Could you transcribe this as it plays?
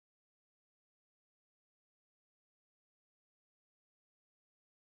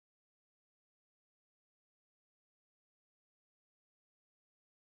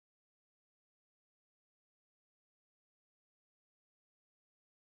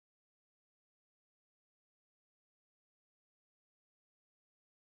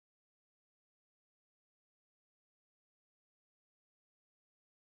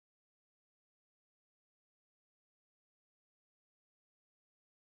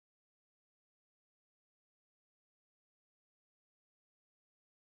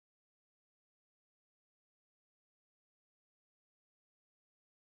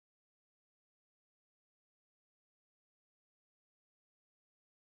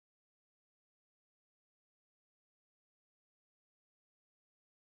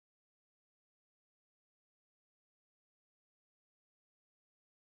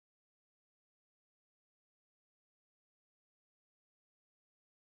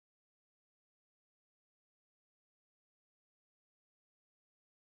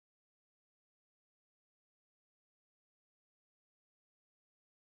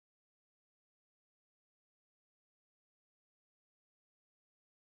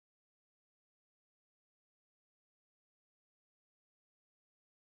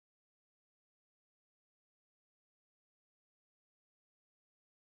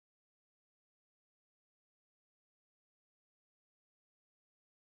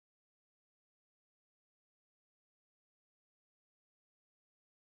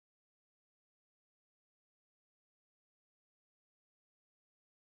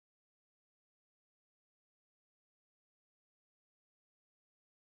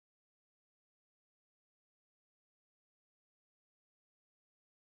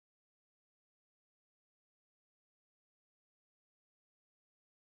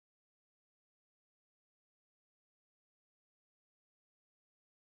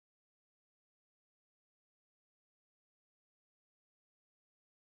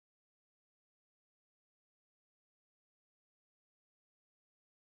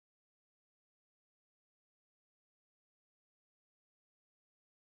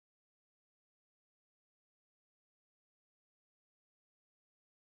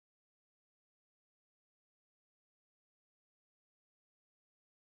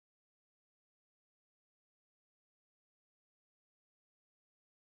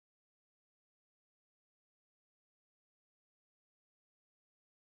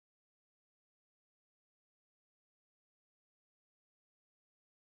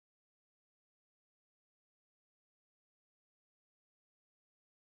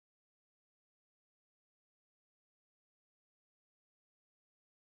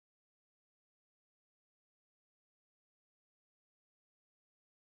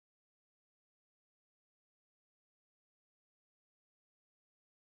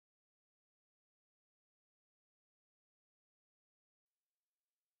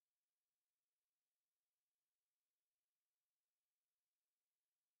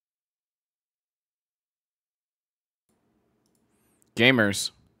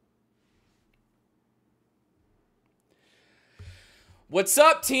Gamers. What's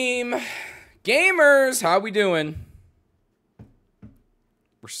up, team? Gamers, how we doing?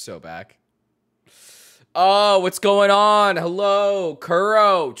 We're so back. Oh, what's going on? Hello,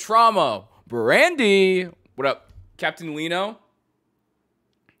 Kuro, Trauma, Brandy. What up, Captain Lino?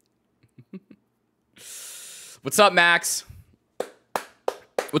 What's up, Max?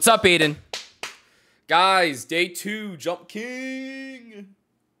 What's up, Aiden? Guys, day 2, Jump King.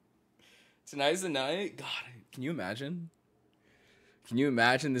 Tonight's the night. God, can you imagine? Can you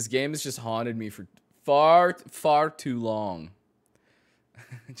imagine? This game has just haunted me for far too long.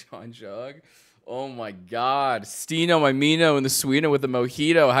 John Jug. Oh my God. Stino, my Mino, and the Sweden with the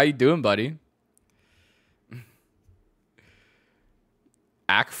mojito. How you doing, buddy?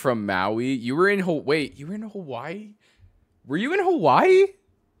 Ack from Maui. You were in wait, you were in Hawaii? Were you in Hawaii?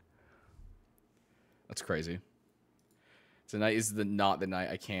 That's crazy. Tonight is not the night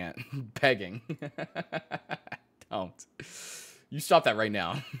I can't. Pegging. Don't. You stop that right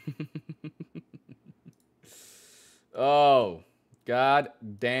now. Oh, God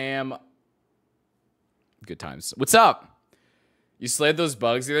damn. Good times. What's up? You slayed those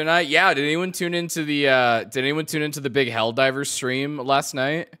bugs the other night? Yeah, did anyone tune into the big Helldivers stream last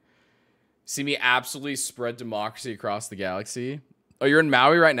night? See me absolutely spread democracy across the galaxy? Oh, you're in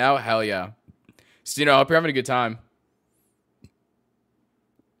Maui right now? Hell yeah. Stino, I hope you're having a good time.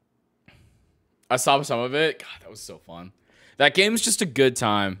 I saw some of it. God, that was so fun. That game's just a good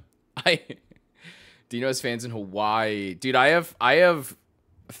time. Dino has fans in Hawaii. Dude, I have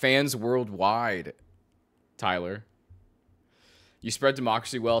fans worldwide. Tyler. You spread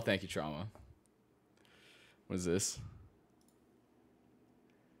democracy well. Thank you, Trauma. What is this?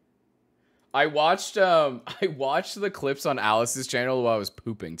 I watched the clips on Alice's channel while I was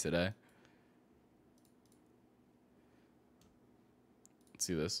pooping today. Let's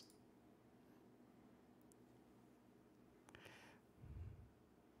see this.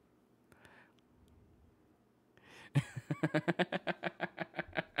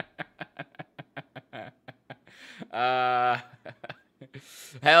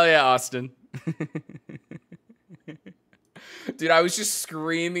 Hell yeah, Austin. Dude, I was just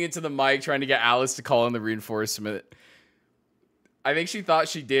screaming into the mic trying to get Alice to call in the reinforcement. I think she thought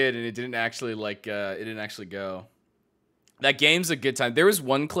she did, and it didn't actually go. That game's a good time. There was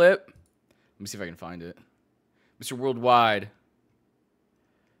one clip. Let me see if I can find it. Mr. Worldwide.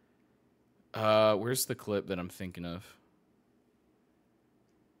 Where's the clip that I'm thinking of?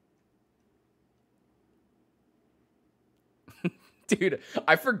 Dude,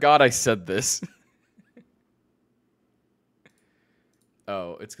 I forgot I said this.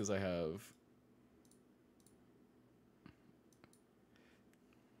 Oh, it's because I have...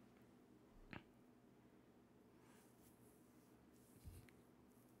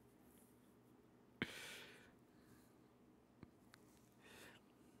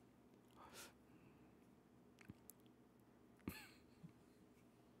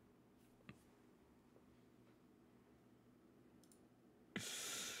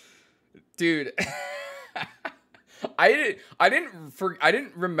 Dude, I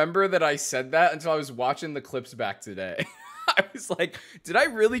didn't remember that I said that until I was watching the clips back today. I was like, did I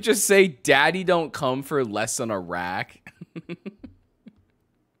really just say daddy don't come for less than a rack?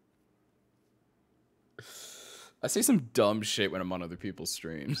 I say some dumb shit when I'm on other people's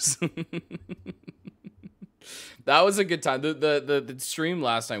streams. That was a good time. The stream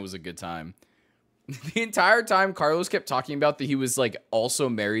last night was a good time. The entire time Carlos kept talking about that he was like also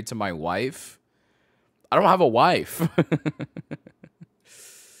married to my wife. I don't have a wife.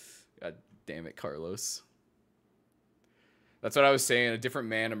 God damn it, Carlos. That's what I was saying. A different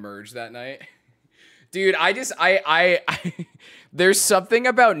man emerged that night. Dude, I there's something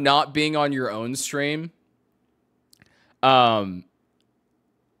about not being on your own stream. And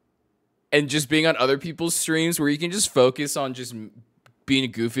just being on other people's streams where you can just focus on just being a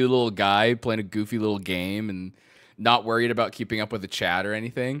goofy little guy, playing a goofy little game, and not worried about keeping up with the chat or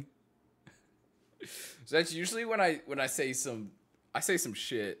anything. So that's usually when I say some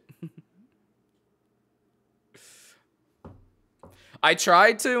shit. I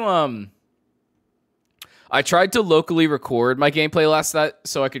tried to locally record my gameplay last night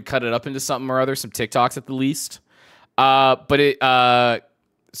so I could cut it up into something or other, some TikToks at the least. But it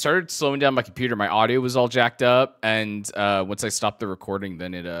started slowing down my computer. My audio was all jacked up, and once I stopped the recording,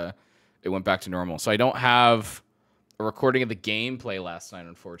 then it went back to normal. So I don't have a recording of the gameplay last night,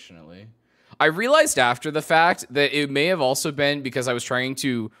 unfortunately. I realized after the fact that it may have also been because I was trying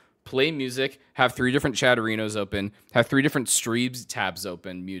to play music, have 3 different chatterinos open, have 3 different streams tabs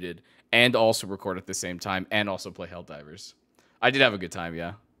open, muted, and also record at the same time, and also play Helldivers. I did have a good time,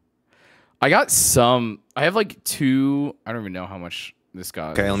 yeah. I got some. I have like 2. I don't even know how much this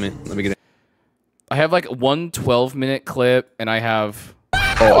got. Okay, let me get it. I have like one 12-minute clip, and I have.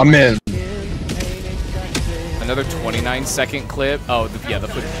 Oh, I'm in. Another 29-second clip. Oh, yeah, the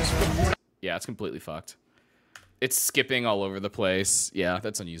footage is. Yeah, it's completely fucked. It's skipping all over the place. Yeah,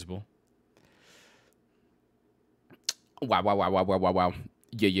 that's unusable. Wow.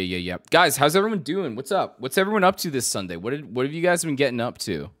 Yeah. Guys, how's everyone doing? What's up? What's everyone up to this Sunday? What have you guys been getting up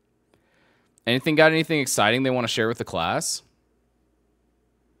to? Got anything exciting they want to share with the class?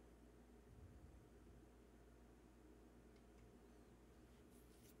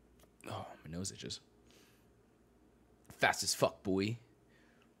 Oh, my nose itches. Fast as fuck, boy.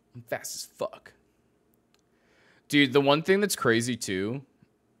 I'm fast as fuck. Dude, the one thing that's crazy too,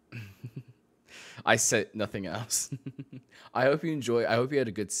 I said nothing else. I hope you had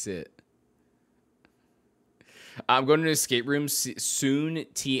a good sit. I'm going to an escape room soon,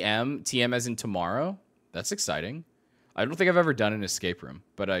 TM. TM as in tomorrow. That's exciting. I don't think I've ever done an escape room,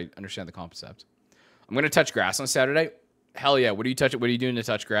 but I understand the concept. I'm going to touch grass on Saturday. Hell yeah. What are you doing to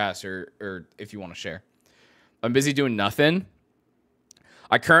touch grass or if you want to share? I'm busy doing nothing.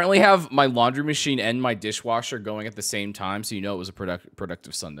 I currently have my laundry machine and my dishwasher going at the same time, so you know it was a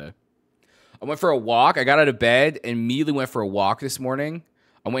productive Sunday. I went for a walk. I got out of bed and immediately went for a walk this morning.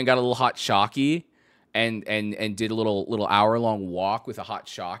 I went and got a little hot Shocky and did a little hour-long walk with a hot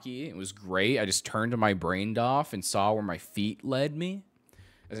Shocky. It was great. I just turned my brain off and saw where my feet led me.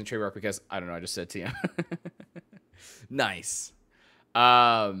 As in Treyarch, because, I don't know, I just said TM. Nice.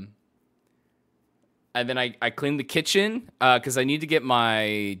 And then I cleaned the kitchen because I need to get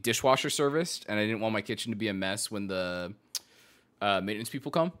my dishwasher serviced, and I didn't want my kitchen to be a mess when the maintenance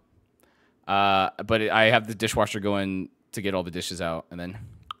people come. But I have the dishwasher going to get all the dishes out, and then...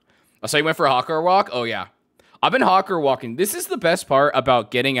 So you went for a hawker walk? Oh, yeah. I've been hawker walking. This is the best part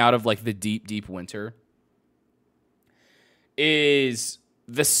about getting out of, like, the deep, deep winter. Is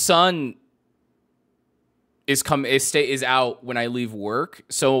the sun is out when I leave work.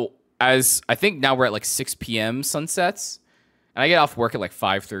 So... As I think now we're at like 6 p.m. sunsets, and I get off work at like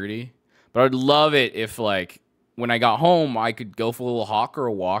 5:30. But I'd love it if like when I got home, I could go for a little hawk or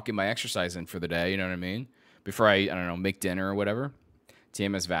a walk, get my exercise in for the day. You know what I mean? Before I don't know, make dinner or whatever.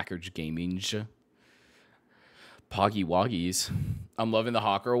 TMS Vackage Gaming. Poggy Woggies. I'm loving the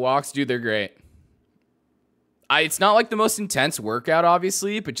hawker walks, dude. They're great. It's not like the most intense workout,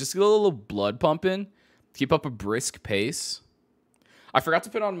 obviously, but just get a little blood pumping, keep up a brisk pace. I forgot to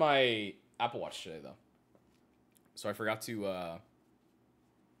put on my Apple Watch today, though. So I forgot to... I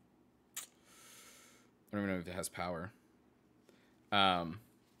don't even know if it has power. So I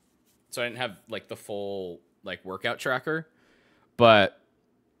didn't have, like, the full, like, workout tracker. But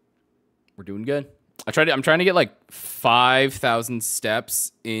we're doing good. I'm trying to get, like, 5,000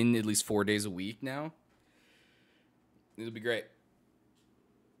 steps in at least 4 days a week now. It'll be great.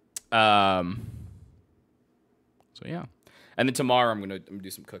 So, yeah. And then tomorrow I'm gonna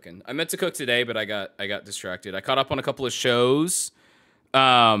do some cooking. I meant to cook today, but I got distracted. I caught up on a couple of shows.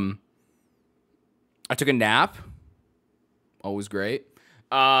 I took a nap. Always great.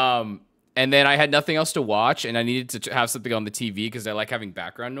 And then I had nothing else to watch, and I needed to have something on the TV because I like having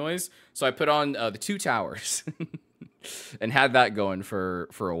background noise. So I put on The Two Towers and had that going for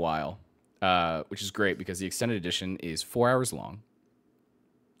a while, which is great because the extended edition is 4 hours long.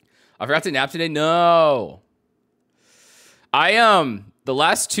 I forgot to nap today. No. The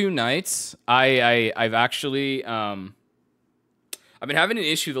last 2 nights I've actually I've been having an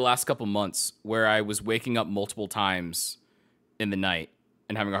issue the last couple months where I was waking up multiple times in the night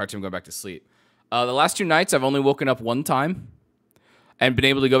and having a hard time going back to sleep. The last 2 nights I've only woken up 1 time and been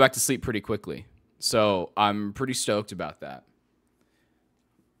able to go back to sleep pretty quickly. So I'm pretty stoked about that.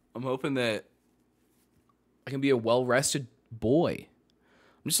 I'm hoping that I can be a well-rested boy.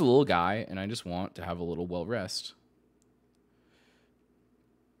 I'm just a little guy and I just want to have a little well-rest.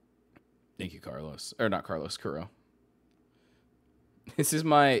 Thank you, Carlos. Or not Carlos, Kuro. This is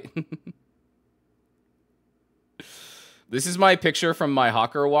my... This is my picture from my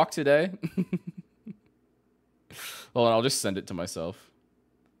hawker walk today. Hold on, I'll just send it to myself.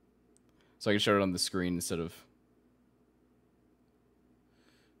 So I can show it on the screen instead of...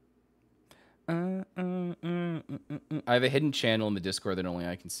 I have a hidden channel in the Discord that only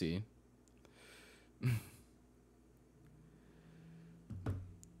I can see.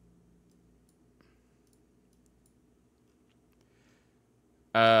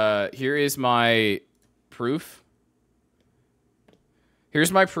 Here is my proof.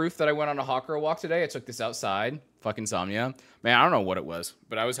 Here's my proof that I went on a hawker walk today. I took this outside. Fucking insomnia. Man, I don't know what it was,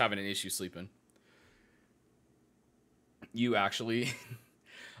 but I was having an issue sleeping. You actually.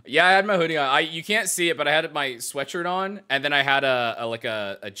 Yeah, I had my hoodie on. You can't see it, but I had my sweatshirt on, and then I had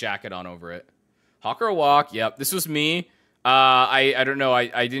a jacket on over it. Hawker Walk. Yep, this was me. I don't know.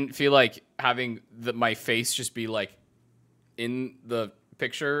 I didn't feel like having my face just be like in the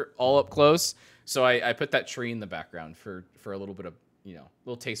picture all up close, so I put that tree in the background for a little bit of, you know,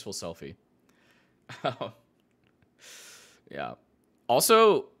 little tasteful selfie. Yeah.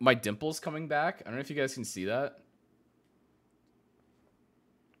 Also, my dimple's coming back. I don't know if you guys can see that.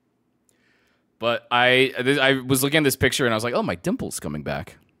 But I was looking at this picture and I was like, oh, my dimple's coming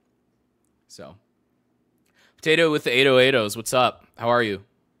back. So, Potato with the 808s, what's up? How are you?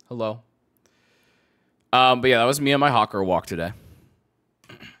 Hello. But yeah, that was me on my Hawker Walk today.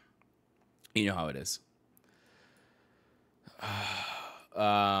 You know how it is.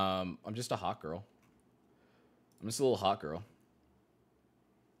 I'm just a hot girl. I'm just a little hot girl.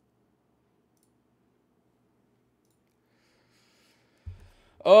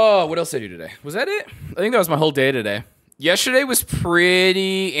 Oh, what else did I do today? Was that it? I think that was my whole day today. Yesterday was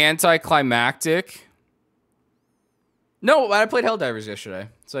pretty anticlimactic. No, I played Helldivers yesterday,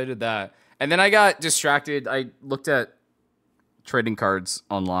 so I did that. And then I got distracted. I looked at trading cards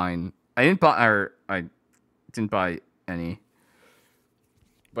online. I didn't buy any.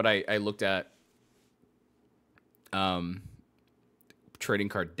 But I looked at trading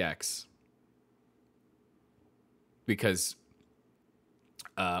card decks. Because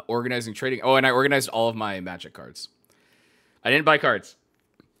organizing trading. Oh, and I organized all of my Magic cards. I didn't buy cards.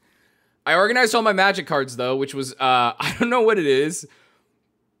 I organized all my Magic cards, though, which was, I don't know what it is,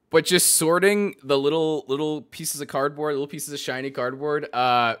 but just sorting the little pieces of cardboard, little pieces of shiny cardboard,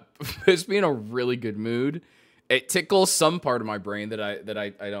 puts me in a really good mood. It tickles some part of my brain that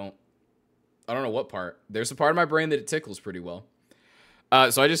I don't know what part. There's a part of my brain that it tickles pretty well.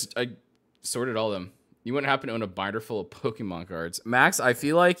 So I sorted all of them. You wouldn't happen to own a binder full of Pokemon cards. Max, I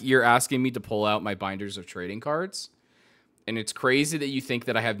feel like you're asking me to pull out my binders of trading cards. And it's crazy that you think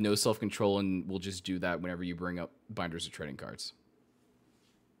that I have no self-control and will just do that whenever you bring up binders of trading cards.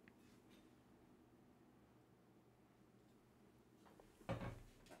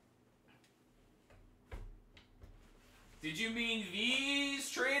 Did you mean these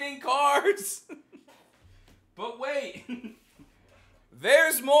trading cards? But wait.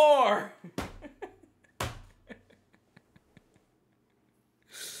 There's more.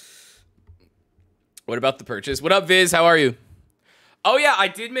 What about the purchase? What up, Viz? How are you? Oh, yeah, I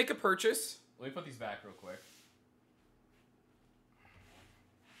did make a purchase. Let me put these back real quick.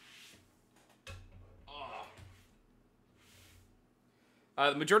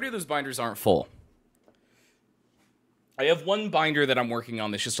 The majority of those binders aren't full. I have one binder that I'm working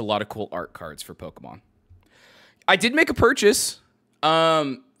on that's just a lot of cool art cards for Pokemon. I did make a purchase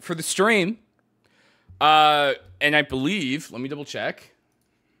for the stream. And I believe, let me double check.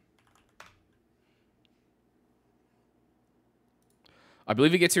 I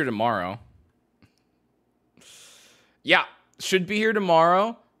believe it gets here tomorrow. Yeah, should be here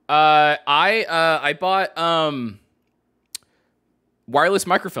tomorrow. I bought wireless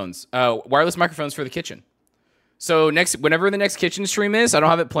microphones for the kitchen. So whenever the next kitchen stream is, I don't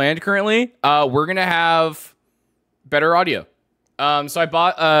have it planned currently. We're gonna have better audio. So I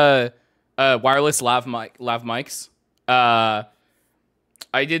bought wireless lav mics. I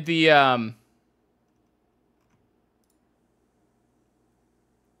did the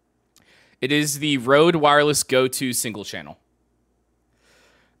it is the Rode Wireless Go 2 single channel.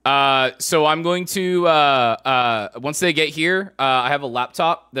 So I'm going to, once they get here, I have a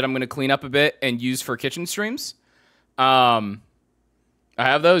laptop that I'm going to clean up a bit and use for kitchen streams. I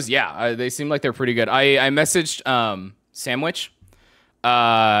have those. Yeah, they seem like they're pretty good. I messaged Sandwich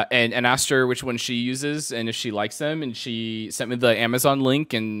and asked her which one she uses and if she likes them. And she sent me the Amazon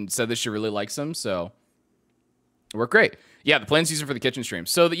link and said that she really likes them. So it worked great. Yeah, the plan's using for the kitchen stream.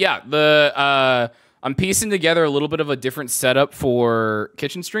 So I'm piecing together a little bit of a different setup for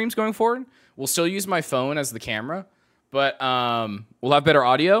kitchen streams going forward. We'll still use my phone as the camera, but we'll have better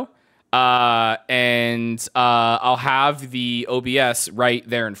audio. And I'll have the OBS right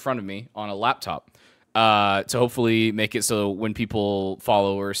there in front of me on a laptop to hopefully make it so when people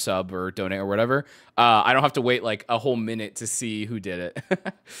follow or sub or donate or whatever, I don't have to wait like a whole minute to see who did it.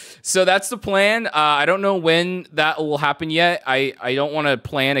 So that's the plan. I don't know when that will happen yet. I don't want to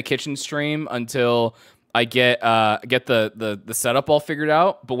plan a kitchen stream until I get the setup all figured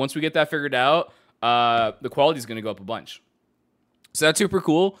out. But once we get that figured out, the quality is going to go up a bunch. So that's super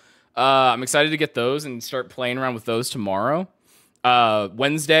cool. I'm excited to get those and start playing around with those tomorrow.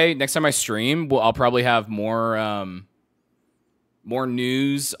 Wednesday, next time I stream, I'll probably have more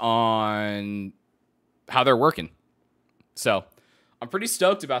news on how they're working. So I'm pretty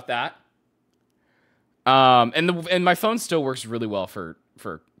stoked about that. And my phone still works really well for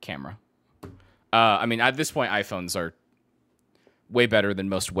camera. I mean, at this point, iPhones are way better than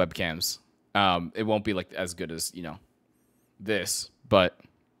most webcams. It won't be like as good as, this, but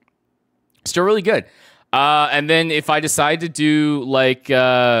still really good. And then if I decide to do like,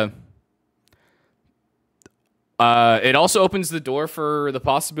 it also opens the door for the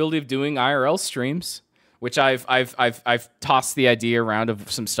possibility of doing IRL streams, which I've tossed the idea around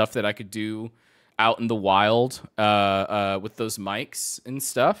of some stuff that I could do out in the wild, with those mics and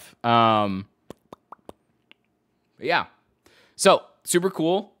stuff. Yeah. So super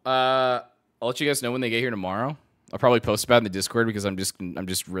cool. I'll let you guys know when they get here tomorrow. I'll probably post about it in the Discord because I'm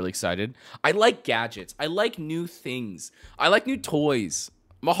just really excited. I like gadgets. I like new things. I like new toys.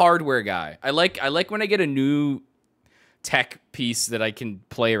 I'm a hardware guy. I like when I get a new tech piece that I can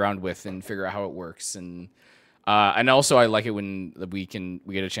play around with and figure out how it works. And also I like it when we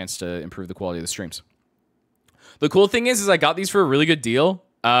get a chance to improve the quality of the streams. The cool thing is I got these for a really good deal.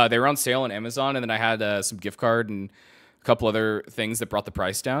 They were on sale on Amazon, and then I had some gift card and a couple other things that brought the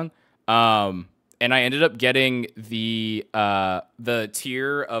price down. And I ended up getting the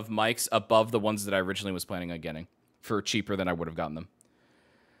tier of mics above the ones that I originally was planning on getting for cheaper than I would have gotten them.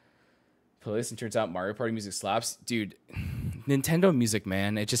 Play this and turns out Mario Party music slaps. Dude, Nintendo music,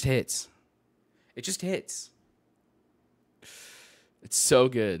 man, it just hits. It just hits. It's so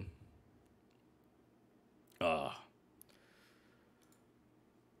good.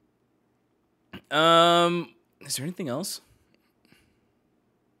 Is there anything else?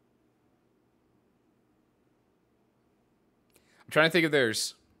 I'm trying to think if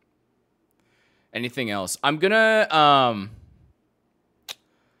there's anything else. I'm gonna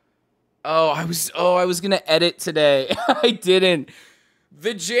I was gonna edit today. I didn't.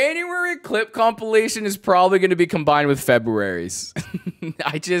 The January clip compilation is probably gonna be combined with February's.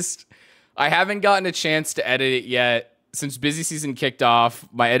 I haven't gotten a chance to edit it yet. Since busy season kicked off,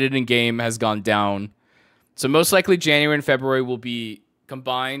 my editing game has gone down. So most likely January and February will be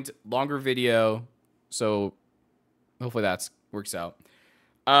combined, longer video. So hopefully that works out.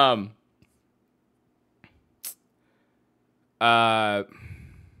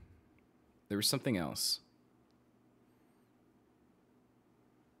 There was something else.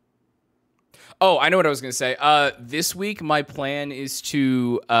 Oh, I know what I was going to say. This week, my plan is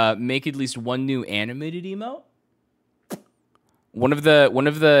to make at least one new animated emote. One of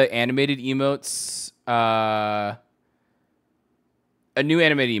the animated emotes, a new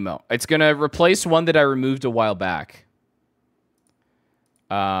animated emote. It's going to replace one that I removed a while back.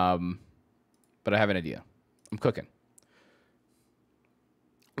 But I have an idea. I'm cooking.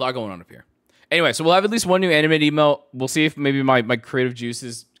 A lot going on up here. Anyway, so we'll have at least one new animated emote. We'll see if maybe my creative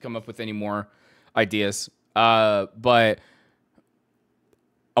juices come up with any more ideas. But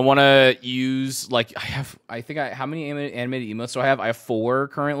I want to use, like, how many animated emotes do I have? I have 4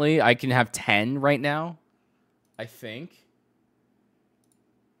 currently. I can have 10 right now, I think.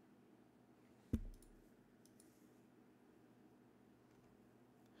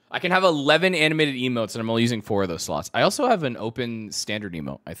 I can have 11 animated emotes, and I'm only using 4 of those slots. I also have an open standard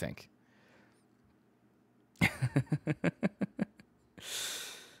emote, I think.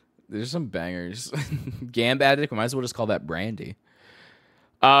 There's some bangers. Gamb Addict, we might as well just call that Brandy.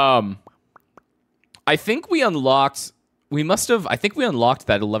 I think we unlocked that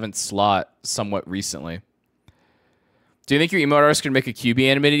 11th slot somewhat recently. Do you think your emote artist can make a QB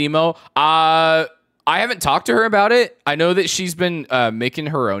animated emote? I haven't talked to her about it. I know that she's been making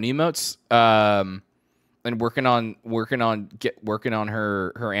her own emotes and working on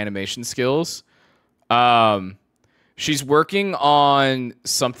her animation skills. She's working on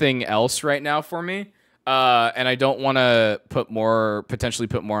something else right now for me. And I don't want to potentially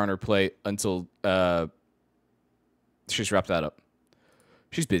put more on her plate until she's wrapped that up.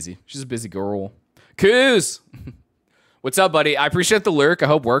 She's busy. She's a busy girl. Coos! What's up, buddy? I appreciate the lyric. I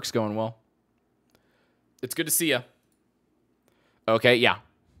hope work's going well. It's good to see you. Okay, yeah.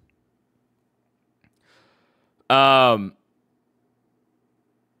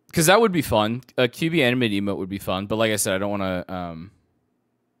 Because that would be fun. A QB animated emote would be fun. But like I said, I don't want to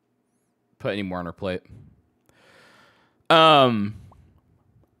put any more on her plate. And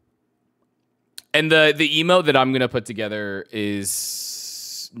the emote that I'm gonna put together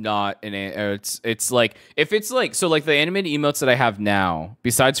is not it's like, if it's like, so like the animated emotes that I have now,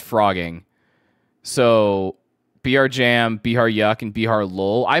 besides frogging, so BR Jam, BR Yuck, and BR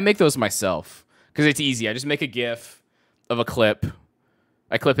Lol, I make those myself because it's easy. I just make a GIF of a clip.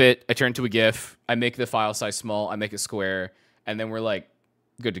 I clip it, I turn it to a GIF, I make the file size small, I make it square, and then we're like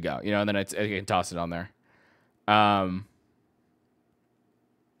good to go, you know, and then I can toss it on there.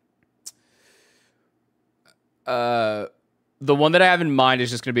 The one that I have in mind is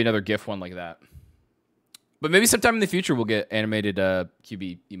just going to be another GIF one like that. But maybe sometime in the future we'll get animated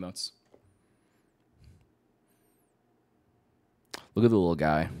QB emotes. Look at the little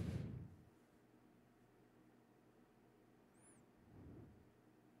guy.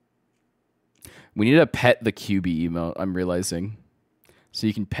 We need to pet the QB emote, I'm realizing. So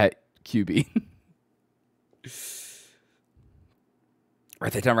you can pet QB.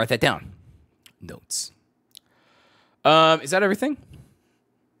 Write that down, write that down. Notes. Is that everything?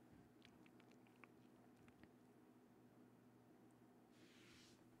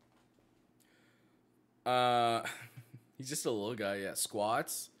 He's just a little guy, yeah.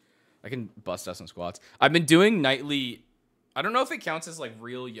 Squats. I can bust out some squats. I've been doing nightly. I don't know if it counts as like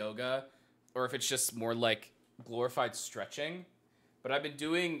real yoga or if it's just more like glorified stretching, but I've been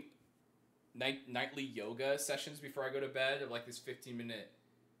doing nightly yoga sessions before I go to bed of like this 15-minute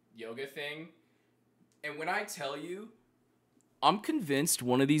yoga thing. And when I tell you, I'm convinced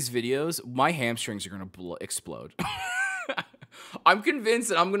one of these videos, my hamstrings are going to explode. I'm convinced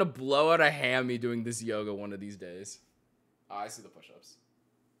that I'm going to blow out a hammy doing this yoga one of these days. Oh, I see the push-ups.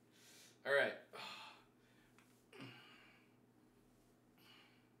 All right.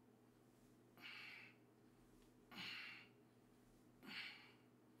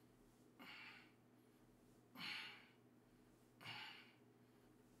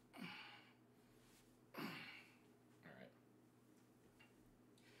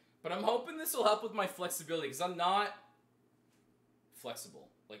 But I'm hoping this will help with my flexibility because I'm not flexible,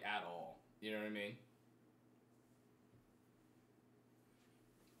 like at all. You know what I mean?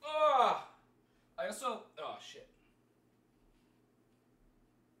 Oh! I also... Oh, shit.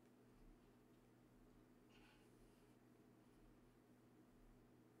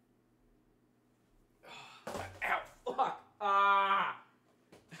 Ow! Fuck! Ah!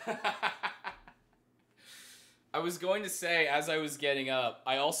 I was going to say, as I was getting up,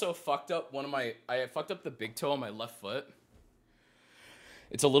 I also fucked up I fucked up the big toe on my left foot.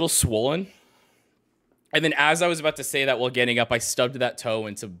 It's a little swollen. And then as I was about to say that while getting up, I stubbed that toe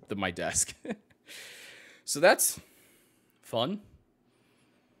into my desk. So that's fun.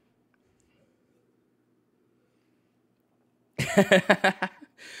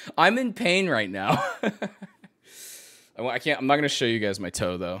 I'm in pain right now. I'm not going to show you guys my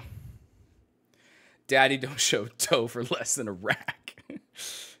toe, though. Daddy don't show toe for less than a rack.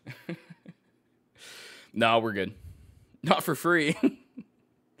 No, we're good. Not for free.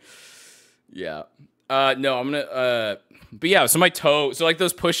 Yeah. No, I'm gonna, but yeah, so my toe, so like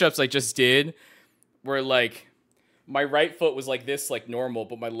those push-ups I just did were like, my right foot was like this, like normal,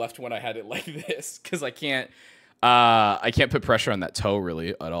 but my left one, I had it like this, because I can't put pressure on that toe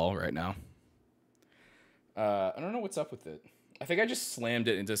really at all right now. I don't know what's up with it. I think I just slammed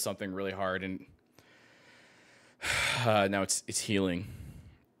it into something really hard, and now it's healing.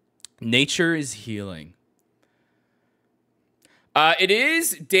 Nature is healing. It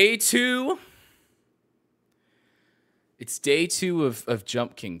is day 2. It's day 2 of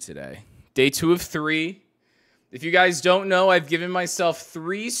Jump King today. Day 2 of 3. If you guys don't know, I've given myself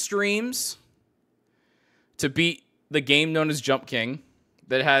 3 streams to beat the game known as Jump King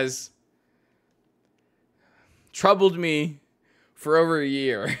that has troubled me for over a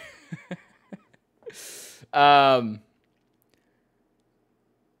year. So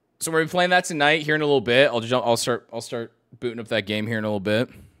we're gonna be playing that tonight here in a little bit. I'll start booting up that game here in a little bit.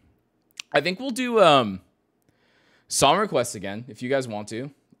 I think we'll do song requests again if you guys want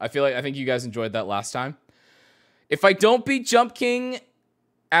to. I think you guys enjoyed that last time. If I don't beat Jump King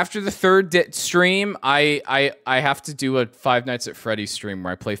after the 3rd stream, I have to do a Five Nights at Freddy's stream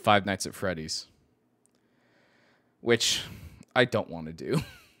where I play Five Nights at Freddy's, which I don't want to do.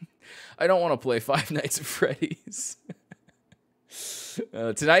 I don't want to play Five Nights at Freddy's.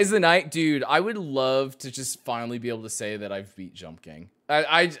 Tonight's the night, dude. I would love to just finally be able to say that I've beat Jump King.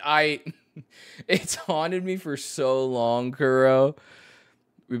 It's haunted me for so long, Kuro.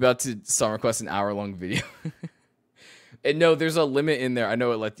 We're about to song request an hour-long video. And no, there's a limit in there. I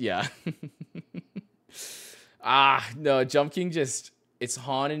know it yeah. No, Jump King it's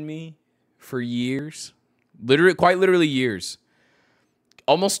haunted me for years. Quite literally years.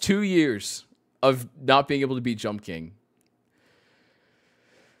 Almost 2 years of not being able to beat Jump King.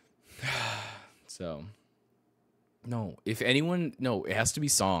 So, it has to be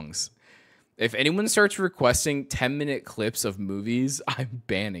songs. If anyone starts requesting 10-minute clips of movies, I'm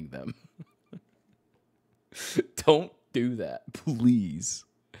banning them. Don't do that, please.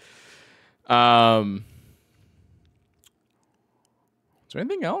 Is there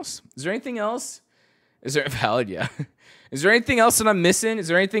anything else? Is there valid? Yeah. Is there anything else that I'm missing? Is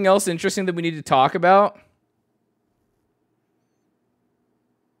there anything else interesting that we need to talk about?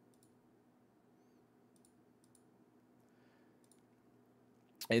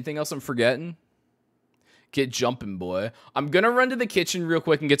 Anything else I'm forgetting? Get jumping, boy. I'm going to run to the kitchen real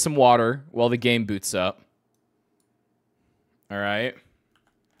quick and get some water while the game boots up. All right.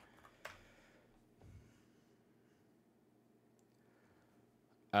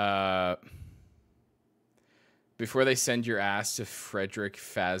 Before they send your ass to Frederick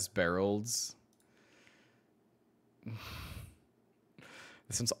Fazberolds.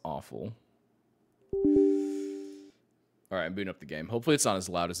 This sounds awful. All right, I'm booting up the game. Hopefully it's not as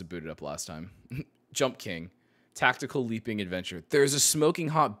loud as it booted up last time. Jump King. Tactical leaping adventure. There's a smoking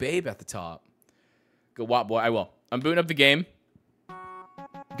hot babe at the top. Go WAP, boy. I will. I'm booting up the game.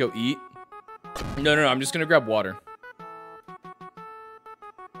 Go eat. No. I'm just going to grab water.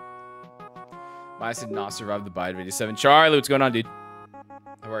 Mice did not survive the bite of 87. Charlie, what's going on, dude?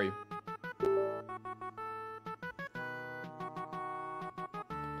 How are you?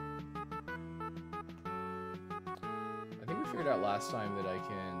 I think we figured out last time that I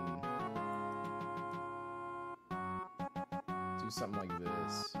can do something like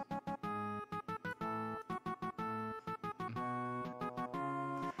this.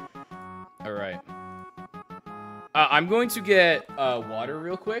 All right. I'm going to get water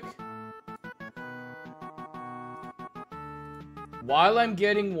real quick. While I'm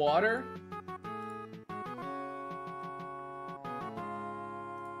getting water,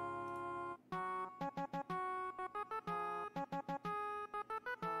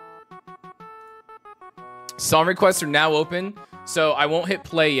 song requests are now open, so I won't hit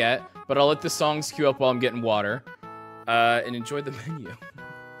play yet, but I'll let the songs queue up while I'm getting water, and enjoy the menu.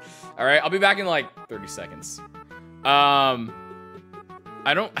 All right, I'll be back in like 30 seconds.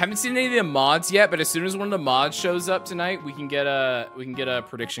 Haven't seen any of the mods yet, but as soon as one of the mods shows up tonight, we can get a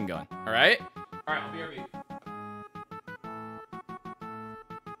prediction going. All right, I'll be right back.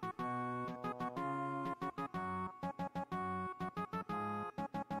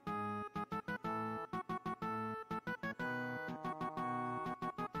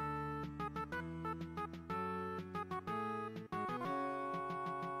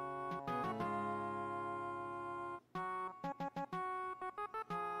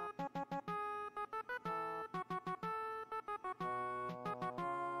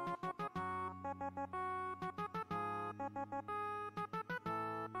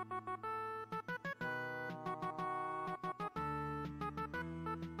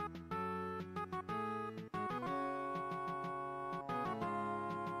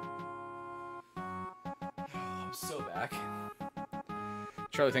 So back.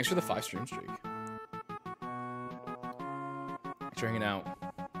 Charlie, thanks for the 5 stream streak. Thanks for hanging out.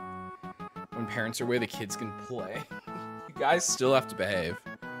 When parents are away, the kids can play. You guys still have to behave.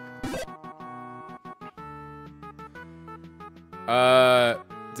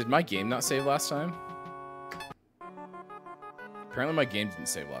 Did my game not save last time? Apparently my game didn't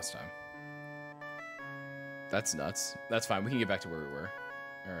save last time. That's nuts. That's fine. We can get back to where we were.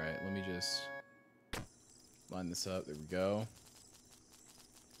 All right, let me just line this up. There we go.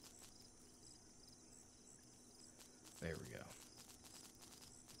 There we go.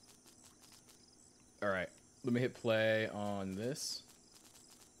 All right. Let me hit play on this.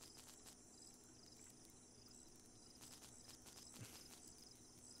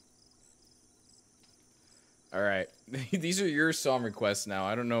 All right. These are your song requests now.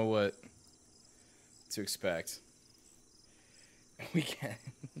 I don't know what to expect. We can.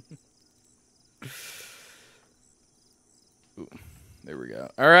 Ooh, there we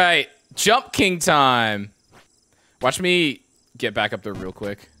go. All right. Jump King time. Watch me get back up there real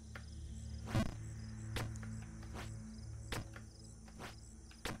quick.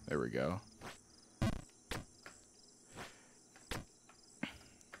 There we go.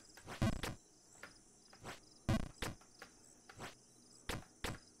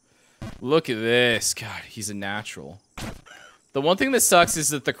 Look at this. God, he's a natural. The one thing that sucks is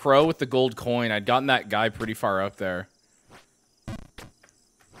that the crow with the gold coin, I'd gotten that guy pretty far up there.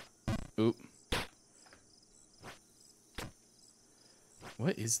 Oop.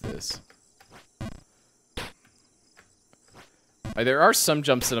 What is this? There are some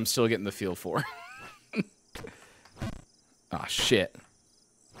jumps that I'm still getting the feel for. Ah, shit.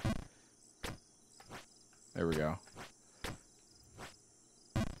 There we go.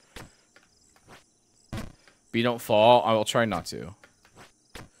 But you don't fall. I will try not to.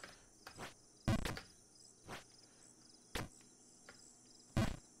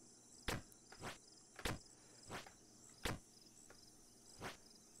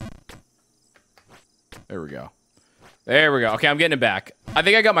 There we go. There we go. Okay, I'm getting it back. I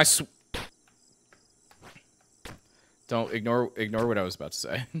think I got my... Don't ignore what I was about to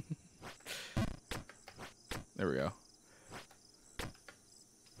say. There we go.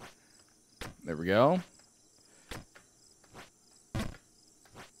 There we go.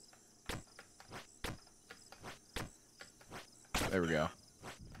 There we go.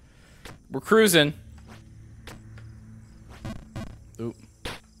 We're cruising. Oop.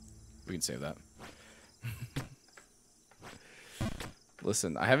 We can save that.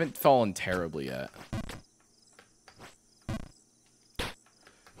 Listen, I haven't fallen terribly yet.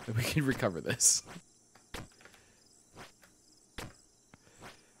 We can recover this.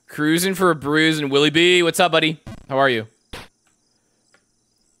 Cruising for a bruise and Willie B. What's up, buddy? How are you?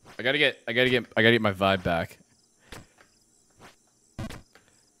 I gotta get my vibe back.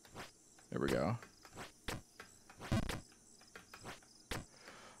 There we go.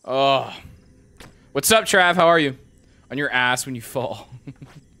 Oh. What's up, Trav? How are you? On your ass when you fall.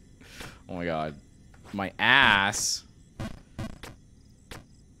 Oh my god. My ass.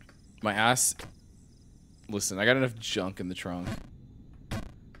 My ass. Listen, I got enough junk in the trunk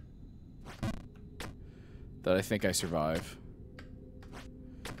that I think I survive.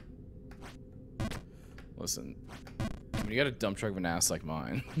 Listen, when you got a dump truck of an ass like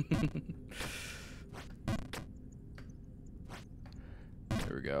mine.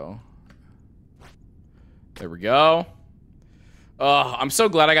 There we go. There we go. Oh, I'm so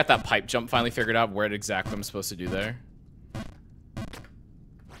glad I got that pipe jump finally figured out where exactly I'm supposed to do there.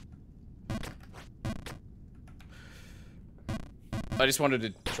 I just wanted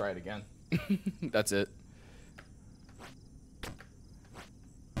to try it again. That's it.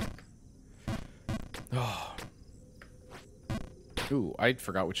 Oh. Ooh, I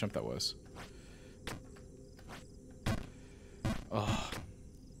forgot which jump that was. Oh.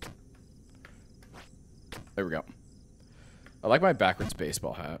 There we go. I like my backwards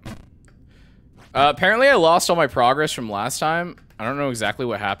baseball hat. Apparently I lost all my progress from last time. I don't know exactly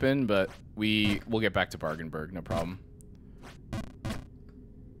what happened, but we'll get back to Bargenberg, no problem.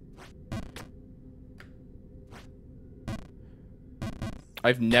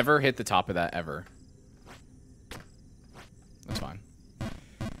 I've never hit the top of that ever. That's fine.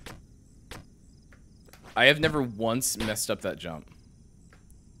 I have never once messed up that jump.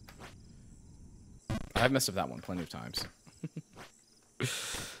 I've messed up that one plenty of times.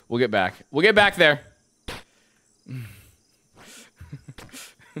 We'll get back. We'll get back there.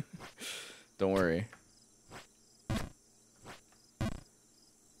 Don't worry.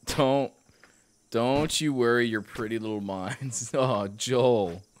 Don't you worry your pretty little minds. Oh,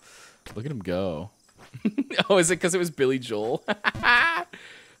 Joel. Look at him go. Oh, is it because it was Billy Joel? I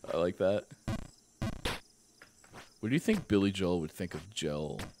like that. What do you think Billy Joel would think of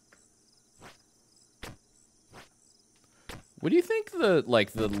Joel? What do you think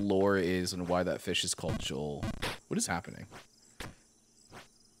the lore is and why that fish is called Joel? What is happening?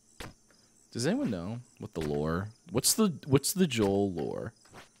 Does anyone know what the lore? What's the Joel lore?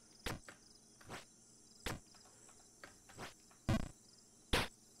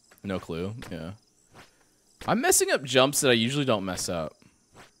 No clue. Yeah. I'm messing up jumps that I usually don't mess up.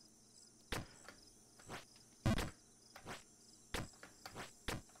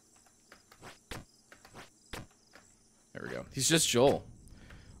 There we go. He's just Joel.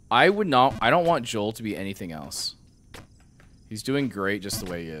 I don't want Joel to be anything else. He's doing great just the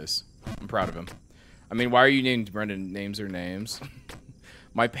way he is. I'm proud of him. I mean, why are you named Brendan? Names are names.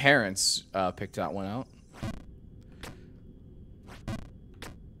 My parents picked that one out.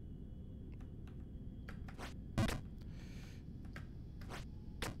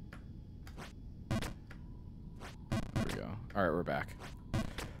 There we go. All right, we're back.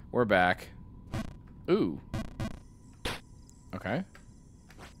 We're back. Ooh. Okay.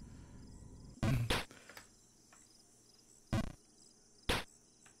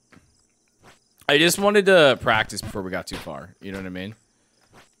 I just wanted to practice before we got too far. You know what I mean?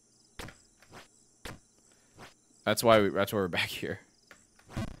 That's why we're back here.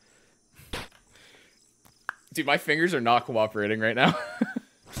 Dude, my fingers are not cooperating right now.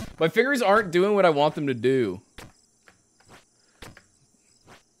 My fingers aren't doing what I want them to do.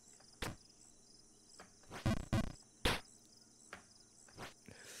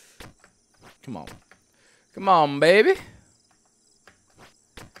 Come on. Come on, baby.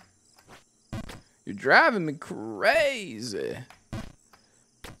 You're driving me crazy.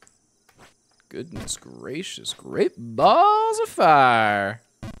 Goodness gracious. Great balls of fire.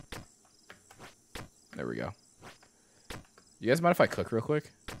 There we go. You guys mind if I cook real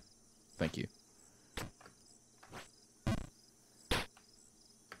quick? Thank you.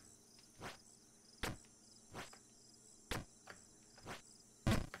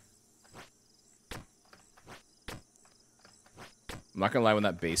 I'm not gonna lie, when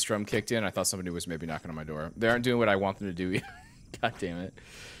that bass drum kicked in, I thought somebody was maybe knocking on my door. They aren't doing what I want them to do. God damn it.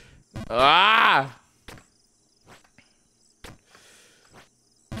 Ah!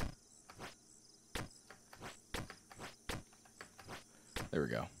 There we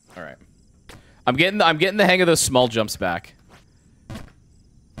go. All right. I'm getting the hang of those small jumps back.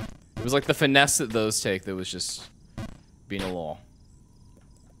 It was like the finesse that those take that was just being a little.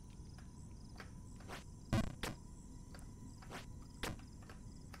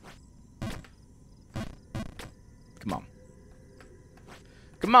 Come on.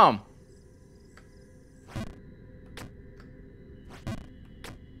 Come on.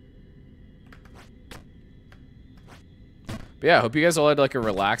 But yeah, I hope you guys all had like a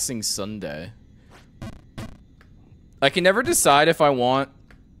relaxing Sunday. I can never decide if I want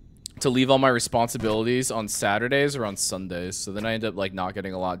to leave all my responsibilities on Saturdays or on Sundays. So then I end up like not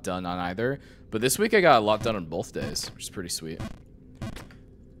getting a lot done on either. But this week I got a lot done on both days, which is pretty sweet.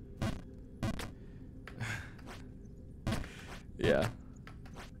 Yeah.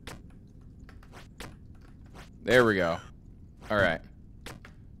 There we go. All right.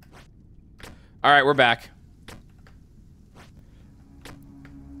 All right, we're back.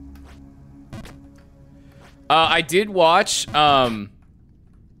 I did watch the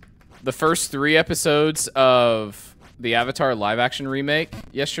first 3 episodes of the Avatar live action remake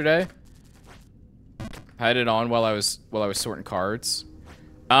yesterday. I had it on while I was sorting cards.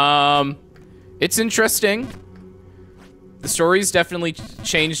 It's interesting. The story's definitely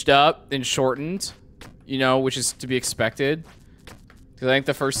changed up and shortened, you know, which is to be expected. Because I think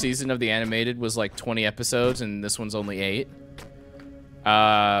the first season of the animated was like 20 episodes, and this one's only 8.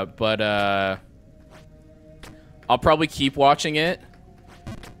 I'll probably keep watching it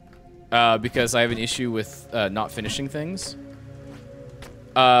because I have an issue with not finishing things.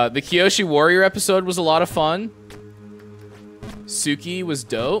 The Kyoshi Warrior episode was a lot of fun. Suki was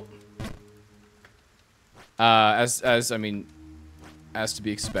dope. As to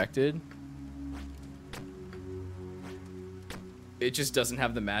be expected. It just doesn't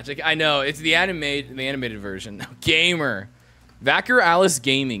have the magic. I know, it's the animated version. Gamer. Vacker Alice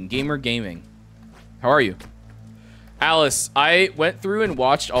Gaming. Gamer Gaming. How are you? Alice, I went through and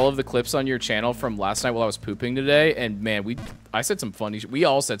watched all of the clips on your channel from last night while I was pooping today, and man, I said some funny shit. We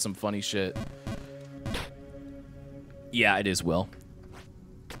all said some funny shit. Yeah, it is Will.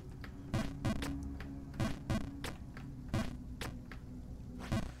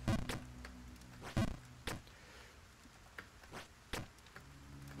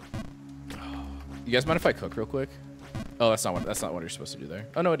 You guys mind if I cook real quick? Oh, that's not what you're supposed to do there.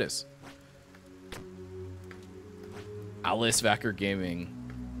 Oh no, it is. Alice Vacker Gaming.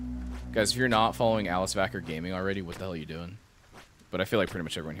 Guys, if you're not following Alice Vacker Gaming already, what the hell are you doing? But I feel like pretty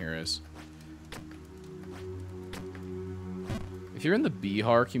much everyone here is. If you're in the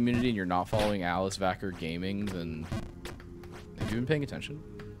Bihar community and you're not following Alice Vacker Gaming, then have you been paying attention?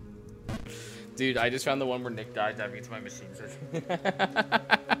 Dude, I just found the one where Nick died diving into my machine.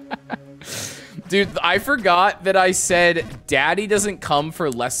 Dude, I forgot that I said Daddy doesn't come for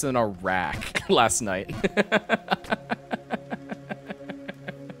less than a rack last night.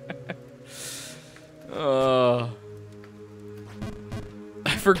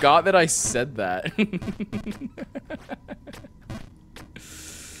 I forgot that I said that.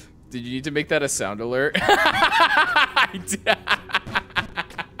 Did you need to make that a sound alert? I did.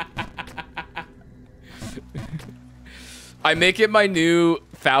 I make it my new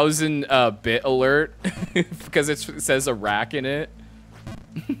 1000 bit alert because it says a rack in it.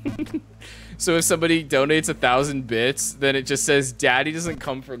 So if somebody donates 1,000 bits, then it just says Daddy doesn't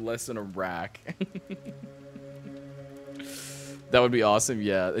come for less than a rack. That would be awesome.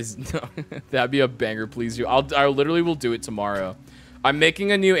 Yeah, that'd be a banger. Please do. I literally will do it tomorrow. I'm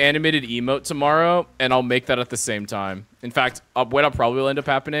making a new animated emote tomorrow, and I'll make that at the same time. In fact, what I'll probably end up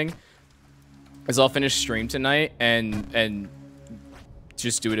happening is I'll finish stream tonight and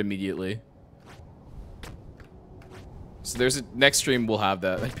just do it immediately. So there's a next stream we'll have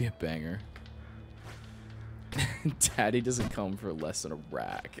that. That'd be a banger. Daddy doesn't come for less than a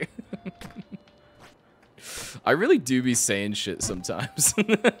rack. I really do be saying shit sometimes.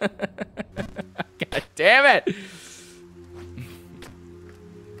 God damn it!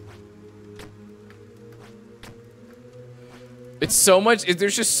 It's so much.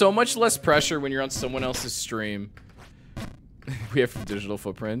 There's just so much less pressure when you're on someone else's stream. We have digital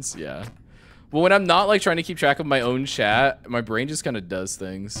footprints, yeah. Well, when I'm not like trying to keep track of my own chat, my brain just kind of does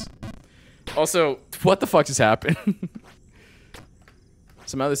things. Also, what the fuck just happened?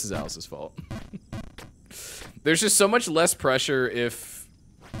 Somehow this is Alice's fault. There's just so much less pressure if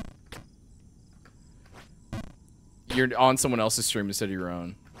you're on someone else's stream instead of your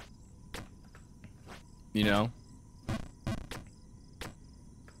own. You know?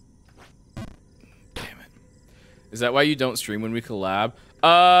 Is that why you don't stream when we collab?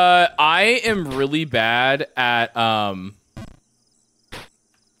 I am really bad at I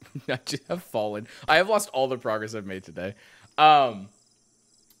just have fallen. I have lost all the progress I've made today. I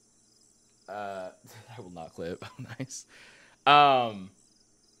will not clip. Nice.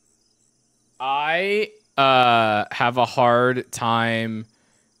 I have a hard time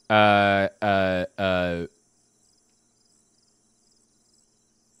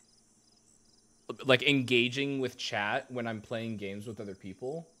like engaging with chat when I'm playing games with other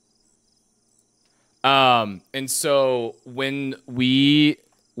people. And so when I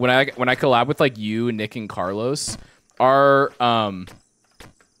collab with like you, Nick, and Carlos, our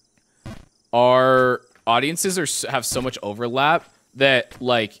audiences have so much overlap that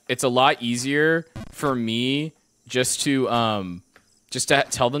like it's a lot easier for me just to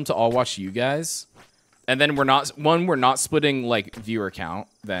tell them to all watch you guys. And then we're not splitting like viewer count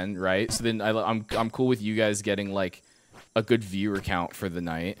then, right? So then I'm cool with you guys getting like a good viewer count for the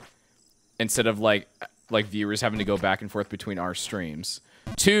night instead of like viewers having to go back and forth between our streams.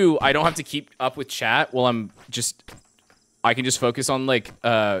 2, I don't have to keep up with chat while I can just focus on like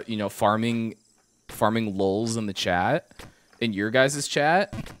you know, farming lulz in the chat, in your guys'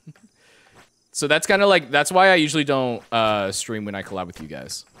 chat. So that's kind of like, that's why I usually don't stream when I collab with you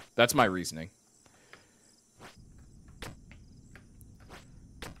guys. That's my reasoning.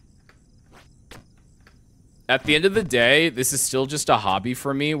 At the end of the day, this is still just a hobby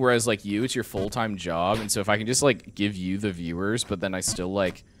for me, whereas like you, it's your full-time job. And so if I can just like give you the viewers, but then I still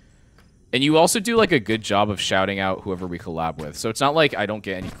like, and you also do like a good job of shouting out whoever we collab with. So it's not like I don't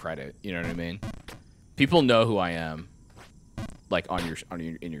get any credit. You know what I mean? People know who I am, like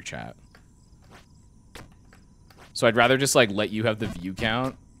in your chat. So I'd rather just like let you have the view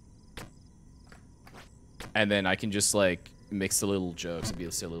count, and then I can just like mix the little jokes and be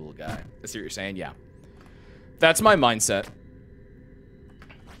a silly little guy. That's what you're saying? Yeah. That's my mindset.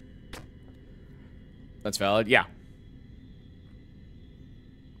 That's valid. Yeah.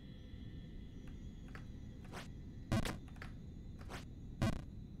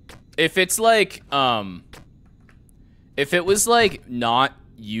 If it's like, if it was like not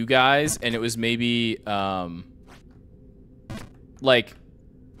you guys and it was maybe, like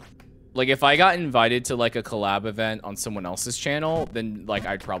if I got invited to like a collab event on someone else's channel, then like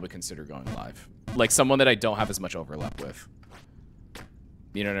I'd probably consider going live. Like someone that I don't have as much overlap with.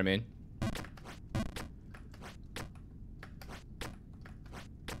 You know what I mean?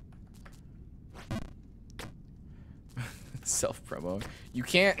 Self-promo. You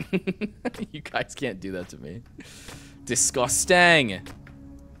can't... You guys can't do that to me. Disgusting.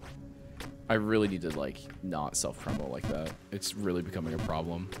 I really need to, like, not self-promo like that. It's really becoming a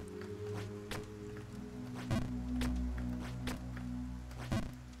problem.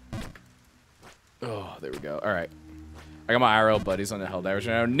 Oh, there we go. All right. I got my IRL buddies on the Helldivers right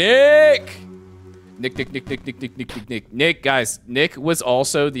now. Nick! Nick, guys. Nick was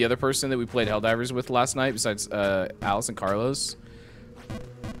also the other person that we played Helldivers with last night besides Alice and Carlos.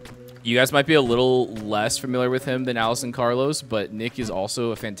 You guys might be a little less familiar with him than Alice and Carlos, but Nick is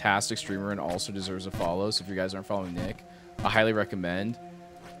also a fantastic streamer and also deserves a follow. So if you guys aren't following Nick, I highly recommend.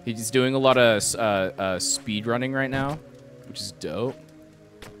 He's doing a lot of speed running right now, which is dope.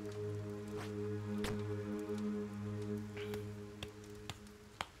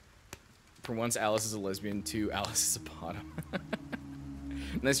 For once, Alice is a lesbian. 2, Alice is a bottom.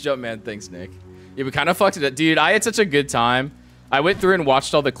 Nice jump, man. Thanks, Nick. Yeah, we kind of fucked it up. Dude, I had such a good time. I went through and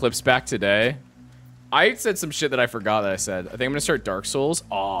watched all the clips back today. I said some shit that I forgot that I said. I think I'm going to start Dark Souls.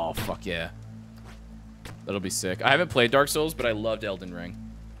 Oh, fuck yeah. That'll be sick. I haven't played Dark Souls, but I loved Elden Ring.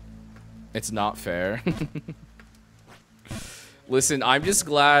 It's not fair. Listen, I'm just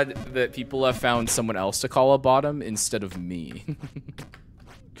glad that people have found someone else to call a bottom instead of me.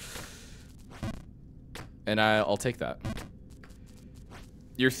 And I'll take that.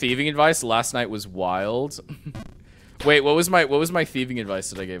 Your thieving advice last night was wild. Wait, what was my thieving advice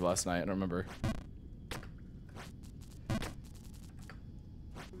that I gave last night? I don't remember. I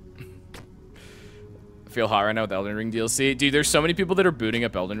feel hot right now with Elden Ring DLC. Dude, there's so many people that are booting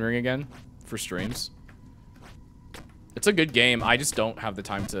up Elden Ring again for streams. It's a good game. I just don't have the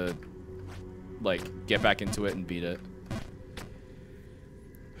time to like get back into it and beat it.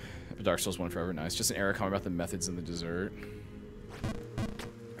 Dark Souls 1 forever. Nice. Just an error comment about the methods in the desert.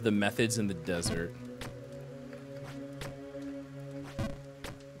 The methods in the desert.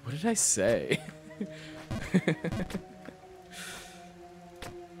 What did I say?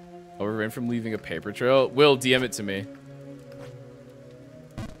 I'll refrain from leaving a paper trail. Will, DM it to me.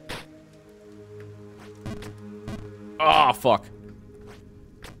 Oh, fuck.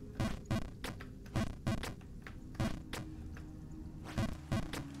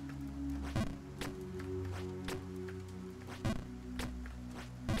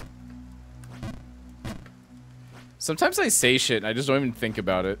 Sometimes I say shit and I just don't even think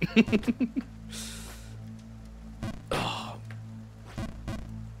about it. Oh.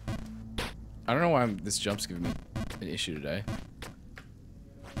 I don't know why this jump's giving me an issue today.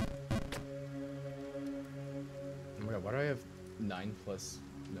 Oh my god, why do I have 9+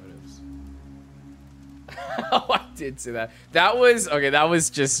 notice? Oh, I did say that. That was, okay, that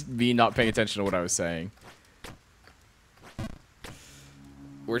was just me not paying attention to what I was saying.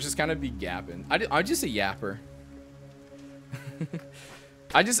 We're just kind of be yapping. I'm just a yapper.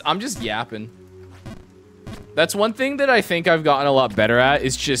 I'm just yapping. That's one thing that I think I've gotten a lot better at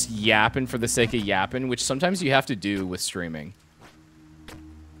is just yapping for the sake of yapping, which sometimes you have to do with streaming.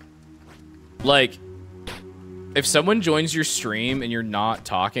 Like, if someone joins your stream and you're not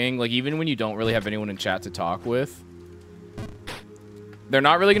talking, like even when you don't really have anyone in chat to talk with, they're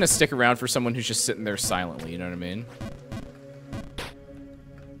not really going to stick around for someone who's just sitting there silently, you know what I mean?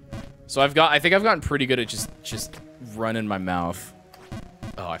 So I think I've gotten pretty good at just running my mouth.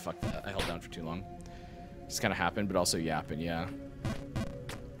 Oh, I fucked that. I held down for too long. Just kind of happened, but also yapping, yeah.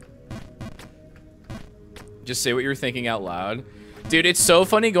 Just say what you're thinking out loud. Dude, it's so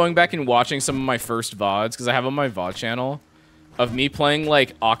funny going back and watching some of my first VODs, because I have on my VOD channel, of me playing,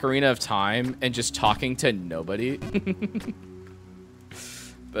 like, Ocarina of Time and just talking to nobody.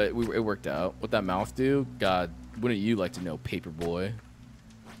 But it worked out. What that mouth do? God, wouldn't you like to know, Paperboy?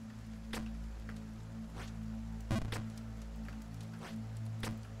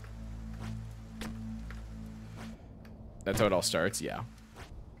 That's how it all starts? Yeah.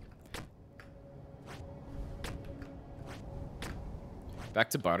 Back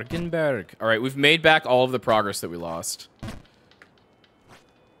to Bargenberg. All right, we've made back all of the progress that we lost.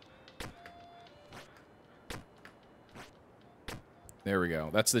 There we go.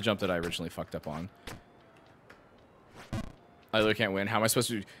 That's the jump that I originally fucked up on. I literally can't win. How am I supposed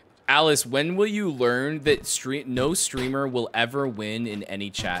to... Alice, when will you learn that no streamer will ever win in any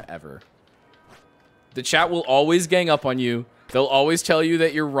chat ever? The chat will always gang up on you. They'll always tell you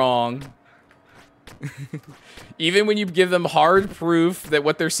that you're wrong. Even when you give them hard proof that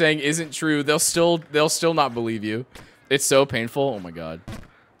what they're saying isn't true, they'll still not believe you. It's so painful. Oh my god.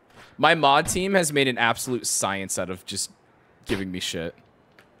 My mod team has made an absolute science out of just giving me shit.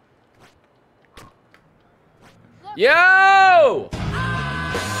 Yo!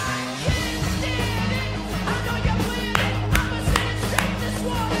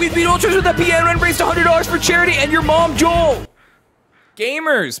 We beat Ultras with a piano and raised $100 for charity and your mom, Joel.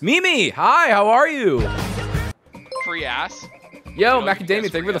 Gamers, Mimi, hi, how are you? Free ass. Yo, Macadamia,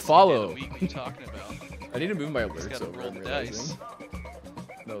 thank you for the follow. What are you talking about? I need to move my alerts Gotta over. roll the dice.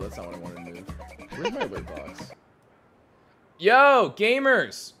 No, that's not what I wanted to move. Where's my alert box? Yo,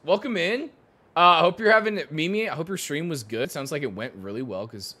 gamers, welcome in. I hope you're having Mimi. I hope your stream was good. Sounds like it went really well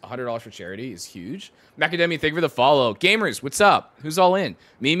because $100 for charity is huge. Macadamia, thank you for the follow. Gamers, what's up? Who's all in?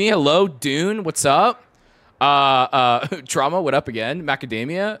 Mimi, hello. Dune, what's up? Trauma, what up again?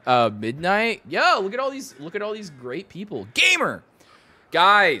 Macadamia, Midnight. Yo, look at all these great people. Gamer,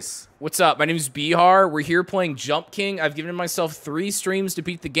 guys, what's up? My name is Bihar. We're here playing Jump King. I've given myself 3 streams to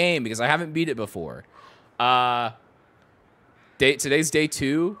beat the game because I haven't beat it before. Today's day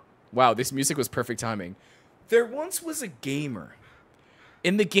 2. Wow, this music was perfect timing. There once was a gamer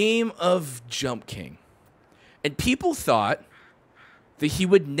in the game of Jump King, and people thought that he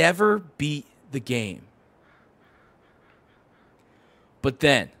would never beat the game. But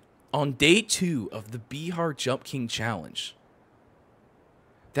then, on day 2 of the Bihar Jump King Challenge,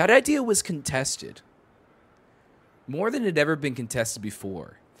 that idea was contested. More than it had ever been contested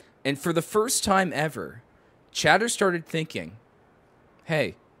before. And for the first time ever, chatter started thinking,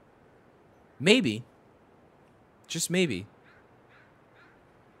 hey, maybe, just maybe,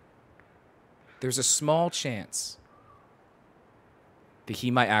 there's a small chance that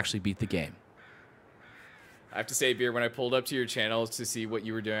he might actually beat the game. I have to say, Beer, when I pulled up to your channel to see what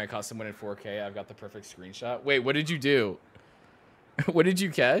you were doing, I caught someone in 4K. I've got the perfect screenshot. Wait, what did you do? What did you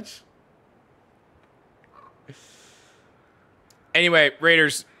catch? Anyway,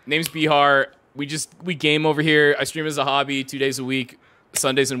 Raiders, name's Bihar. We game over here. I stream as a hobby 2 days a week,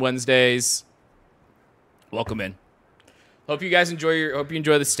 Sundays and Wednesdays. Welcome in. Hope you guys enjoy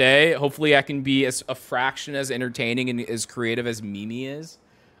the stay. Hopefully I can be a fraction as entertaining and as creative as Mimi is.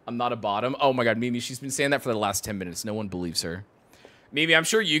 I'm not a bottom. Oh my god, Mimi, she's been saying that for the last 10 minutes. No one believes her. Mimi, I'm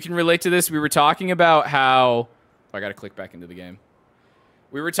sure you can relate to this. We were talking about how... Oh, I gotta click back into the game.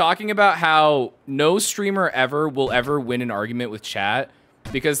 We were talking about how no streamer ever will ever win an argument with chat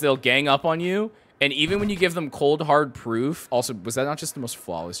because they'll gang up on you. And even when you give them cold, hard proof... Also, was that not just the most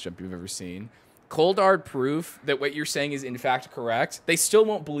flawless jump you've ever seen? Cold, hard proof that what you're saying is in fact correct. They still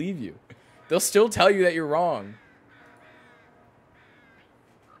won't believe you. They'll still tell you that you're wrong.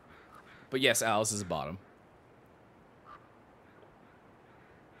 But yes, Alice is a bottom.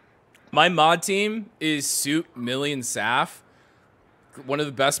 My mod team is Soup, Millie, and Saf. One of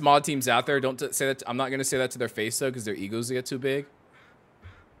the best mod teams out there. Don't say that. I'm not going to say that to their face, though, because their egos get too big.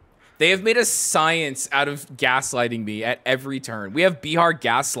 They have made a science out of gaslighting me at every turn. We have Bihar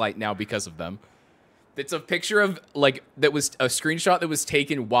Gaslight now because of them. It's a picture of, like, that was a screenshot that was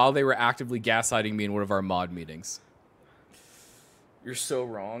taken while they were actively gaslighting me in one of our mod meetings. You're so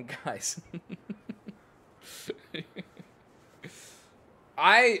wrong, guys.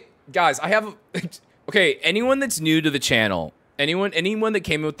 Guys, I have... Okay, anyone that's new to the channel, anyone that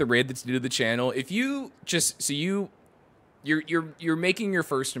came with the raid that's new to the channel, if you just... So you're making your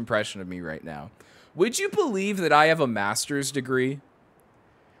first impression of me right now. Would you believe that I have a master's degree?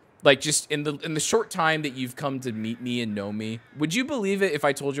 Like, just in the short time that you've come to meet me and know me, would you believe it if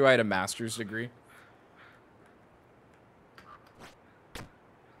I told you I had a master's degree?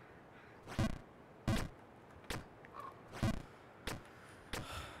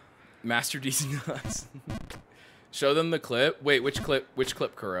 Master D's nuts. Show them the clip. Wait, which clip? Which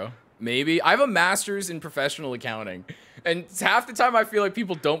clip, Kuro? Maybe. I have a master's in professional accounting. And half the time I feel like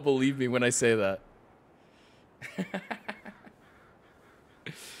people don't believe me when I say that.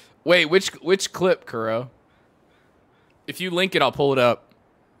 Wait, which clip, Kuro? If you link it, I'll pull it up.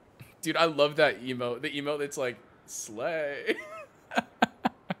 Dude, I love that emote. The emote that's like, slay.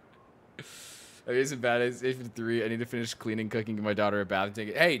 I guess it's bad. It's 8:53. I need to finish cleaning, cooking, give my daughter a bath, and take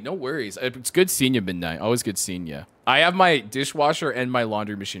it. Hey, no worries. It's good seeing you, Midnight. Always good seeing you. I have my dishwasher and my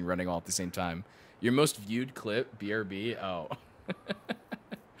laundry machine running all at the same time. Your most viewed clip, BRB? Oh.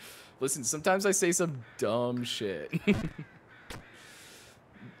 Listen, sometimes I say some dumb shit.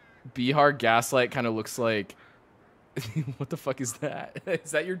 Bihar Gaslight kind of looks like... What the fuck is that?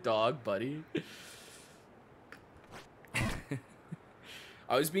 Is that your dog, buddy?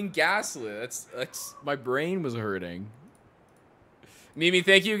 I was being gaslit. That's my brain was hurting. Mimi,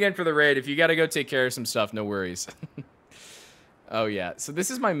 thank you again for the raid. If you gotta go take care of some stuff, no worries. Oh yeah. So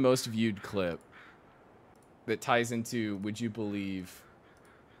this is my most viewed clip that ties into would you believe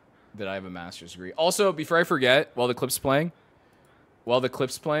that I have a master's degree? Also, before I forget, while the clip's playing,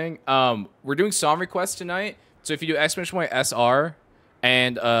 we're doing song requests tonight. So if you do !SR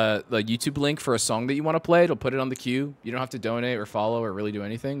and the YouTube link for a song that you want to play, it'll put it on the queue. You don't have to donate or follow or really do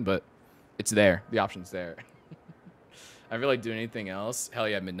anything, but it's there. The option's there. I feel like doing anything else. Hell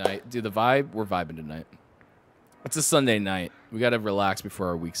yeah, Midnight. Dude, the vibe, we're vibing tonight. It's a Sunday night. We got to relax before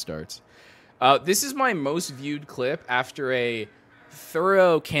our week starts. This is my most viewed clip after a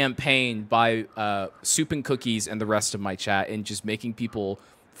thorough campaign by Soup and Cookies and the rest of my chat and just making people,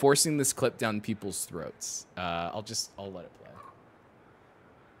 forcing this clip down people's throats. I'll let it play.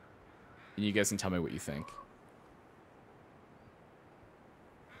 And you guys can tell me what you think.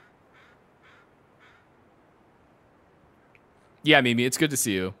 Yeah, Mimi, it's good to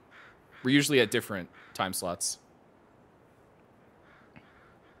see you. We're usually at different time slots.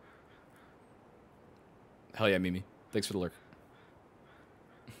 Hell yeah, Mimi. Thanks for the lurk.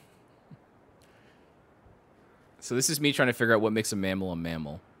 So this is me trying to figure out what makes a mammal a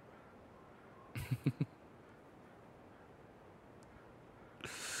mammal.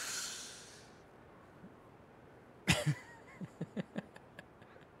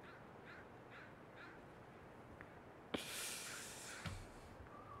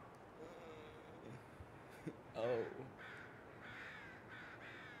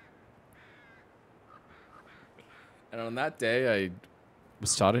 And on that day, I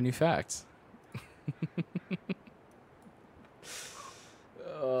was taught a new fact.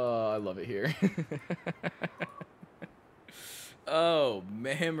 Oh, I love it here. Oh,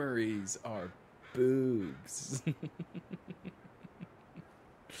 memories are boobs.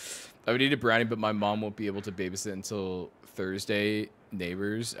 I would eat a brownie, but my mom won't be able to babysit until Thursday.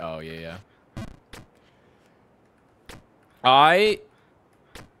 Neighbors. Oh, yeah, yeah. I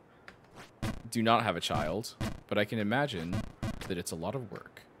do not have a child, but I can imagine that it's a lot of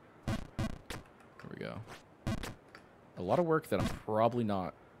work. Here we go. A lot of work that I'm probably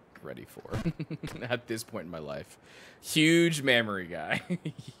not ready for at this point in my life. Huge memory guy.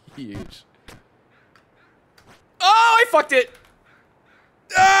 Huge. Oh, I fucked it.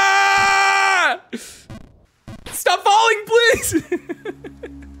 Ah! Stop falling, please.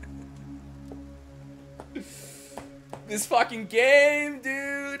 This fucking game,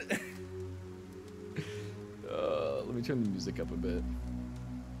 dude. Let me turn the music up a bit.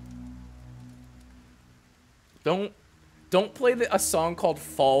 Don't play a song called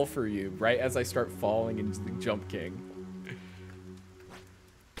Fall For You right as I start falling into the Jump King.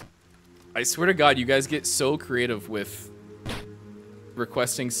 I swear to God, you guys get so creative with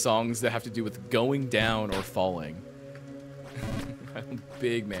requesting songs that have to do with going down or falling. I'm a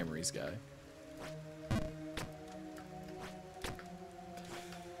big memories guy.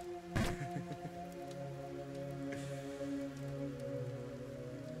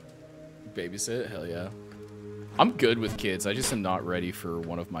 Babysit? Hell yeah. I'm good with kids. I just am not ready for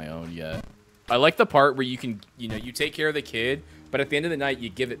one of my own yet. I like the part where you can, you know, you take care of the kid, but at the end of the night, you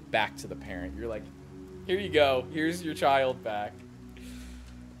give it back to the parent. You're like, here you go. Here's your child back.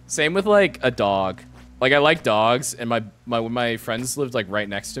 Same with like a dog. Like I like dogs, and when my friends lived like right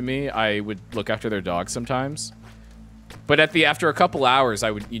next to me, I would look after their dog sometimes. But after a couple hours,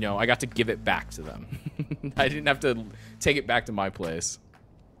 I would, you know, I got to give it back to them. I didn't have to take it back to my place.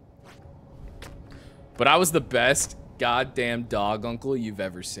 But I was the best goddamn dog uncle you've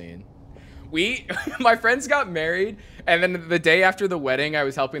ever seen. My friends got married, and then the day after the wedding, I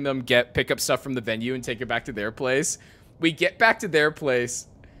was helping them pick up stuff from the venue and take it back to their place. We get back to their place.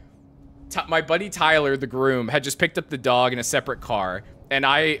 My buddy Tyler, the groom, had just picked up the dog in a separate car, and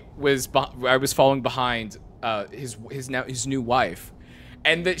I was following behind his new wife.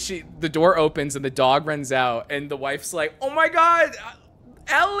 And the door opens and the dog runs out, and the wife's like, "Oh my God,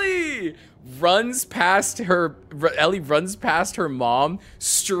 Ellie!" Ellie runs past her mom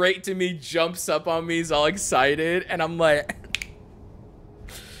straight to me, jumps up on me, is all excited, and I'm like,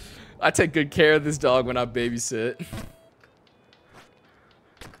 I take good care of this dog when I babysit.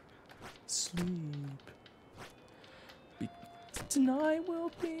 Sleep. Tonight will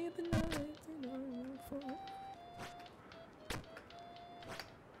be the night that I will fall.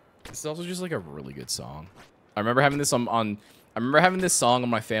 This is also just like a really good song. I remember having this I remember having this song on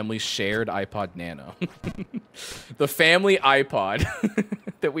my family's shared iPod Nano. The family iPod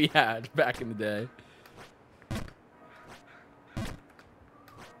that we had back in the day.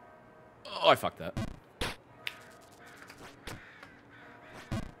 Oh, I fucked that.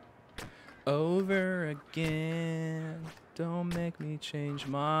 Over again. Don't make me change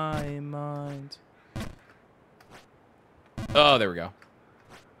my mind. Oh, there we go.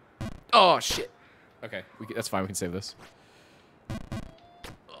 Oh, shit. Okay, that's fine. We can save this.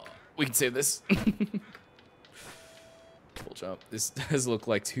 We can save this. Full jump. This does look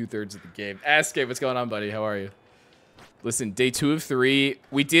like 2/3 of the game. Escape, what's going on, buddy? How are you? Listen, day 2 of 3.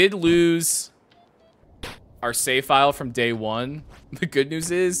 We did lose our save file from day 1. The good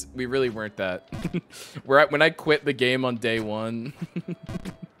news is we really weren't that. When I quit the game on day 1,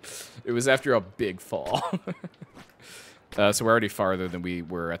 it was after a big fall. So we're already farther than we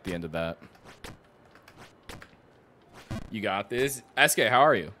were at the end of that. You got this. SK, how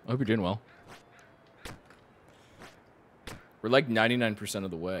are you? I hope you're doing well. We're like 99%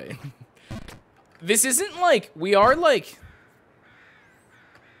 of the way. This isn't like, we are like...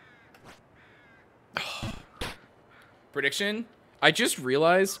 Prediction? I just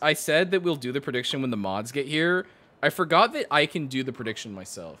realized I said that we'll do the prediction when the mods get here. I forgot that I can do the prediction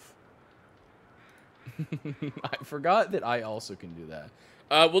myself. I forgot that I also can do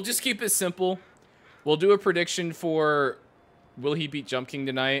that. We'll just keep it simple. We'll do a prediction for will he beat Jump King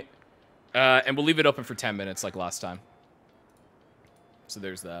tonight? And we'll leave it open for 10 minutes like last time. So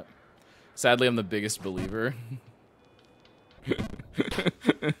there's that. Sadly, I'm the biggest believer.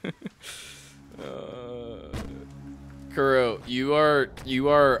 Kuro, you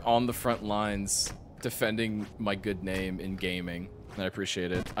are on the front lines defending my good name in gaming. And I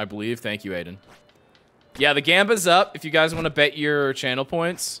appreciate it. I believe. Thank you, Aiden. Yeah, the Gamba's up if you guys want to bet your channel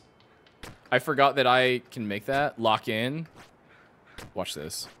points. I forgot that I can make that. Lock in. Watch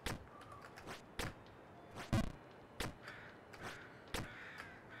this.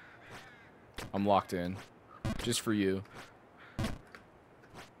 I'm locked in. Just for you.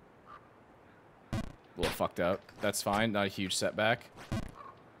 A little fucked up. That's fine. Not a huge setback.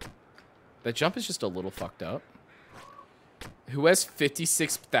 That jump is just a little fucked up. Who has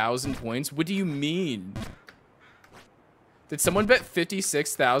 56,000 points? What do you mean? Did someone bet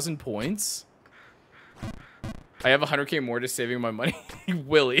 56,000 points? I have 100k more to saving my money.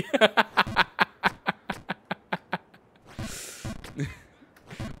 Willie.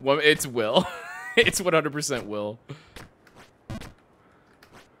 Well, it's Will. It's 100% Will.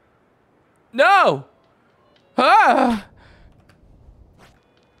 No! Ah!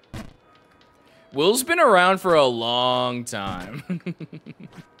 Will's been around for a long time.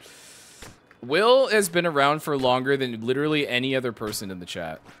 Will has been around for longer than literally any other person in the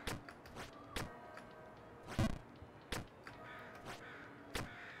chat.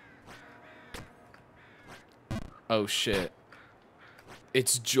 Oh shit.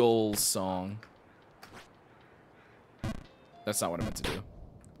 It's Joel's song. That's not what I meant to do.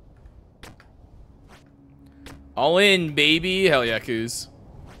 All in, baby. Hell yeah, Coos.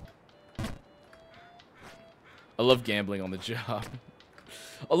 I love gambling on the job.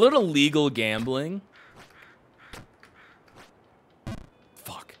 A little legal gambling.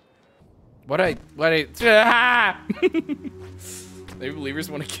 Fuck. What I Maybe believers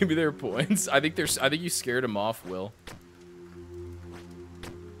want to give me their points. I think you scared them off, Will.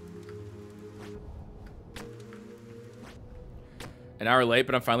 An hour late,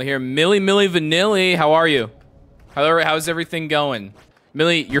 but I'm finally here. Millie Vanilli, how are you? How's everything going?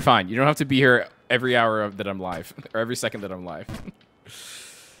 Millie, you're fine. You don't have to be here every hour that I'm live, or every second that I'm live.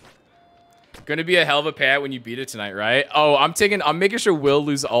 Gonna be a hell of a payout when you beat it tonight, right? Oh, I'm making sure Will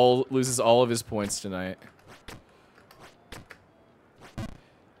loses all of his points tonight.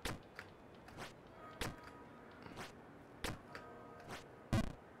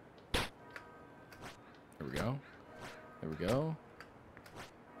 There we go. There we go.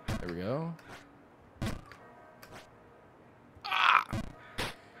 There we go. Ah!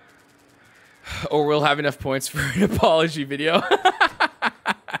 Or we'll have enough points for an apology video.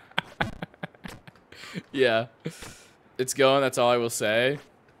 Yeah. It's going, that's all I will say.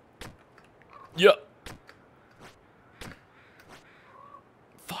 Yup.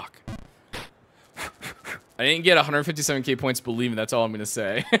 Fuck. I didn't get 157k points, believe me, that's all I'm gonna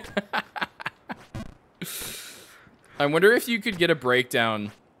say. I wonder if you could get a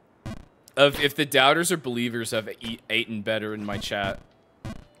breakdown of if the doubters or believers have eaten better in my chat.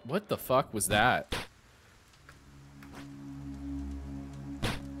 What the fuck was that?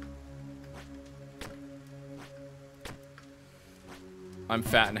 I'm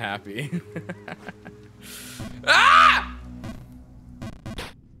fat and happy. Ah!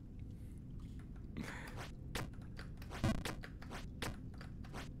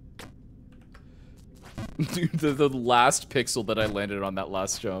 Dude, the last pixel that I landed on that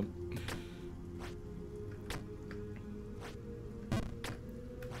last jump.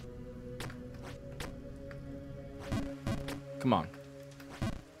 Come on.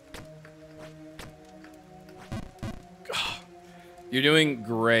 You're doing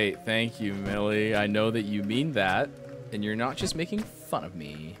great. Thank you, Millie. I know that you mean that, and you're not just making fun of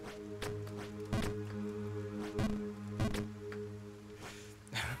me.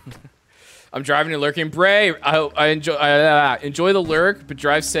 I'm driving and lurking. Bray, I enjoy the lurk, but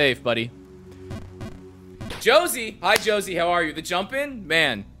drive safe, buddy. Josie! Hi, Josie. How are you? The jump in?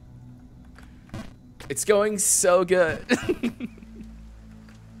 Man. It's going so good.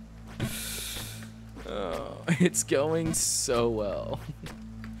 Oh, it's going so well.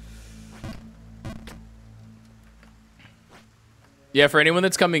 Yeah, for anyone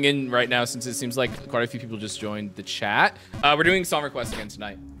that's coming in right now, since it seems like quite a few people just joined the chat, we're doing Song Request again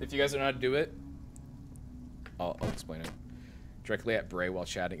tonight. If you guys don't know how to do it, I'll explain it. Directly at Bray while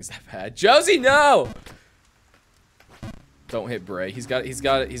chatting. Is that bad? Josie, no! Don't hit Bray. He's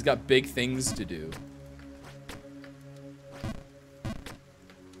got big things to do.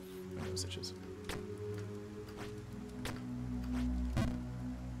 I know such.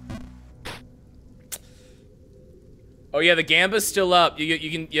 Oh yeah, the Gamba's still up.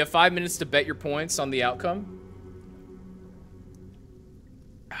 You have 5 minutes to bet your points on the outcome.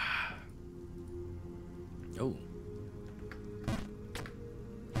 Oh.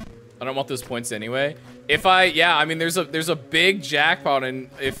 I don't want those points anyway. Yeah, I mean there's a big jackpot, and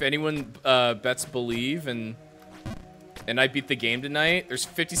if anyone bets believe and I beat the game tonight, there's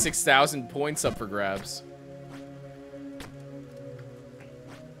 56,000 points up for grabs.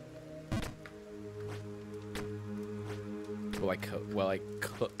 While I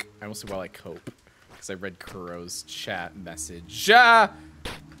cook. I almost said while I cope. Because I read Kuro's chat message. Ah!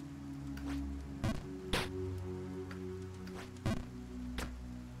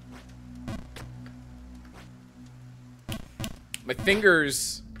 My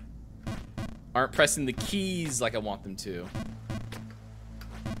fingers aren't pressing the keys like I want them to.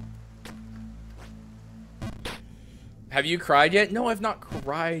 Have you cried yet? No, I've not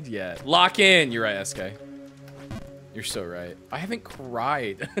cried yet. Lock in. You're right, SK. You're so right. I haven't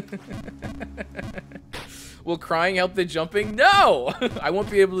cried. Will crying help the jumping? No! I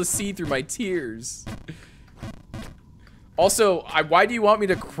won't be able to see through my tears. Also, why do you want me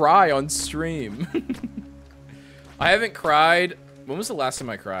to cry on stream? I haven't cried. When was the last time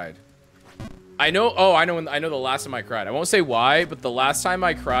I cried? I know the last time I cried. I won't say why, but the last time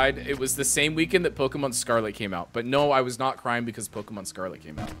I cried, it was the same weekend that Pokemon Scarlet came out. But no, I was not crying because Pokemon Scarlet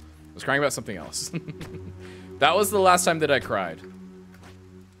came out. I was crying about something else. That was the last time that I cried.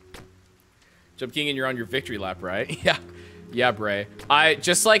 Jump King, and you're on your victory lap, right? Yeah. Yeah, Bray.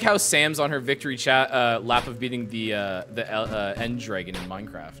 Just like how Sam's on her victory lap of beating the end dragon in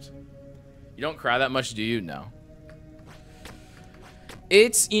Minecraft. You don't cry that much, do you? No.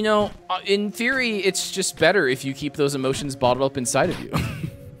 It's, you know, in theory, it's just better if you keep those emotions bottled up inside of you.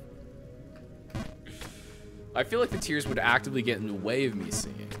 I feel like the tears would actively get in the way of me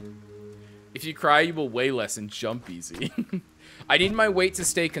singing. If you cry, you will weigh less and jump easy. I need my weight to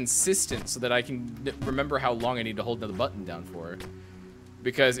stay consistent so that I can remember how long I need to hold the button down for.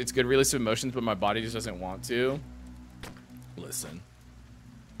 Because it's good release of emotions, but my body just doesn't want to. Listen.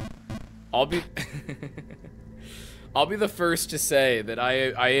 I'll be the first to say that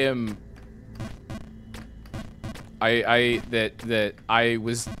I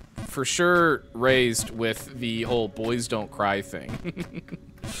was for sure raised with the whole boys don't cry thing.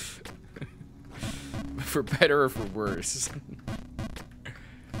 For better or for worse.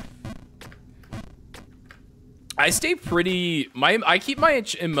 I stay pretty I keep my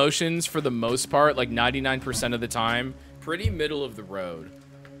emotions for the most part, like 99% of the time, pretty middle of the road.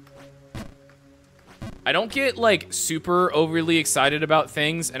 I don't get like super overly excited about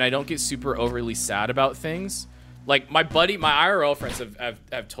things, and I don't get super overly sad about things. Like my IRL friends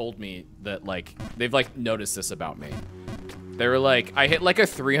have told me that like they've like noticed this about me. They were like, I hit like a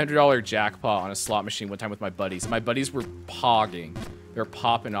 $300 jackpot on a slot machine one time with my buddies, and my buddies were pogging. They were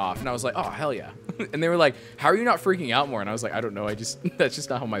popping off, and I was like, oh hell yeah. And they were like, how are you not freaking out more? And I was like, I don't know, that's just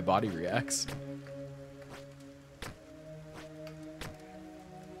not how my body reacts.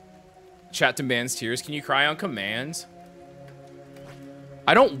 Chat demands tears. Can you cry on command?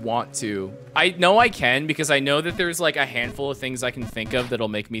 I don't want to. I know I can, because I know that there's like a handful of things I can think of that'll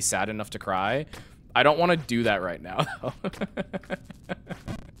make me sad enough to cry. I don't want to do that right now, though.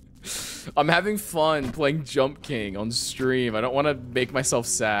 I'm having fun playing Jump King on stream. I don't want to make myself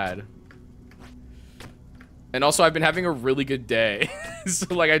sad. And also, I've been having a really good day.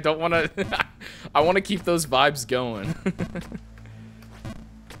 So, like, I don't want to... I want to keep those vibes going.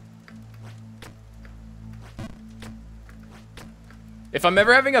 If I'm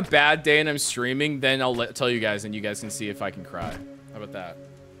ever having a bad day and I'm streaming, then I'll tell you guys, and you guys can see if I can cry. How about that?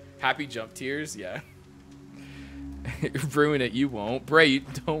 Happy jump tears? Yeah. Ruin it, you won't. Bray, you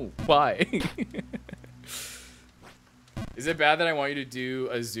don't. Why? Is it bad that I want you to do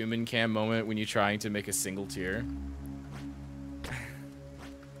a zoom in cam moment when you're trying to make a single tear?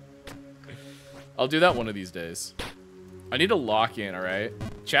 I'll do that one of these days. I need to lock in, alright?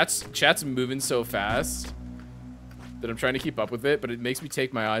 Chat's moving so fast that I'm trying to keep up with it, but it makes me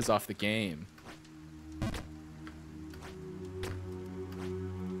take my eyes off the game.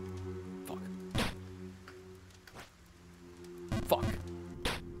 Fuck.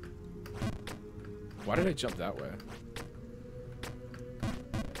 Why did I jump that way?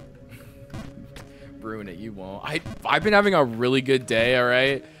 Ruin it, you won't. I've been having a really good day,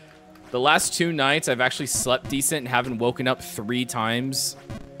 alright? The last 2 nights, I've actually slept decent and haven't woken up 3 times,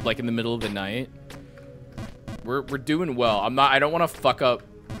 like in the middle of the night. We're doing well. I don't want to fuck up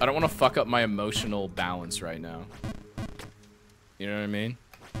my emotional balance right now. You know what I mean?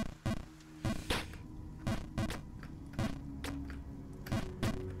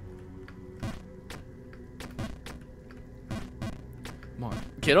 Come on.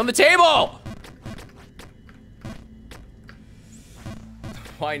 Get on the table!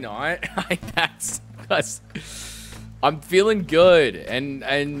 Why not? That's I'm feeling good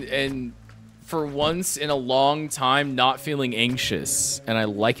and for once in a long time not feeling anxious, and I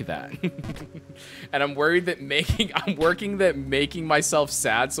like that. And I'm worried that making myself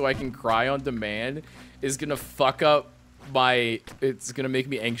sad so I can cry on demand is gonna fuck up it's gonna make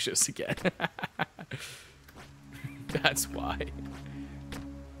me anxious again. That's why.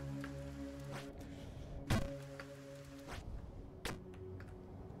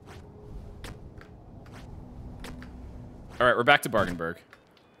 All right, we're back to Bargainburg.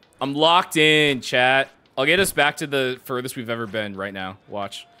 I'm locked in, chat. I'll get us back to the furthest we've ever been right now.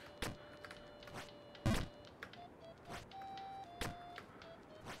 Watch.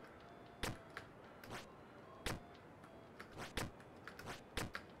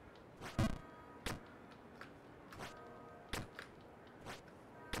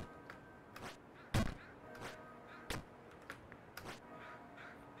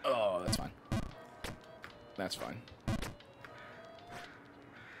 Oh, that's fine. That's fine.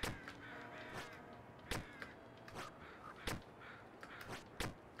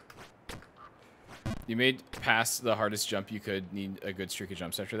 You made past the hardest jump you could. Need a good streak of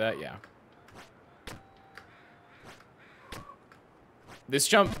jumps after that? Yeah. This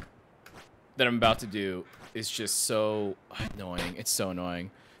jump that I'm about to do is just so annoying. It's so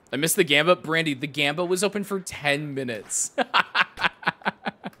annoying. I missed the Gamba. Brandy, the Gamba was open for 10 minutes.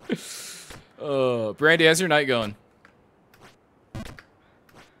 Oh, Brandy, how's your night going?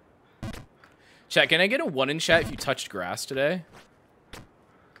 Chat, can I get a 1 in chat if you touched grass today?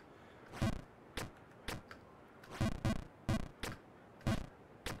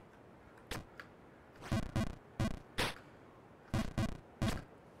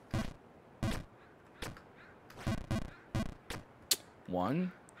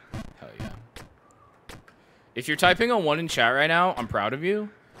 1? Hell yeah. If you're typing a 1 in chat right now, I'm proud of you.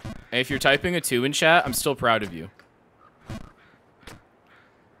 And if you're typing a 2 in chat, I'm still proud of you.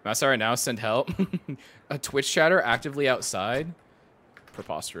 Mouse right now, send help. A Twitch chatter actively outside?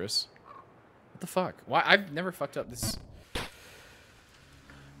 Preposterous. What the fuck? Why? I've never fucked up this.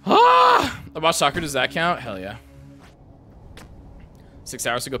 Ah! I watched soccer. Does that count? Hell yeah. 6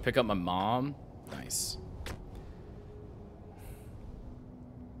 hours to go pick up my mom. Nice.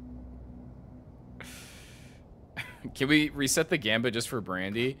 Can we reset the gambit just for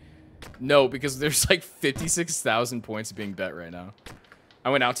Brandy? No, because there's like 56,000 points being bet right now. I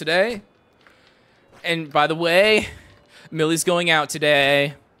went out today. And by the way, Millie's going out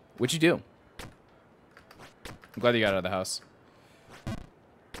today. What'd you do? I'm glad you got out of the house.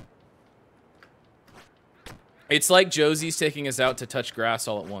 It's like Josie's taking us out to touch grass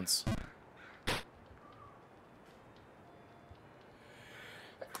all at once.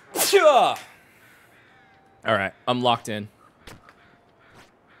 All right, I'm locked in.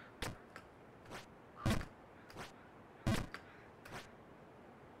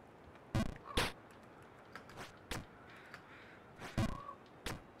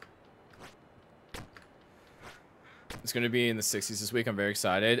 It's going to be in the 60s this week. I'm very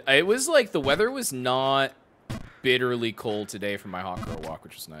excited. It was like the weather was not bitterly cold today for my hot girl walk,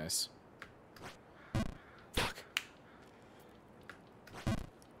 which was nice. Fuck.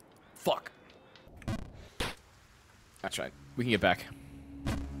 Fuck. That's right. We can get back.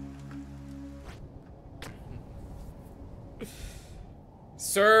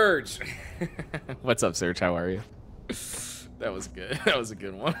 Surge! What's up, Surge? How are you? That was good. That was a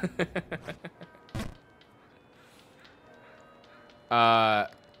good one.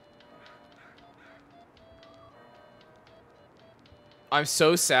 I'm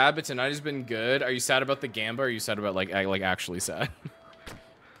so sad, but tonight has been good. Are you sad about the gamba, or are you sad about like actually sad?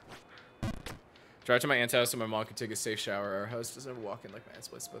 Drive to my aunt's house so my mom can take a safe shower. Our house doesn't have a walk-in like my aunt's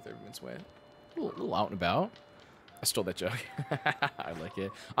place, both everyone's way. A little out and about. I stole that joke. I like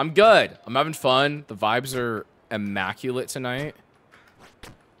it. I'm good. I'm having fun. The vibes are immaculate tonight.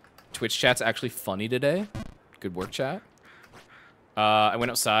 Twitch chat's actually funny today. Good work, chat. I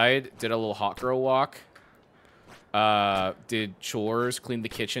went outside, did a little hot girl walk. Did chores, cleaned the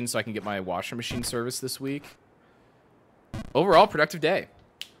kitchen so I can get my washing machine service this week. Overall, productive day.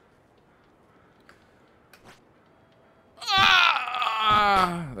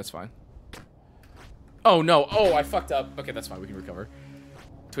 That's fine. Oh, no. Oh, I fucked up. Okay, that's fine. We can recover.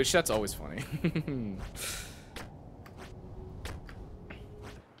 Twitch chat's always funny.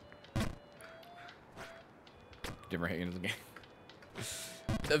 Different hate into the game.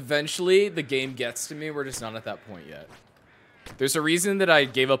 Eventually, the game gets to me. We're just not at that point yet. There's a reason that I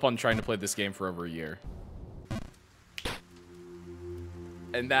gave up on trying to play this game for over a year.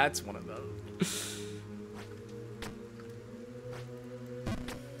 And that's one of those.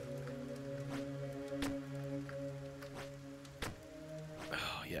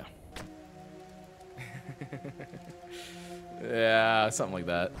 Oh, yeah. Yeah, something like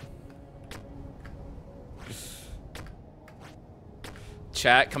that.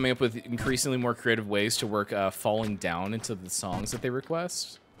 Chat coming up with increasingly more creative ways to work falling down into the songs that they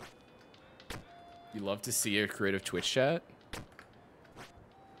request. You love to see a creative Twitch chat.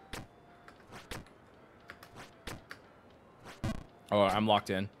 Oh, I'm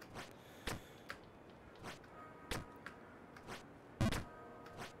locked in.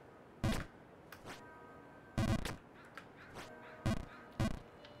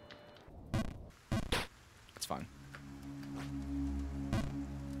 It's fine.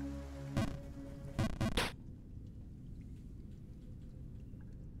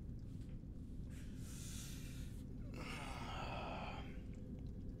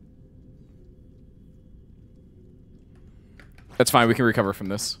 That's fine. We can recover from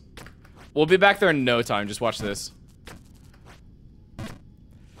this. We'll be back there in no time. Just watch this.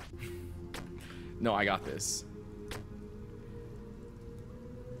 No, I got this.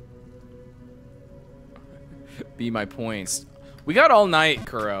 Be my points. We got all night,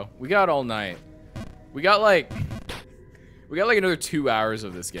 Kuro. We got all night. We got like another 2 hours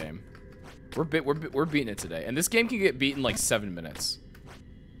of this game. We're beating it today, and this game can get beaten like 7 minutes.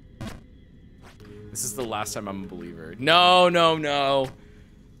 This is the last time I'm a believer. No, no, no.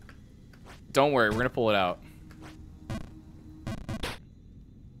 Don't worry, we're gonna pull it out.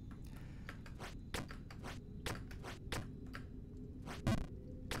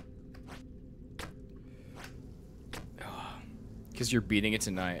 Because you're beating it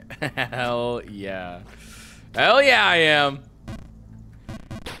tonight. Hell yeah. Hell yeah, I am.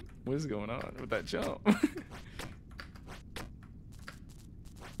 What is going on with that jump?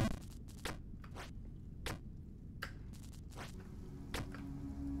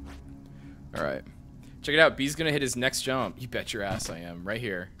 All right. Check it out. B's gonna hit his next jump. You bet your ass I am. Right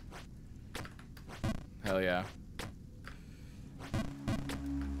here. Hell yeah.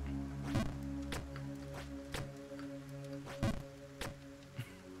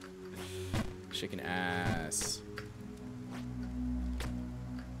 Shaking ass.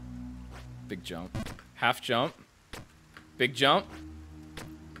 Big jump. Half jump. Big jump.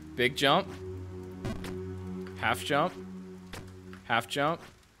 Big jump. Half jump. Half jump.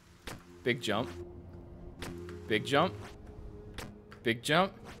 Big jump. Big jump. Big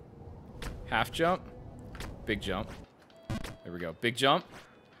jump. Half jump. Big jump. There we go. Big jump.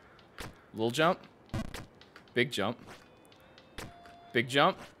 Little jump. Big jump. Big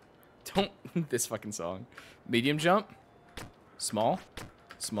jump. Don't this fucking song. Medium jump. Small.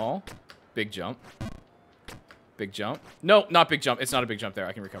 Small. Big jump. Big jump. No, not big jump. It's not a big jump there.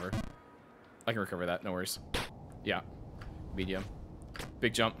 I can recover. I can recover that. No worries. Yeah. Medium.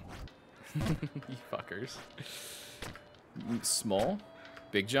 Big jump. You fuckers. Small.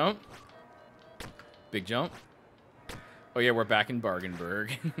 Big jump. Big jump. Oh yeah, we're back in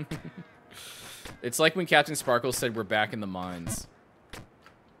Bargainburg. It's like when Captain Sparkle said we're back in the mines.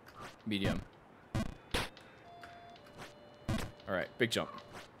 Medium. Alright, big jump.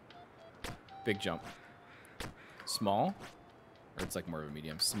 Big jump. Small. Or it's like more of a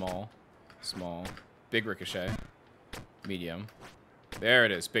medium. Small. Small. Big ricochet. Medium. There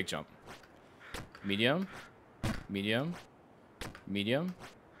it is. Big jump. Medium. Medium. Medium.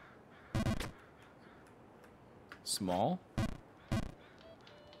 Small.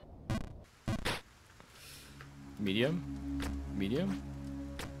 Medium. Medium.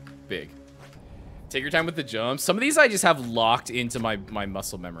 Big. Take your time with the jumps. Some of these I just have locked into my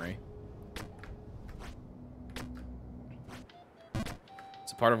muscle memory.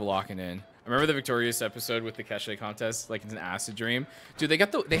 It's a part of locking in. I remember the Victorious episode with the cachet contest, like it's an acid dream. Dude,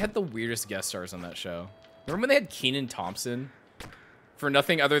 they had the weirdest guest stars on that show. Remember when they had Kenan Thompson? For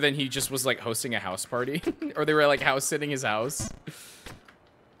nothing other than he just was like hosting a house party. Or they were like house sitting his house.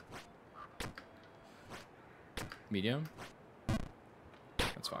 Medium.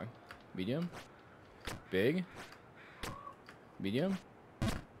 That's fine. Medium. Big. Medium.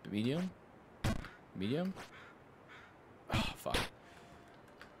 Medium. Medium. Oh, fuck.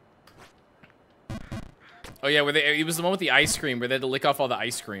 Oh yeah, it was the one with the ice cream where they had to lick off all the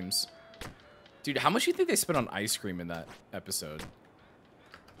ice creams. Dude, how much do you think they spent on ice cream in that episode?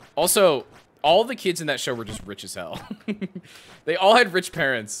 Also, all the kids in that show were just rich as hell. They all had rich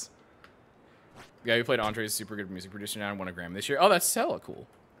parents. The guy who played Andre is a super good music producer now and won a Grammy this year. Oh, that's hella cool.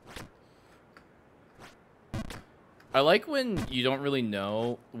 I like when you don't really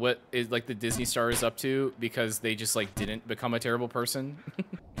know what is like the Disney star is up to because they just like didn't become a terrible person.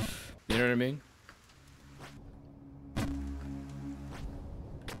 You know what I mean?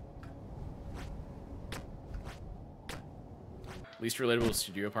 Least relatable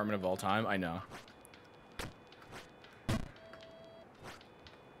studio apartment of all time. I know.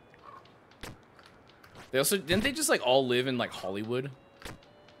 They also didn't they just like all live in like Hollywood?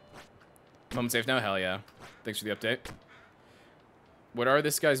 Moment safe now. Hell yeah. Thanks for the update. What are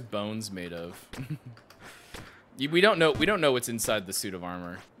this guy's bones made of? We don't know what's inside the suit of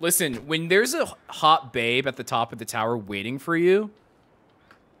armor. Listen, when there's a hot babe at the top of the tower waiting for you,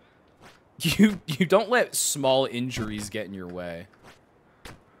 you don't let small injuries get in your way.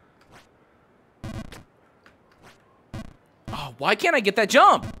 Oh, why can't I get that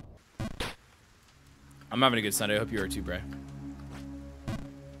jump? I'm having a good Sunday. I hope you are too, Bray.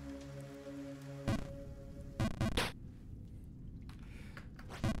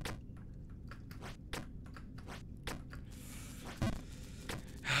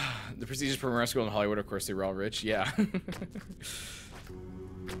 The prestigious premier school in Hollywood, of course, they were all rich. Yeah.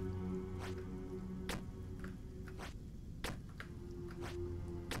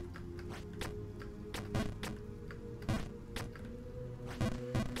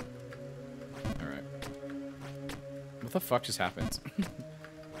 Alright. What the fuck just happened? What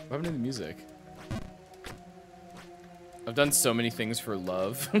happened to the music? I've done so many things for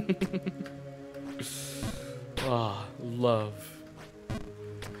love. Ah, oh, love.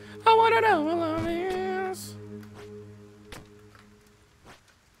 I wanna know what love is.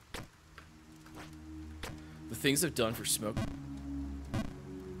 The things I've done for smoke.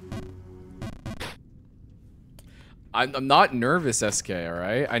 I'm not nervous, SK. All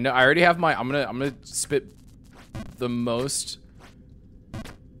right. I know. I already have my. I'm gonna spit the most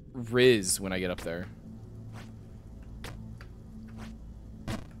Riz when I get up there.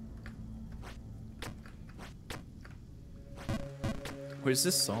 What is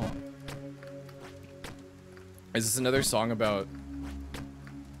this song? Is this another song about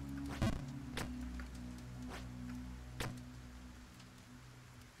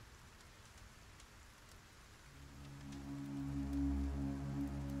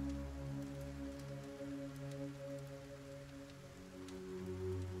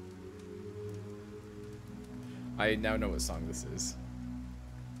I now know what song this is.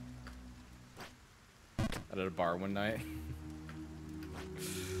 Out at a bar one night.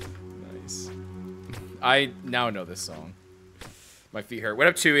 Nice. I now know this song. My feet hurt. What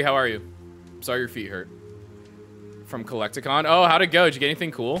up, Chewy? How are you? Sorry your feet hurt. From Collecticon. Oh, how'd it go? Did you get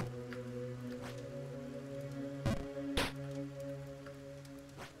anything cool?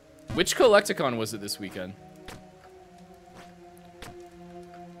 Which Collecticon was it this weekend?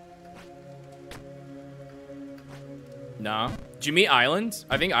 Nah. Did you meet Island?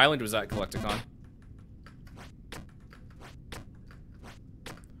 I think Island was at Collecticon.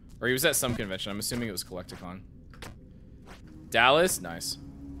 Or he was at some convention. I'm assuming it was Collecticon. Dallas? Nice.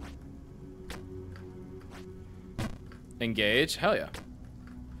 Engage? Hell yeah.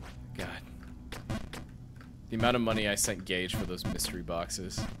 God. The amount of money I sent Gage for those mystery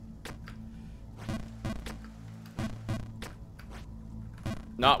boxes.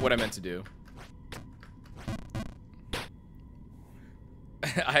 Not what I meant to do.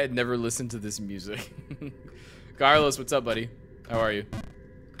 I had never listened to this music. Carlos, what's up, buddy? How are you?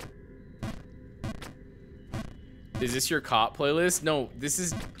 Is this your cop playlist? No, this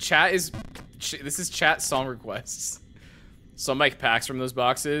is chat song requests. Some like packs from those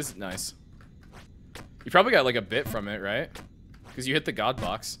boxes. Nice. You probably got like a bit from it, right? Because you hit the God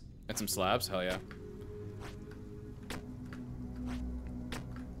box and some slabs. Hell yeah.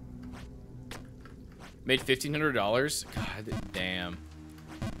 Made $1,500. God damn.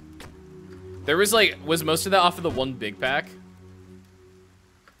 There was like, was most of that off of the one big pack?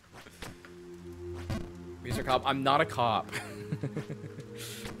 He's a cop. I'm not a cop.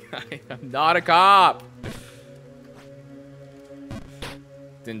 I'm not a cop.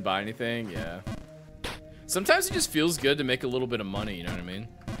 Didn't buy anything? Yeah. Sometimes it just feels good to make a little bit of money, you know what I mean?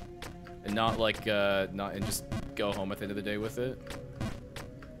 And not like, and just go home at the end of the day with it.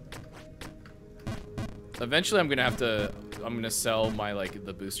 Eventually I'm gonna sell my, like,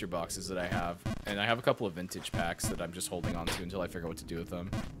 the booster boxes that I have. And I have a couple of vintage packs that I'm just holding on to until I figure out what to do with them.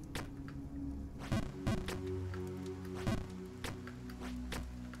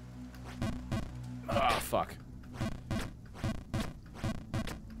 Ah, fuck.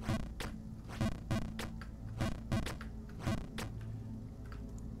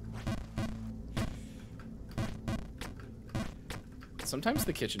 Sometimes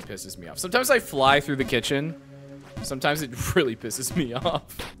the kitchen pisses me off. Sometimes I fly through the kitchen. Sometimes it really pisses me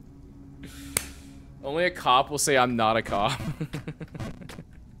off. Only a cop will say I'm not a cop.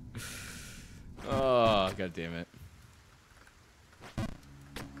 Oh, god damn it.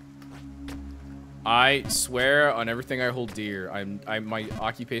 I swear on everything I hold dear, my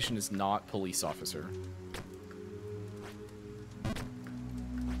occupation is not police officer.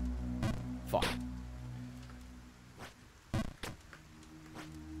 Fuck.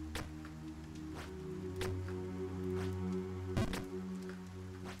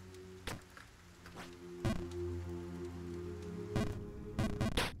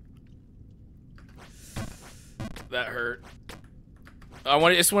 That hurt.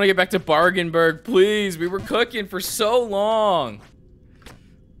 I just want to get back to Bargainburg, please. We were cooking for so long.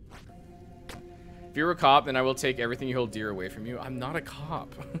 If you're a cop, then I will take everything you hold dear away from you. I'm not a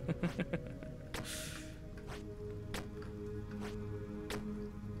cop.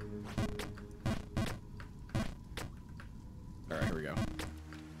 Alright, here we go.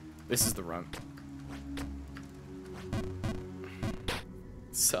 This is the run.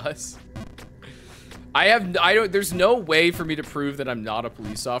 Sus. There's no way for me to prove that I'm not a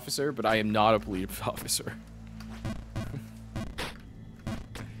police officer, but I am not a police officer.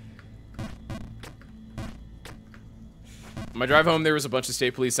 On my drive home, there was a bunch of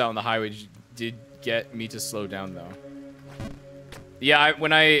state police out on the highway. Did get me to slow down though. Yeah,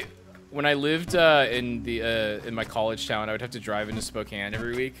 when I lived in my college town, I would have to drive into Spokane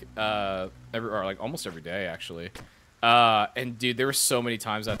every week, or like almost every day actually. And dude, there were so many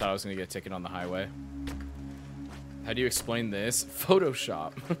times I thought I was gonna get a ticket on the highway. How do you explain this?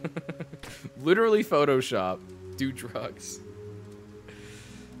 Photoshop. Literally Photoshop. Do drugs.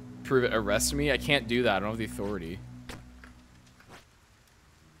 Prove it. Arrest me? I can't do that. I don't have the authority.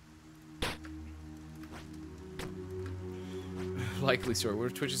 Likely story. What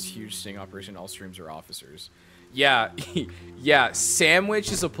if Twitch's huge sting operation? All streams are officers. Yeah. Yeah.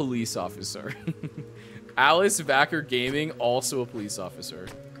 Sandwich is a police officer. Alice Vacker Gaming, also a police officer.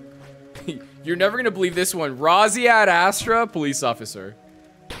 You're never gonna believe this one. Raziad Astra, police officer.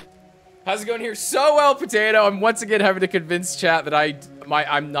 How's it going here? So well, Potato. I'm once again having to convince chat that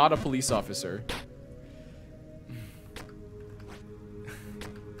I'm not a police officer.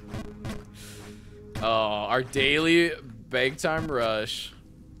 Oh, our daily bag time rush.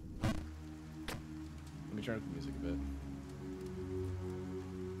 Let me turn up the music a bit.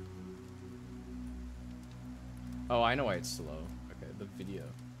 Oh, I know why it's slow. Okay, the video.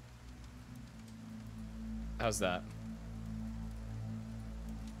 How's that?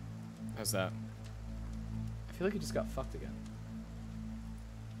 How's that? I feel like it just got fucked again.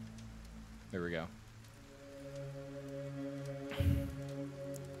 There we go.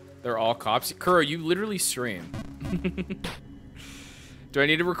 They're all cops. Kuro, you literally stream. Do I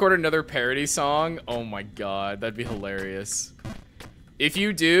need to record another parody song? Oh my god, that'd be hilarious. If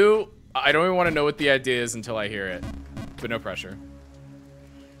you do, I don't even want to know what the idea is until I hear it. But no pressure.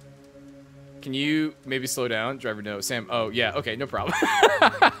 Can you maybe slow down? Driver, no. Sam, oh, yeah, okay, no problem.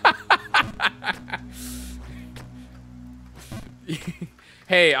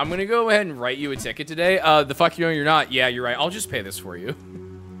 Hey, I'm gonna go ahead and write you a ticket today. The fuck you know you're not. Yeah, you're right. I'll just pay this for you.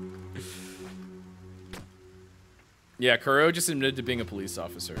 Yeah, Kuro just admitted to being a police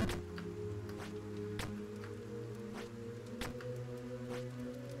officer.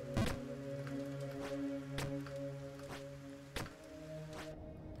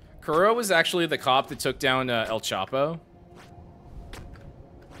 Kuro was actually the cop that took down El Chapo.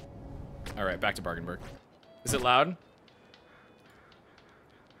 All right, back to Bargainburg. Is it loud?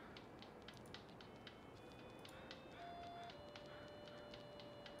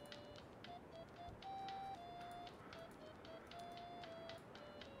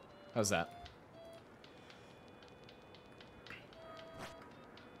 How's that?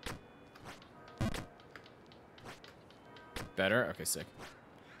 Better? Okay, sick.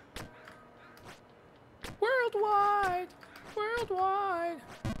 Worldwide! Worldwide!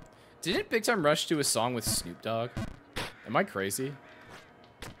 Didn't Big Time Rush do a song with Snoop Dogg? Am I crazy?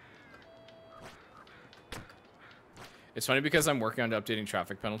 It's funny because I'm working on updating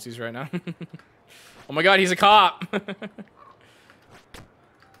traffic penalties right now. Oh my god, he's a cop!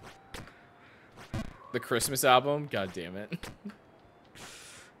 The Christmas album? God damn it.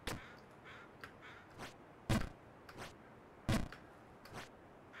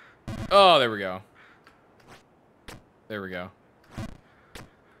 Oh, there we go. There we go.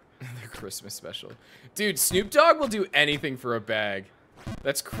 The Christmas special. Dude, Snoop Dogg will do anything for a bag.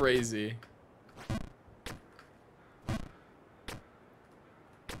 That's crazy.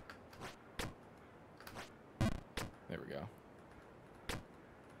 There we go.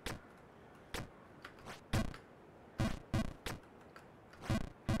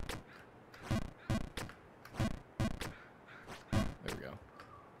 There we go.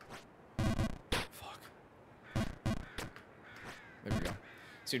 Fuck. There we go.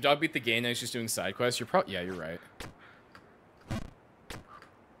 So your dog beat the game, now he's just doing side quests. You're probably, yeah, you're right.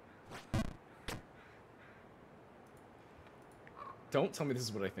 Don't tell me this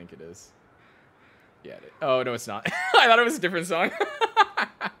is what I think it is. Yeah, it is. Oh, no, it's not. I thought it was a different song.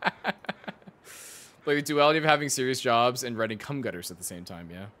 Like the duality of having serious jobs and writing cum gutters at the same time,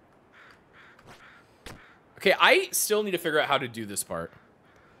 yeah. Okay, I still need to figure out how to do this part.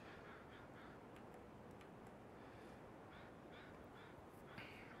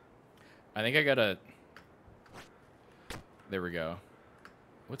 I think I gotta... There we go.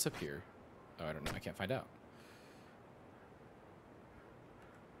 What's up here? Oh, I don't know. I can't find out.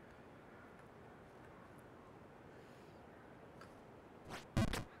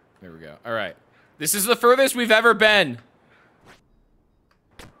 There we go. All right. This is the furthest we've ever been.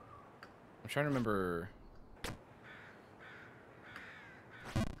 I'm trying to remember.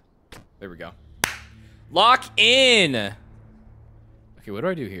 There we go. Lock in. Okay, what do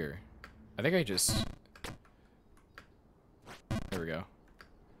I do here? I think I just... There we go.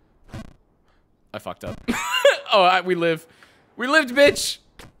 I fucked up. Oh, we live. We lived, bitch.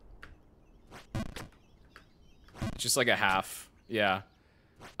 Just like a half. Yeah.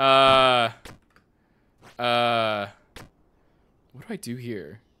 What do I do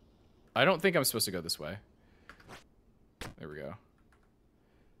here? I don't think I'm supposed to go this way. There we go.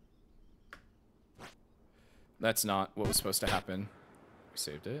 That's not what was supposed to happen. We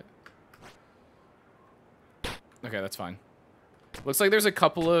saved it. Okay, that's fine. Looks like there's a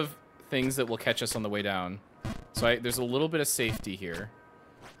couple of things that will catch us on the way down. So there's a little bit of safety here.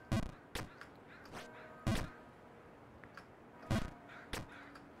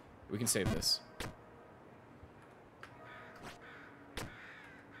 We can save this.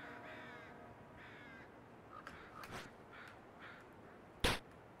 How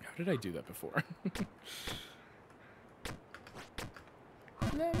did I do that before?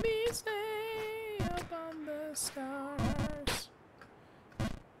 Let me stay up on the stars.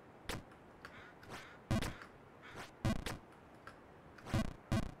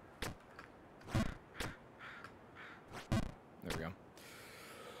 There we go.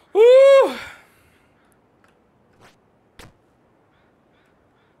 Woo!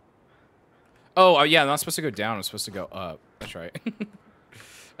 Oh, yeah, I'm not supposed to go down. I'm supposed to go up. That's right.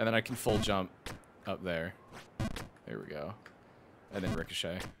 And then I can full jump up there. There we go. And then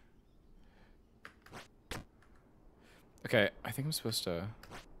ricochet. Okay, I think I'm supposed to...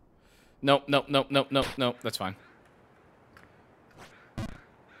 Nope, nope, nope, nope, nope, nope. That's fine.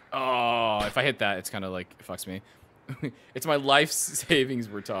 Oh, if I hit that, it's kind of like, it fucks me. It's my life savings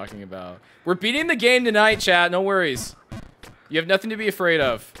we're talking about. We're beating the game tonight, chat. No worries. You have nothing to be afraid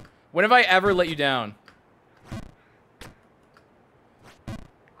of. When have I ever let you down?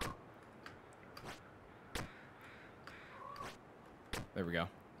 There we go.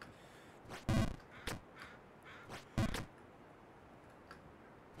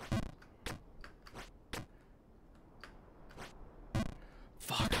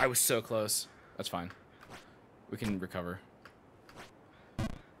 Fuck, I was so close. That's fine. We can recover.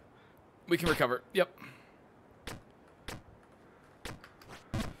 We can recover. Yep.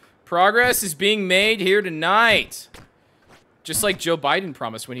 Progress is being made here tonight. Just like Joe Biden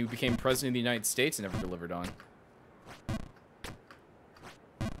promised when he became president of the United States and never delivered on.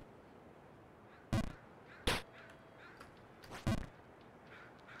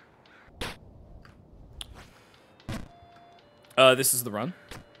 This is the run.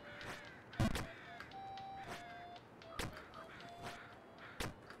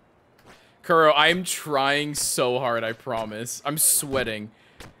 Kuro, I'm trying so hard, I promise. I'm sweating.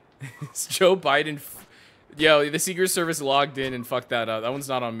 It's Joe Biden. Yo, the Secret Service logged in and fucked that up. That one's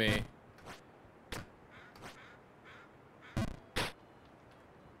not on me.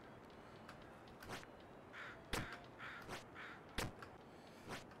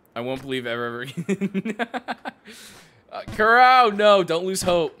 I won't believe ever. Kuro, no, don't lose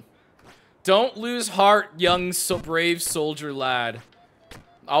hope. Don't lose heart, young, brave soldier lad.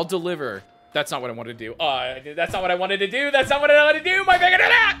 I'll deliver. That's not what I wanted to do. That's not what I wanted to do. That's not what I wanted to do. My bigger than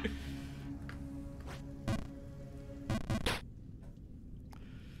that.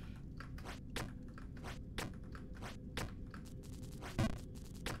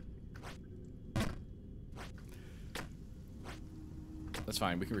 That's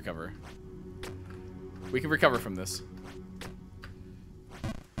fine. We can recover. We can recover from this.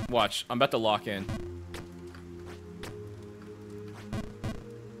 Watch. I'm about to lock in.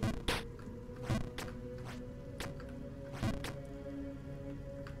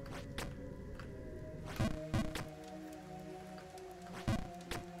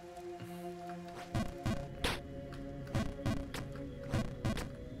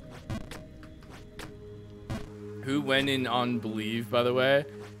 Who went in on Believe, by the way?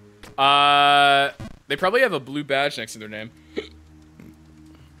 They probably have a blue badge next to their name.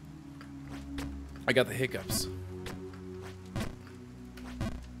 I got the hiccups.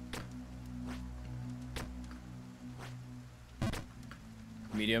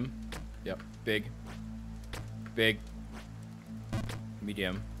 Medium. Yep. Big. Big.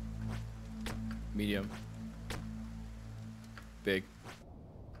 Medium. Medium. Big.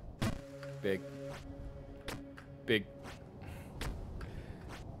 Big. Big.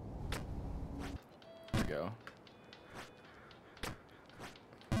 There we go.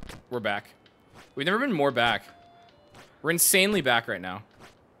 We're back. We've never been more back. We're insanely back right now.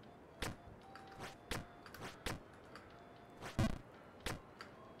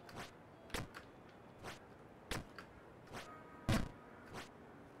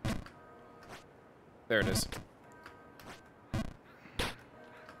 There it is.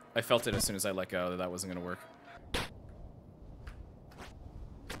 I felt it as soon as I let go that that wasn't gonna work.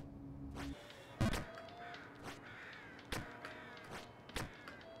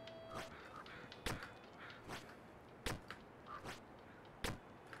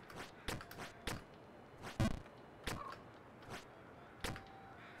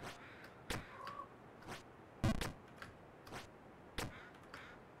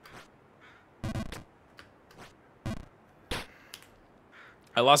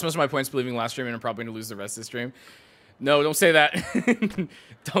 I lost most of my points believing last stream and I'm probably gonna lose the rest of the stream. No, don't say that.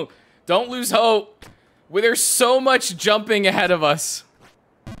 Don't lose hope. There's so much jumping ahead of us.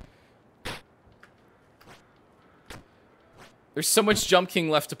 There's so much Jump King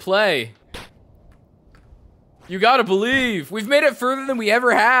left to play. You gotta believe. We've made it further than we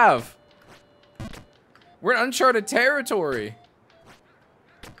ever have. We're in uncharted territory.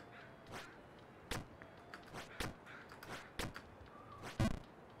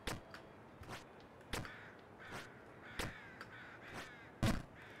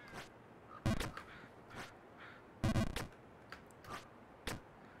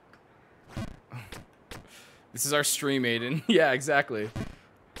 This is our stream, Aiden. Yeah, exactly.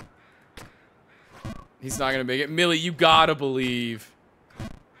 He's not gonna make it. Millie, you gotta believe.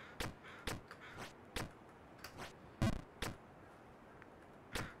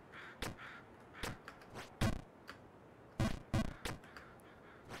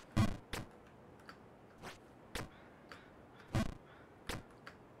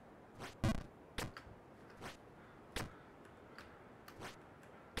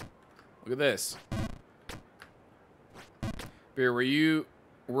 Look at this. Beer, were you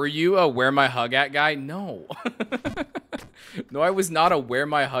a where my hug at guy? No. No, I was not a where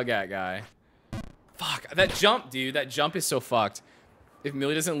my hug at guy. Fuck, that jump, dude. That jump is so fucked. If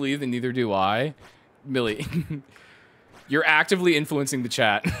Millie doesn't leave, then neither do I. Millie, you're actively influencing the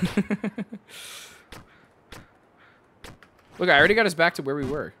chat. Look, I already got us back to where we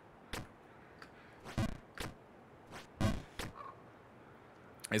were.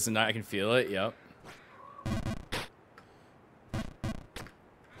 Isn't that? I can feel it. Yep.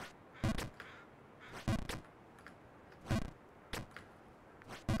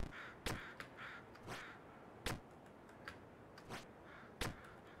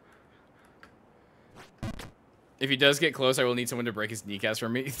 If he does get close, I will need someone to break his kneecaps for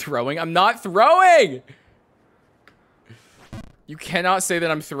me. Throwing? I'm not throwing! You cannot say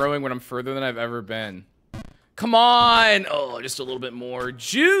that I'm throwing when I'm further than I've ever been. Come on! Oh, just a little bit more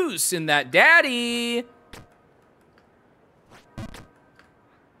juice in that daddy!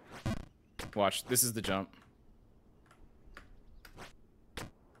 Watch, this is the jump.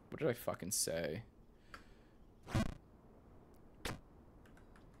 What did I fucking say?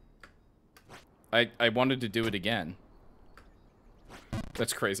 I wanted to do it again.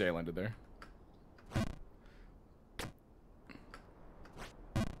 That's crazy I landed there.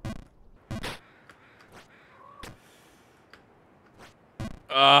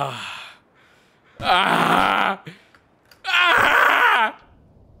 Ah! Ah!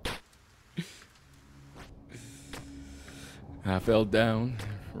 I fell down.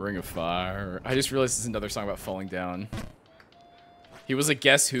 Ring of Fire. I just realized this is another song about falling down. He was a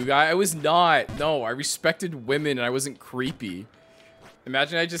Guess Who guy? I was not. No, I respected women and I wasn't creepy.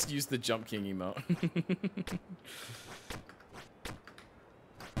 Imagine I just used the Jump King emote.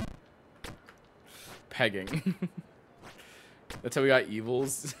 Pegging. That's how we got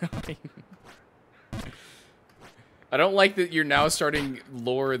evils. I don't like that you're now starting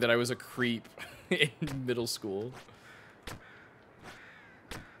lore that I was a creep in middle school.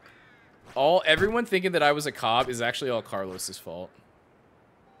 Everyone thinking that I was a cop is actually all Carlos's fault.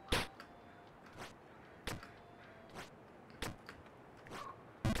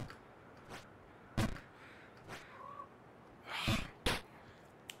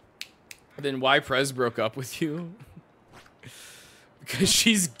 Then why Prez broke up with you? Because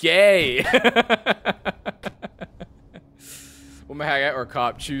she's gay. Well, my hag or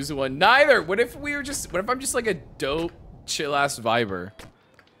cop, choose one. Neither. What if I'm just like a dope, chill ass viber?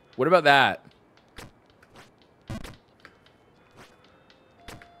 What about that?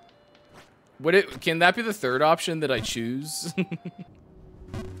 Can that be the third option that I choose?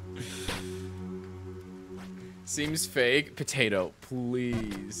 Seems fake. Potato,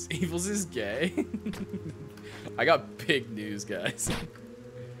 please. Evils is gay. I got big news, guys.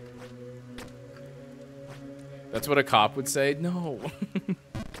 That's what a cop would say? No.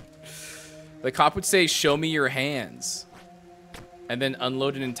 The cop would say, show me your hands. And then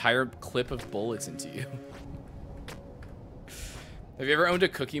unload an entire clip of bullets into you. Have you ever owned a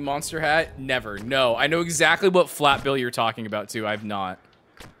Cookie Monster hat? Never. No. I know exactly what flat bill you're talking about, too. I've not.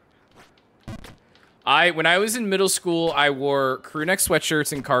 When I was in middle school, I wore crew neck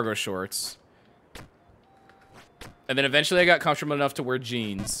sweatshirts and cargo shorts. And then eventually I got comfortable enough to wear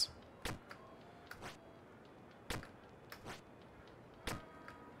jeans.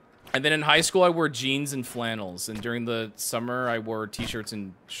 And then in high school, I wore jeans and flannels. And during the summer, I wore t-shirts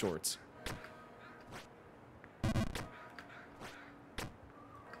and shorts.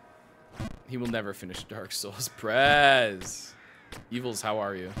 He will never finish Dark Souls. Prez! Evils, how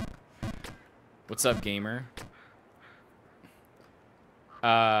are you? What's up, gamer?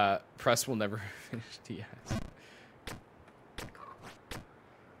 Press will never finish TS.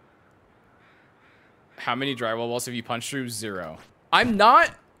 How many drywall walls have you punched through? 0. I'm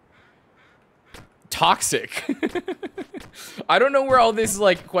not toxic. I don't know where all these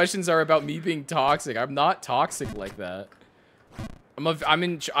like questions are about me being toxic. I'm not toxic like that.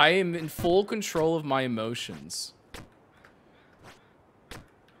 I am in full control of my emotions.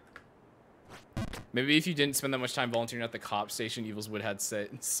 Maybe if you didn't spend that much time volunteering at the cop station, Evils would have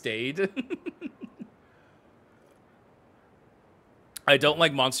stayed. I don't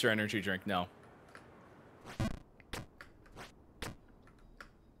like Monster Energy drink, no.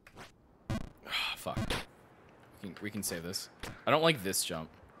 Oh, fuck. We can save this. I don't like this jump.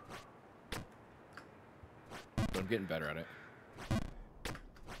 But I'm getting better at it.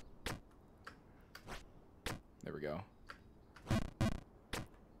 There we go.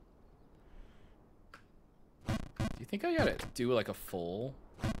 Do you think I gotta do like a full?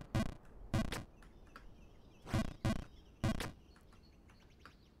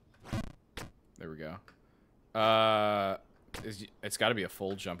 It's got to be a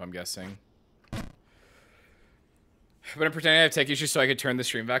full jump, I'm guessing. But I'm pretending I have tech issues so I could turn the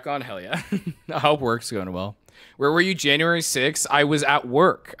stream back on. Hell yeah. I hope work's going well. Where were you January 6th? I was at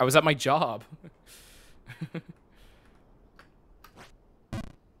work. I was at my job.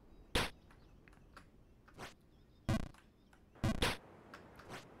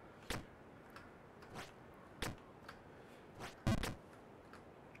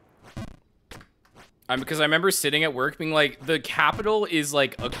 Because I remember sitting at work being like, the Capitol is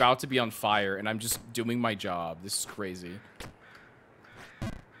like about to be on fire and I'm just doing my job. This is crazy.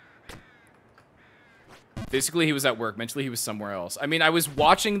 Physically, he was at work. Mentally, he was somewhere else. I mean, I was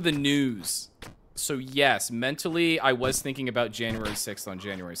watching the news. So yes, mentally, I was thinking about January 6th on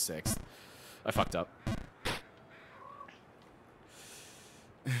January 6th. I fucked up.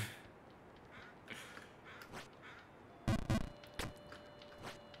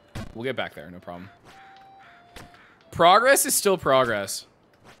 We'll get back there, no problem. Progress is still progress.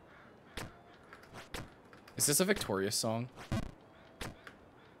 Is this a Victorious song?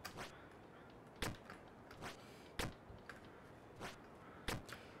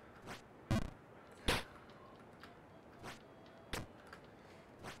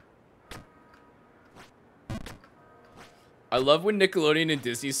 I love when Nickelodeon and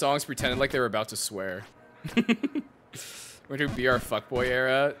Disney songs pretended like they were about to swear. We're to be our fuckboy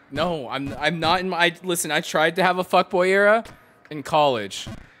era. No, I'm not in my. Listen, I tried to have a fuckboy era in college,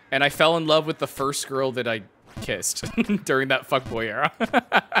 and I fell in love with the first girl that I kissed during that fuckboy era.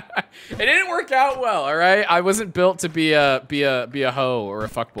 It didn't work out well. All right, I wasn't built to be a hoe or a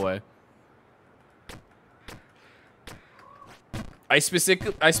fuckboy. I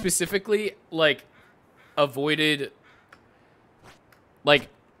specifically like avoided like.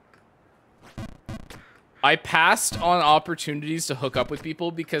 I passed on opportunities to hook up with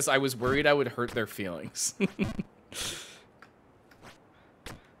people because I was worried I would hurt their feelings. Oh,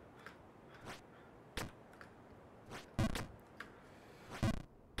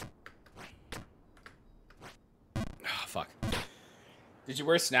 fuck. Did you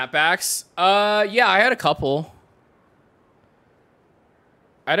wear snapbacks? Yeah, I had a couple.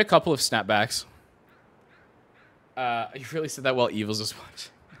 I had a couple of snapbacks. You really said that while Evils was watching.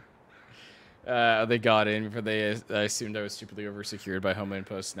 They got in before they assumed I was stupidly oversecured by Homeland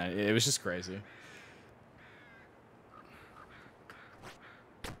Post. It was just crazy.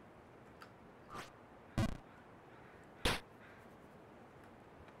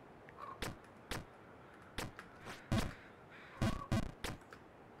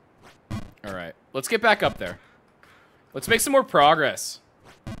 All right, let's get back up there. Let's make some more progress.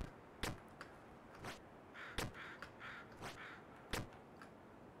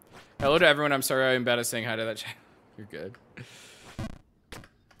 Hello to everyone. I'm sorry I'm bad at saying hi to that chat. You're good.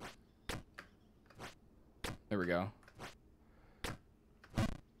 There we go.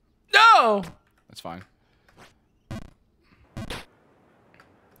 No! That's fine.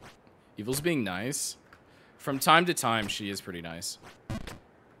 Evil's being nice. From time to time, she is pretty nice.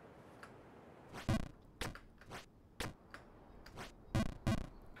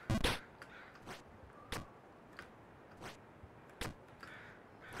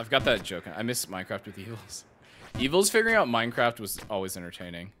 I've got that joke. I miss Minecraft with Evils. Evils figuring out Minecraft was always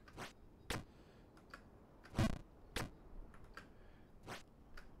entertaining.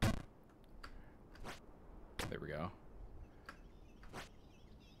 There we go.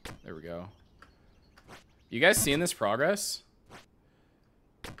 There we go. You guys seeing this progress?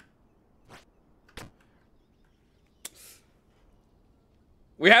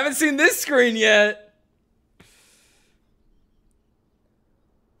 We haven't seen this screen yet.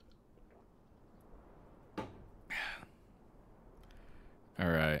 All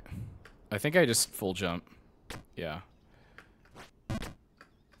right. I think I just full jump. Yeah.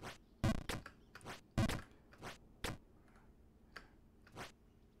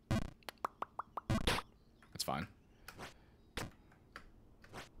 That's fine.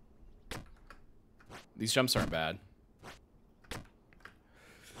 These jumps aren't bad.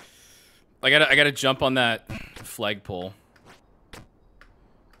 I gotta jump on that flagpole.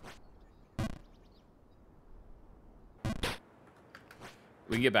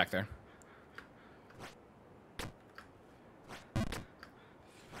 We can get back there.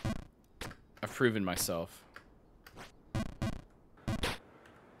 I've proven myself.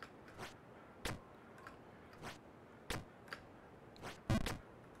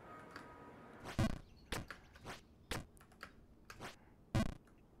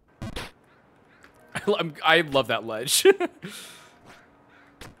 I love that ledge.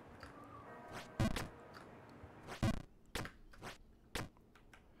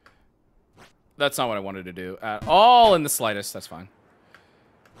 That's not what I wanted to do at all in the slightest. That's fine.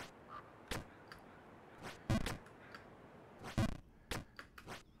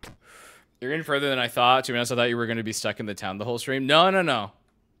 You're getting further than I thought. To be honest, I thought you were going to be stuck in the town the whole stream. No, no, no.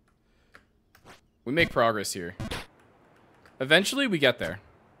 We make progress here. Eventually, we get there.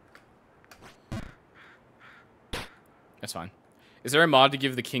 That's fine. Is there a mod to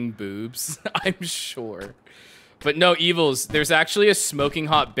give the king boobs? I'm sure. But no, Evils, there's actually a smoking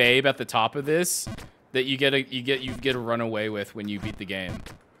hot babe at the top of this that you get to run away with when you beat the game.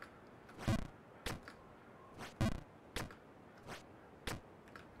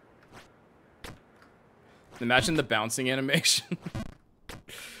 Imagine the bouncing animation.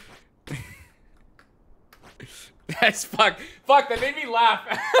 That's fuck, that made me laugh.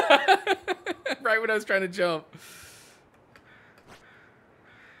 Right when I was trying to jump.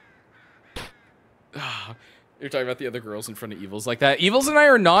 You're talking about the other girls in front of Evils like that. Evils and I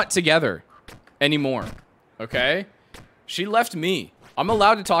are not together anymore. Okay? She left me. I'm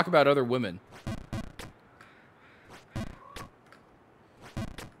allowed to talk about other women.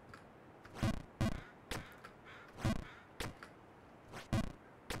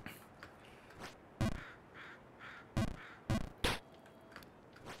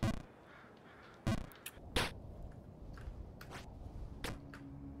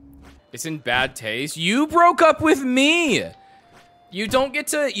 It's in bad taste. You broke up with me. You don't get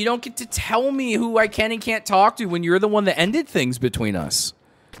to tell me who I can and can't talk to when you're the one that ended things between us.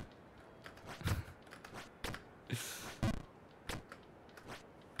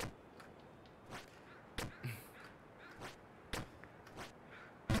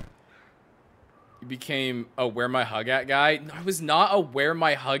 You became a where my hug at guy. No, I was not a where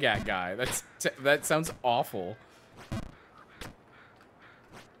my hug at guy. That sounds awful.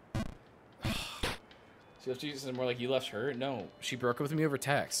 She left you, and more like you left her? No, she broke up with me over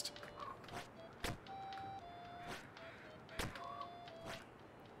text.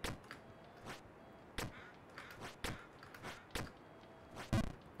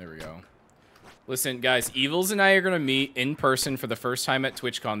 There we go. Listen, guys, Evils and I are going to meet in person for the first time at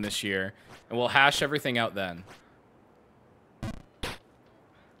TwitchCon this year, and we'll hash everything out then.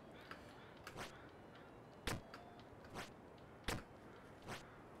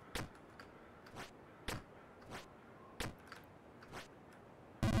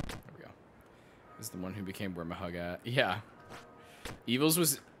 Is the one who became where my hug at. Yeah. Evils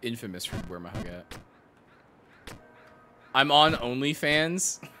was infamous for where my hug at. I'm on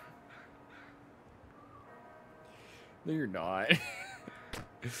OnlyFans. No, you're not.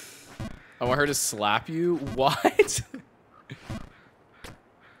 I want her to slap you? What?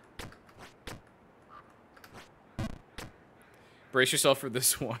 Brace yourself for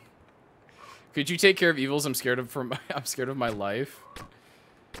this one. Could you take care of Evils? I'm scared of my life.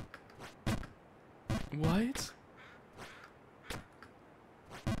 What?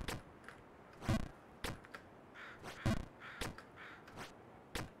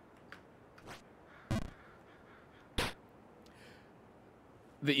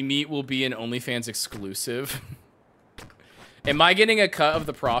 The meat will be an OnlyFans exclusive. Am I getting a cut of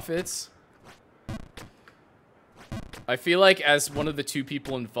the profits? I feel like as one of the two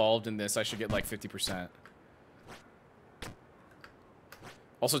people involved in this, I should get like 50%.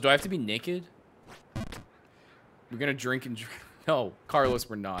 Also, do I have to be naked? We're gonna drink and drink. No, Carlos,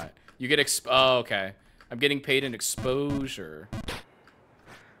 we're not. You get oh, okay. I'm getting paid in exposure.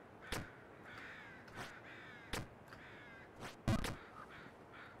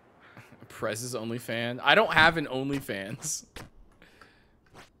 Prez's OnlyFans. I don't have an OnlyFans.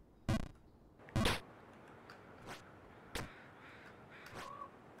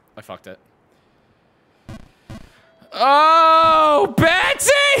 I fucked it. Oh,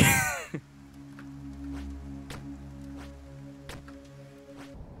 Betsy!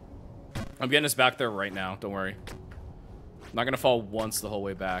 I'm getting us back there right now. Don't worry. I'm not gonna fall once the whole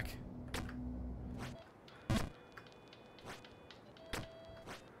way back.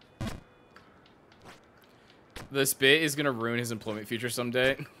 This bit is gonna ruin his employment future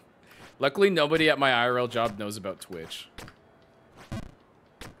someday. Luckily, nobody at my IRL job knows about Twitch.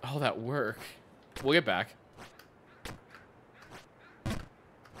 All that work. We'll get back.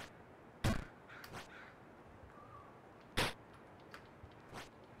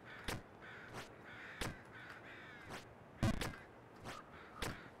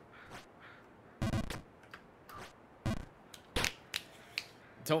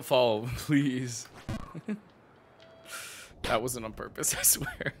 Don't fall, please. That wasn't on purpose, I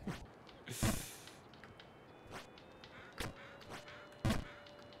swear.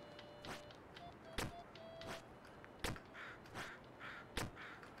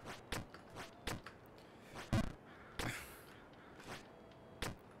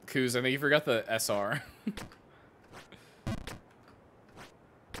 Kuz, I think you forgot the SR.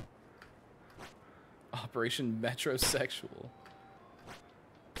 Operation Metrosexual.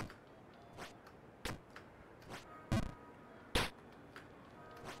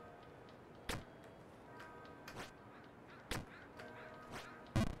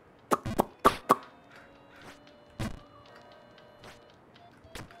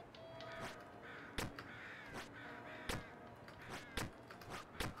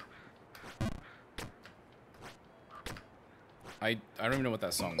 I don't even know what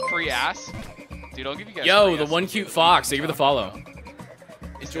that song was. Free ass. Dude, I'll give you guys. Yo, free the ass. one cute fox. Thank you for the follow.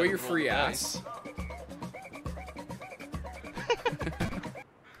 It's Enjoy got your a free roll ass.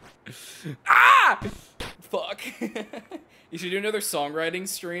 dice. Ah! Fuck. You should do another songwriting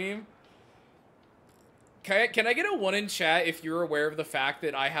stream. Can I get a 1 in chat if you're aware of the fact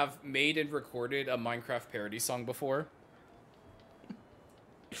that I have made and recorded a Minecraft parody song before?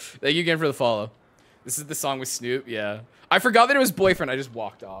 Thank you again for the follow. This is the song with Snoop, yeah. I forgot that it was Boyfriend. I just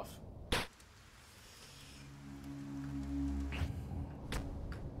walked off.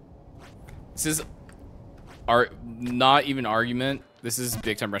 This is not even argument. This is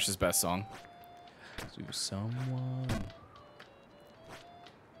Big Time Rush's best song. To someone.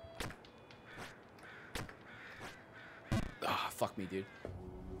 Ah, fuck me, dude.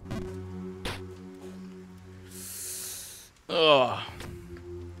 Ugh.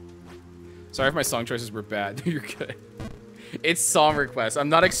 Sorry if my song choices were bad. You're good. It's song request. I'm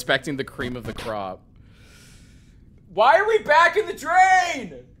not expecting the cream of the crop. Why are we back in the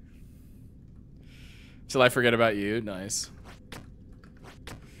drain? Till I forget about you. Nice.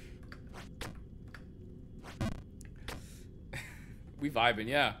 We vibing,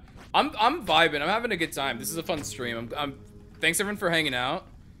 yeah. I'm vibing. I'm having a good time. This is a fun stream. Thanks everyone for hanging out.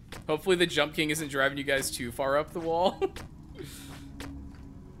 Hopefully the Jump King isn't driving you guys too far up the wall.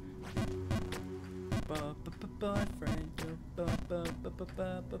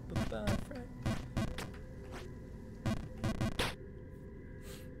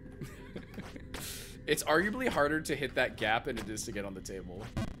 It's arguably harder to hit that gap than it is to get on the table.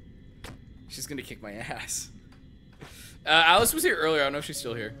 She's gonna kick my ass. Alice was here earlier. I don't know if she's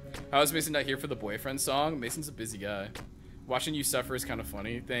still here. How is Mason not here for the Boyfriend song? Mason's a busy guy. Watching you suffer is kind of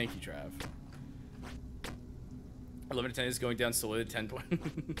funny. Thank you, Trav. 11 to 10 is going down slowly to 10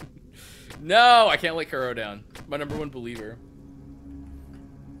 point. No, I can't let Kuro down. My #1 believer.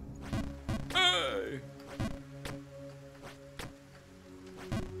 Hey.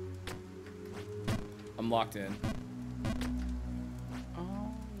 I'm locked in.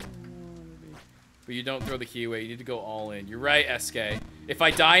 But you don't throw the key away. You need to go all in. You're right, SK. If I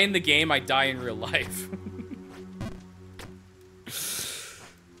die in the game, I die in real life.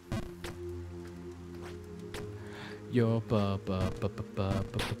 Your boyfriend.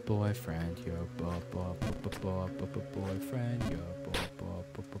 Your boyfriend. Your boyfriend.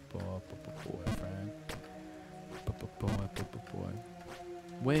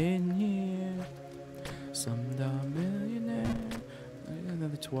 When here, some dumb millionaire.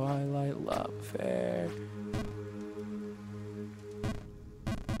 Another Twilight love affair.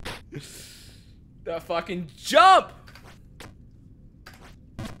 That fucking jump!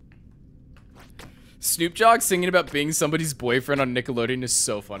 Snoop Dogg singing about being somebody's boyfriend on Nickelodeon is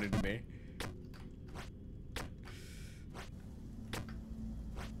so funny to me.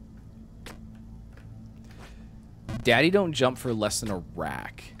 Daddy don't jump for less than a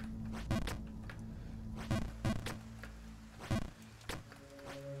rack.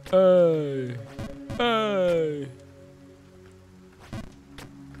 Hey. Hey.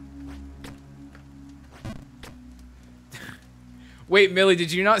 Wait, Millie,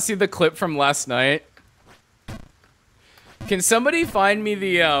 did you not see the clip from last night? Can somebody find me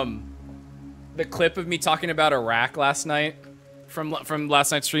the clip of me talking about Iraq last night from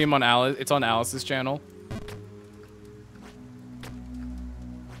last night's stream on Alice? It's on Alice's channel.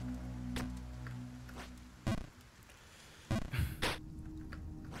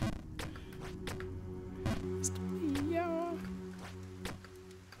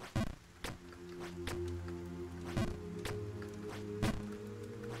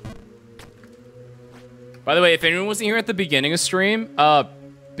 By the way, if anyone wasn't here at the beginning of stream,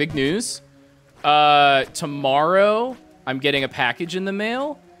 big news. Tomorrow, I'm getting a package in the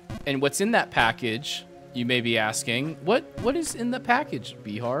mail. And what's in that package, you may be asking, what is in the package,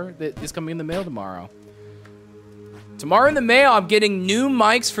 Bihar, that is coming in the mail tomorrow? Tomorrow in the mail, I'm getting new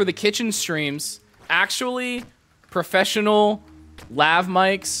mics for the kitchen streams. Actually, professional lav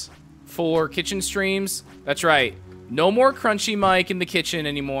mics for kitchen streams. That's right. No more crunchy mic in the kitchen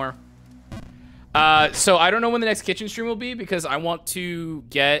anymore. So I don't know when the next kitchen stream will be because I want to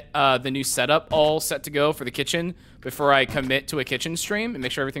get the new setup all set to go for the kitchen before I commit to a kitchen stream and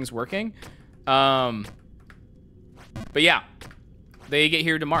make sure everything's working. But yeah, they get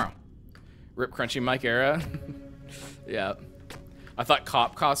here tomorrow. Rip Crunchy Mike era. Yeah. I thought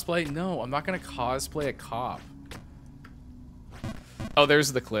cop cosplay. No, I'm not gonna cosplay a cop. Oh,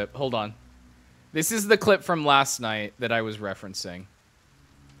 there's the clip. Hold on. This is the clip from last night that I was referencing.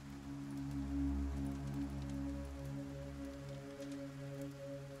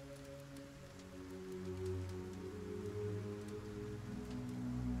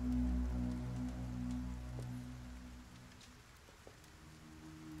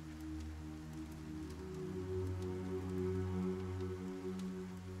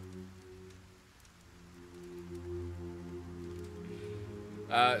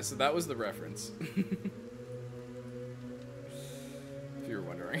 So that was the reference. If you were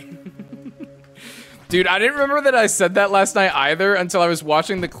wondering. Dude, I didn't remember that I said that last night either until I was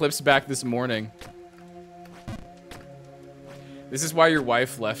watching the clips back this morning. This is why your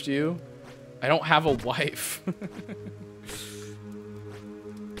wife left you? I don't have a wife.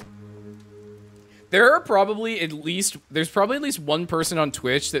 There's probably at least one person on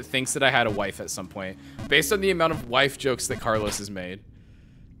Twitch that thinks that I had a wife at some point, based on the amount of wife jokes that Carlos has made.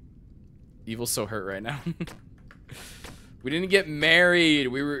 Evil's so hurt right now. We didn't get married.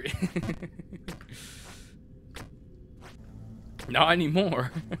 We were... Not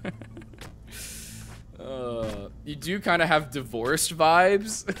anymore. You do kind of have divorced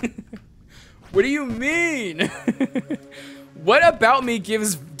vibes. What do you mean? What about me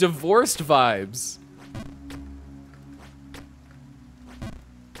gives divorced vibes?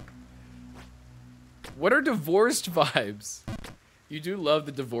 What are divorced vibes? You do love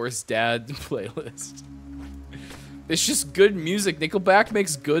the divorced dad playlist. It's just good music. Nickelback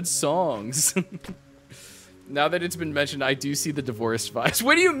makes good songs. Now that it's been mentioned, I do see the divorced vibes.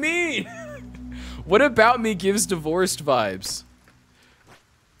 What do you mean? What about me gives divorced vibes?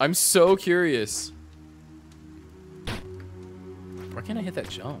 I'm so curious. Why can't I hit that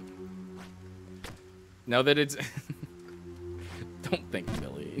jump? Now that it's... Don't think,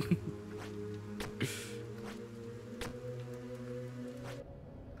 Millie.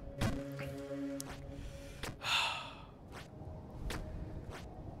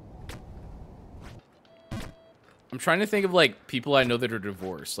 I'm trying to think of, like, people I know that are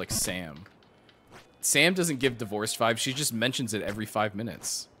divorced, like Sam. Sam doesn't give divorced vibes. She just mentions it every 5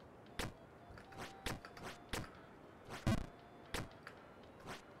 minutes.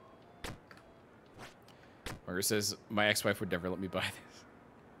 Or says, my ex-wife would never let me buy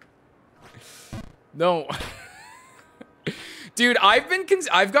this. No. Dude, I've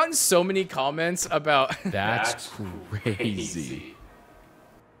gotten so many comments about... That's crazy.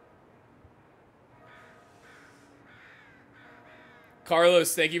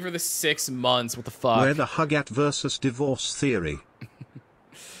 Carlos, thank you for the 6 months. What the fuck? Where the Hugat versus divorce theory.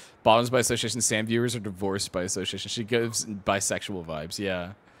 Bottoms by association. Sam viewers are divorced by association. She gives bisexual vibes.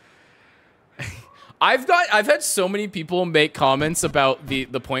 Yeah. I've had so many people make comments about the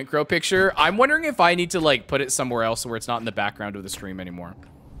Point Crow picture. I'm wondering if I need to like put it somewhere else where it's not in the background of the stream anymore.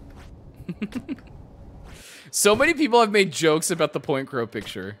 So many people have made jokes about the Point Crow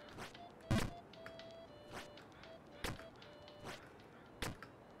picture.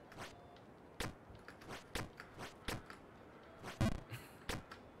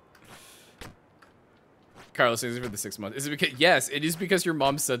 Carlos, thanks for the 6 months. Is it because... Yes, it is because your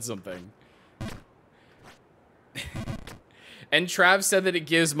mom said something. And Trav said that it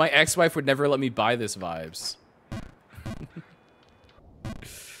gives my ex-wife would never let me buy this vibes.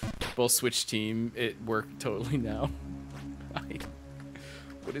 Both switch team. It worked totally now.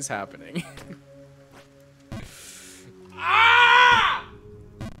 What is happening? Ah!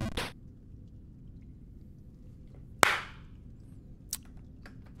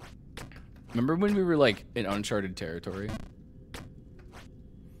 Remember when we were like in uncharted territory?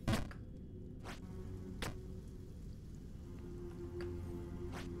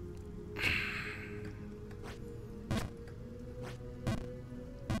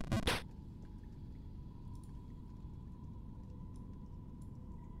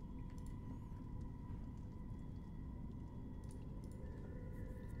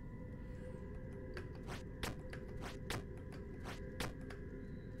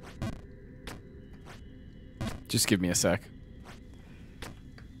 Just give me a sec.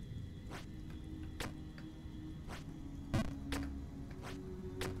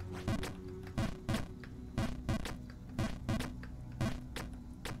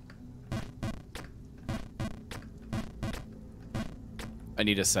 I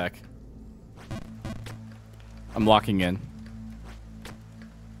need a sec. I'm locking in.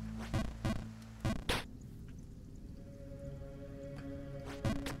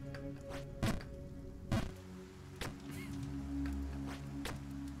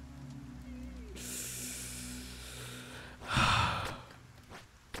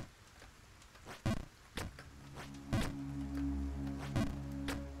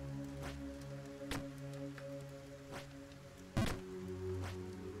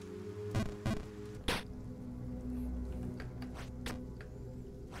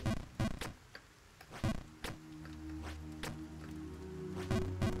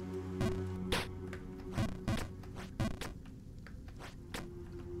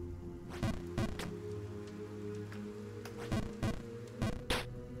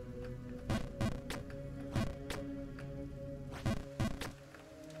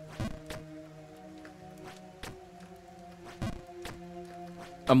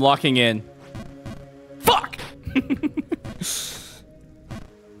 I'm locking in. Fuck!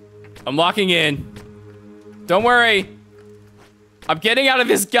 I'm locking in. Don't worry. I'm getting out of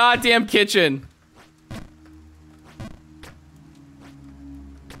this goddamn kitchen.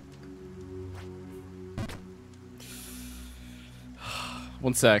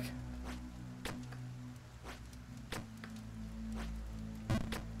 One sec.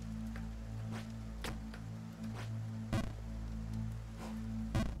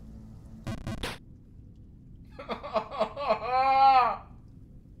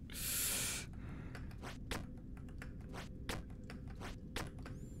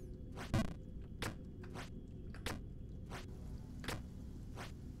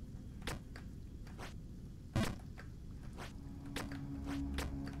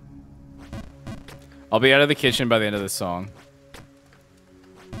 I'll be out of the kitchen by the end of this song.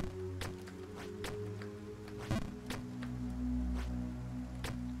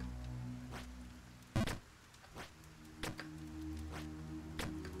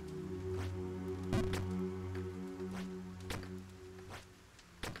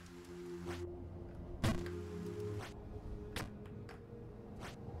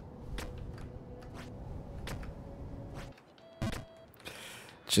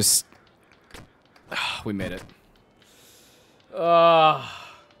 Just... we made it.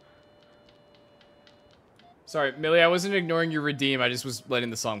 Sorry, Millie, I wasn't ignoring your redeem. I just was letting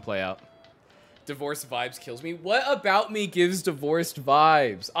the song play out. Divorce vibes kills me. What about me gives divorced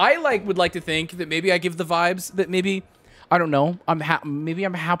vibes? I would like to think that maybe I give the vibes that maybe, I don't know, maybe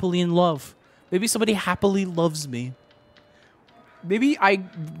I'm happily in love. Maybe somebody happily loves me. Maybe I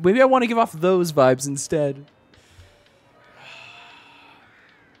want to give off those vibes instead.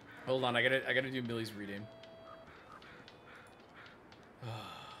 Hold on, I gotta do Millie's reading.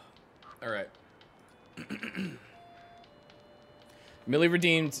 All right. Millie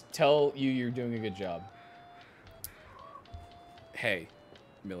redeemed. Tell you you're doing a good job. Hey,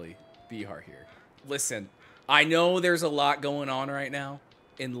 Millie, Bihar here. Listen, I know there's a lot going on right now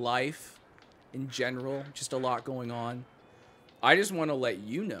in life, in general, just a lot going on. I just want to let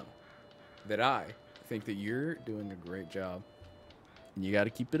you know that I think that you're doing a great job. And you got to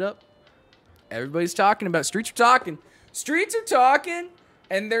keep it up. Everybody's talking about streets are talking. Streets are talking,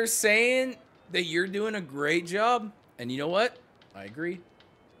 and they're saying that you're doing a great job. And you know what? I agree.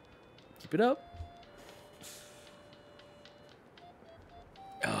 Keep it up.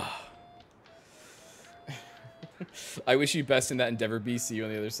 I wish you best in that endeavor, B. See you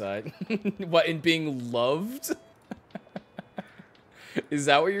on the other side. What, in being loved? Is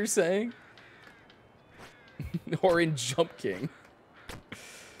that what you're saying? Or in Jump King?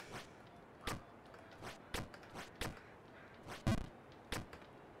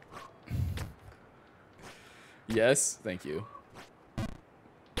 Yes, thank you.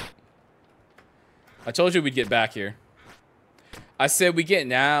 I told you we'd get back here. I said we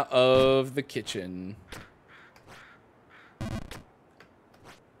getting out of the kitchen.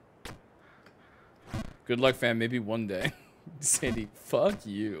 Good luck, fam. Maybe one day. Sandy, fuck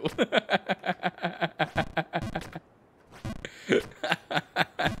you.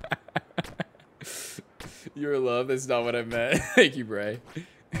 You're love. That's not what I meant. Thank you, Bray.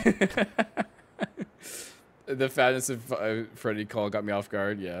 The fatness of Freddy call got me off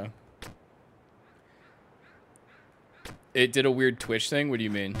guard. Yeah. It did a weird Twitch thing. What do you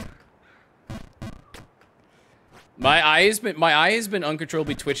mean? My eye has been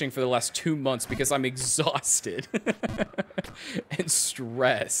uncontrollably twitching for the last 2 months because I'm exhausted and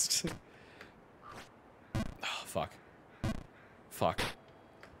stressed. Oh, fuck. Fuck.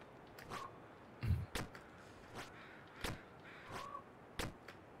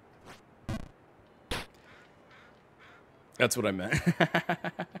 That's what I meant.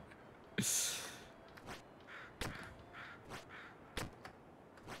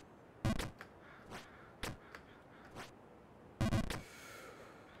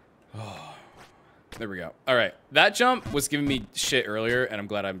 Oh, there we go. All right. That jump was giving me shit earlier, and I'm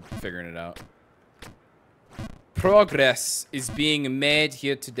glad I'm figuring it out. Progress is being made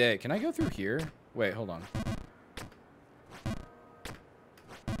here today. Can I go through here? Wait, hold on.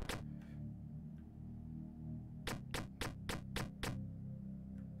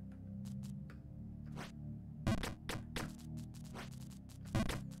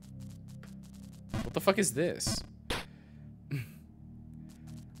 What the fuck is this?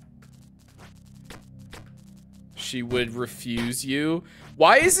 She would refuse you.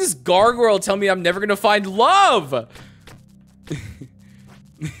 Why is this gargoyle telling me I'm never gonna find love?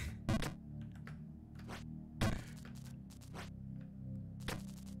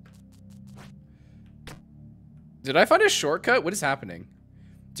 Did I find a shortcut? What is happening?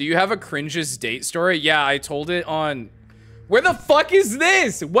 Do you have a cringes date story? Yeah, I told it on... Where the fuck is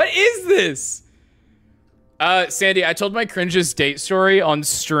this? What is this? Sandy, I told my cringes date story on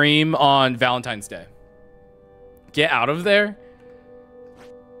stream on Valentine's Day. Get out of there.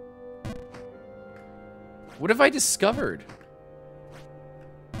 What have I discovered?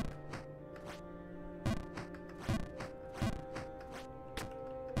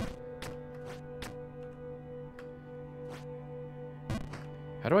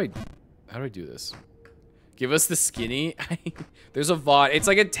 How do I do this? Give us the skinny. There's a VOD. It's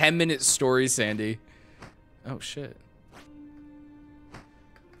like a 10-minute story, Sandy. Oh shit.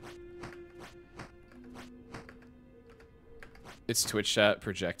 It's Twitch chat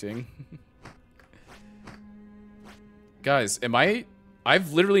projecting. Guys,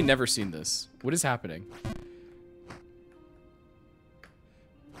 I've literally never seen this. What is happening?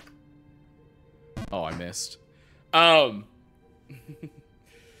 Oh, I missed.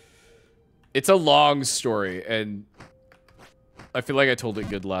 It's a long story, and I feel like I told it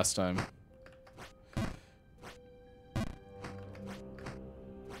good last time.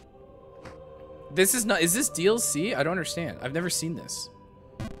 This is not... Is this DLC? I don't understand. I've never seen this.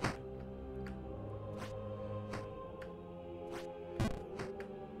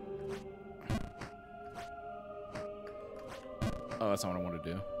 Oh, that's not what I want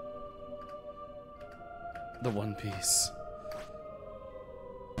to do. The One Piece.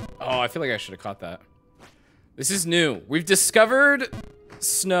 Oh, I feel like I should have caught that. This is new. We've discovered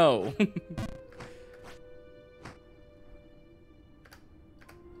snow.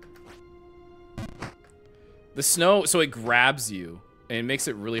 The snow, so it grabs you, and it makes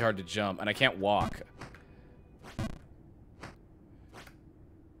it really hard to jump, and I can't walk.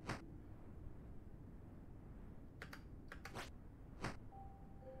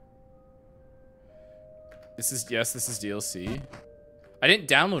 This is DLC. I didn't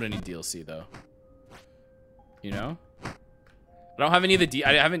download any DLC though. You know? I don't have any of the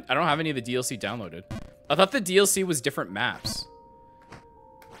I don't have any of the DLC downloaded. I thought the DLC was different maps.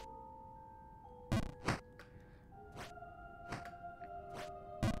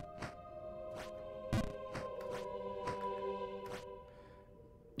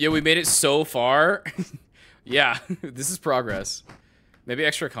 Yeah, we made it so far. Yeah, this is progress. Maybe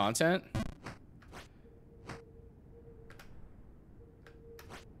extra content?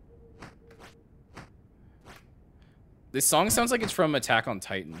 This song sounds like it's from Attack on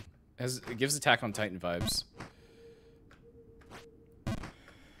Titan. It gives Attack on Titan vibes.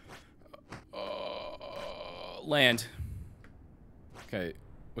 Land. Okay,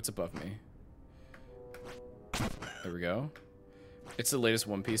 what's above me? There we go. It's the latest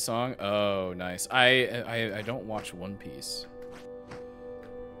One Piece song. Oh, nice. I don't watch One Piece.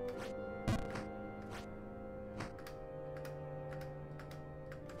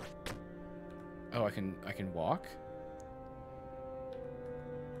 Oh, I can walk?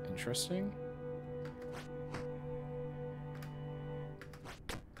 Interesting.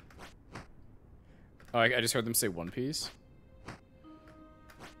 Oh, I just heard them say One Piece.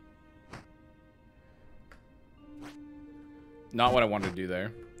 Not what I wanted to do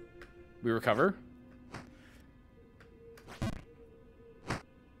there. We recover?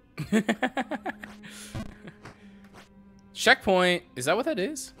 Checkpoint. Is that what that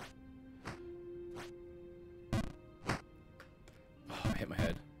is? Oh, I hit my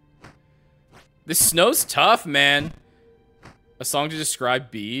head. This snow's tough, man. A song to describe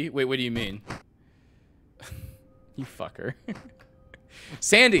B? Wait, what do you mean? You fucker.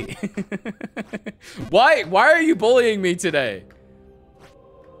 Sandy. Why are you bullying me today?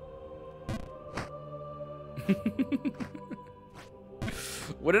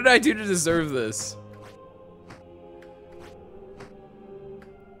 What did I do to deserve this?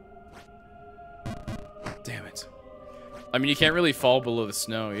 Damn it. I mean, you can't really fall below the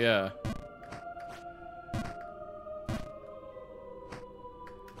snow, yeah.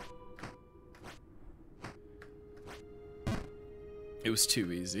 It was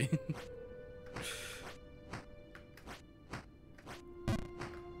too easy.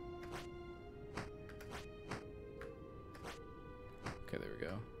 Okay, there we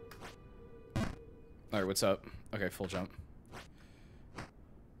go. Alright, what's up? Okay, full jump.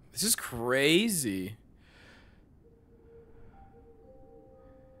 This is crazy.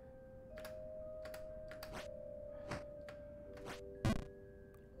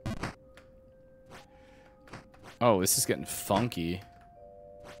 Oh, this is getting funky.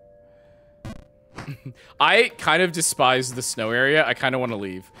 I kind of despise the snow area. I kind of want to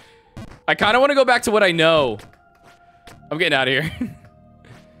leave. I kind of want to go back to what I know. I'm getting out of here.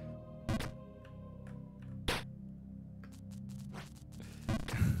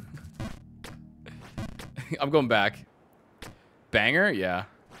 I'm going back. Banger? Yeah.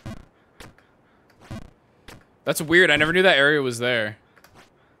 That's weird. I never knew that area was there.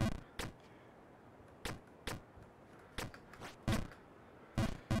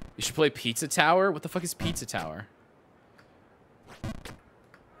 You should play Pizza Tower? What the fuck is Pizza Tower?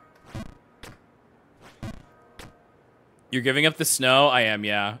 You're giving up the snow? I am,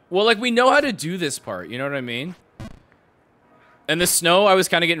 yeah. Well, like, we know how to do this part. You know what I mean? And the snow, I was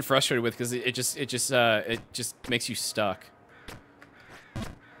kind of getting frustrated with because it just makes you stuck.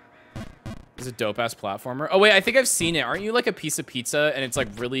 It's a dope-ass platformer. Oh, wait, I think I've seen it. Aren't you, like, a piece of pizza and it's, like,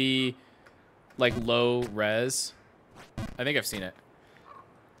 really, like, low res? I think I've seen it.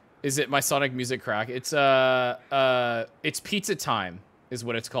 Is it my Sonic Music Crack? It's Pizza Time is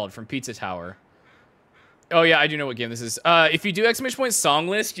what it's called from Pizza Tower. Oh, yeah, I do know what game this is. If you do exclamation point song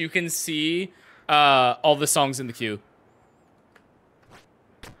list, you can see all the songs in the queue.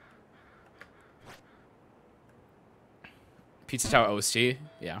 Pizza Tower OST?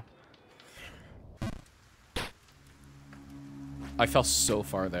 Yeah. I fell so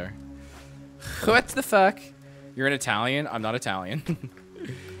far there. What the fuck? You're an Italian? I'm not Italian.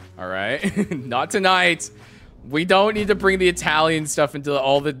 All right. Not tonight. We don't need to bring the Italian stuff into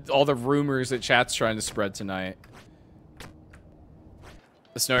all the rumors that chat's trying to spread tonight.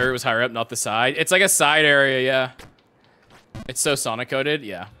 The snow area was higher up, not the side. It's like a side area, yeah. It's so Sonic coded,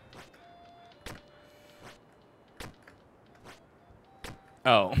 yeah.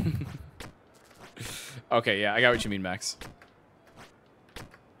 Oh. Okay, yeah, I got what you mean, Max.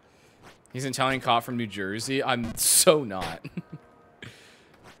 He's an Italian cop from New Jersey. I'm so not.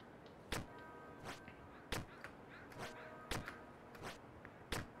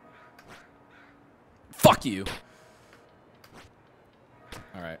 Fuck you.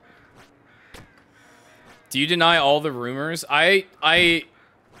 All right. Do you deny all the rumors? I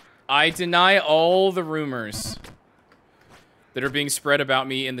deny all the rumors that are being spread about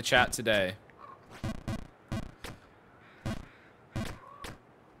me in the chat today.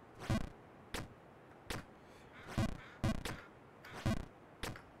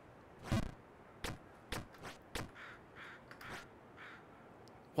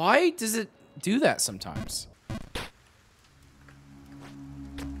 Why does it do that sometimes?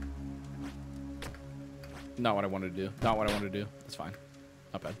 Not what I wanted to do. Not what I wanted to do. That's fine.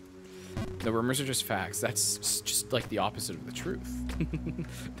 Not bad. The rumors are just facts. That's just like the opposite of the truth.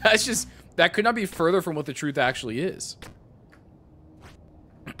 That could not be further from what the truth actually is.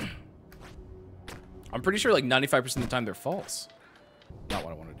 I'm pretty sure like 95% of the time they're false. Not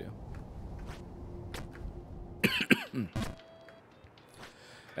what I want to do.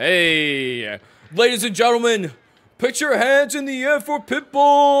 Hey, ladies and gentlemen, put your hands in the air for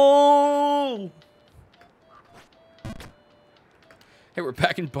Pitbull. Hey, we're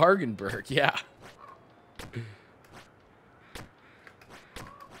back in Bargenberg, yeah.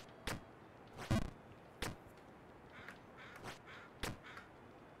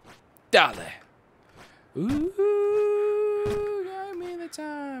 Dale. Ooh, got me the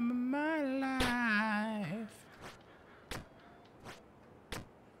time of my life.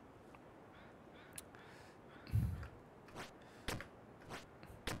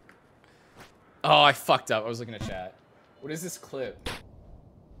 Oh, I fucked up. I was looking at chat. What is this clip?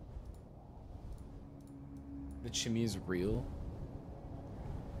 The chimney is real?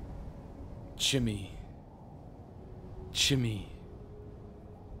 Chimney. Chimney.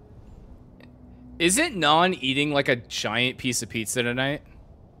 Isn't Non eating like a giant piece of pizza tonight?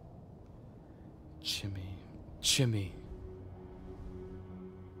 Chimney. Chimney.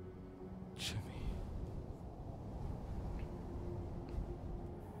 Chimney.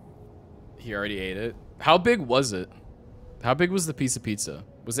 He already ate it. How big was it? How big was the piece of pizza?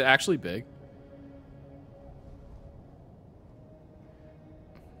 Was it actually big?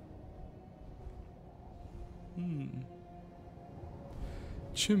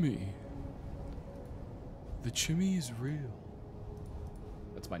 Chimney. The chimney is real.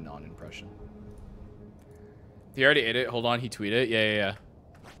 That's my non-impression. He already ate it. Hold on, he tweeted it. Yeah.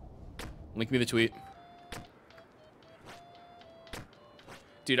 Link me the tweet.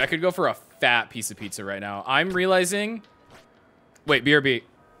 Dude, I could go for a fat piece of pizza right now. I'm realizing... Wait, BRB.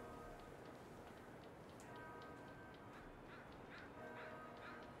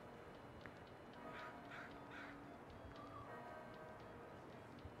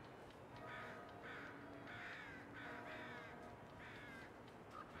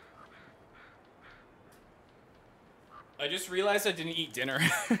 I just realized I didn't eat dinner.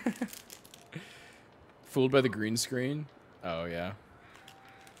 Fooled by the green screen? Oh, yeah.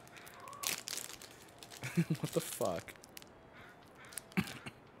 What the fuck?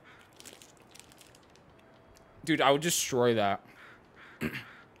 Dude, I would destroy that.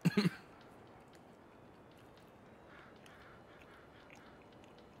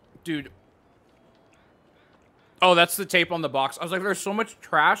 Dude. Oh, that's the tape on the box. I was like, there's so much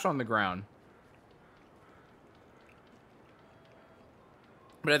trash on the ground.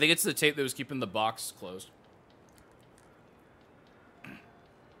 But I think it's the tape that was keeping the box closed.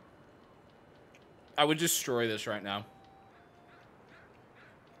 I would destroy this right now.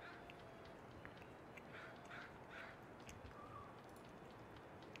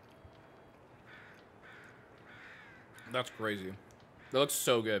 That's crazy. That looks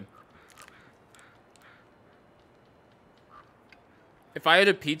so good. If I had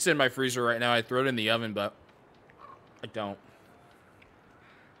a pizza in my freezer right now, I'd throw it in the oven, but I don't.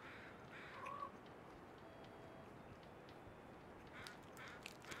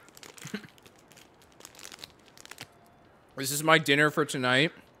 This is my dinner for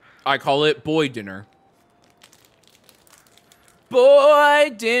tonight. I call it boy dinner.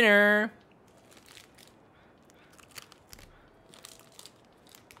 Boy dinner.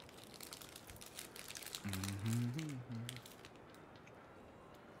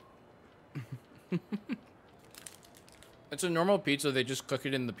 It's a normal pizza. They just cook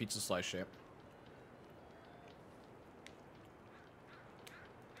it in the pizza slice shape.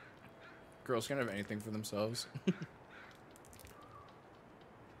 Girls can't have anything for themselves.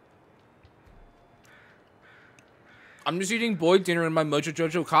 I'm just eating boy dinner in my Mojo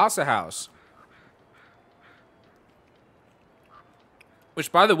Jojo Casa house.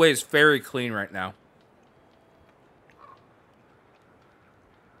 Which, by the way, is very clean right now.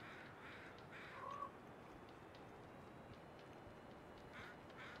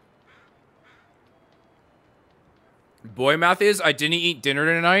 Boy math is, I didn't eat dinner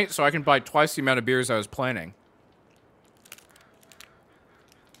tonight, so I can buy twice the amount of beers I was planning.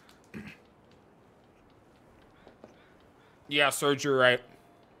 Yeah, Serge, you're right.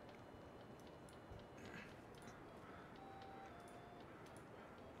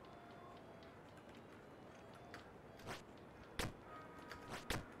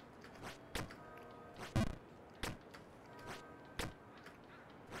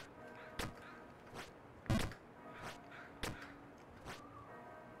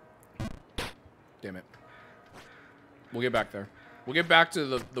 Damn it. We'll get back there. We'll get back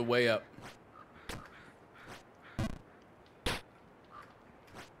to the way up.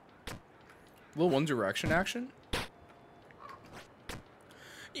 Little One Direction action?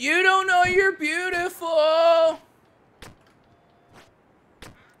 You don't know you're beautiful!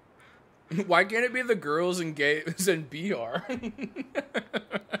 Why can't it be the girls and gays and BR?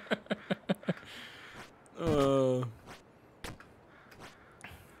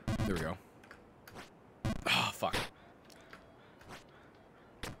 There we go. Oh, fuck.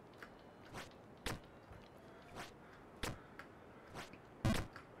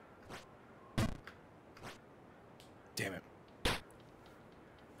 Damn it.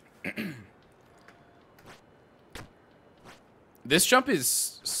 This jump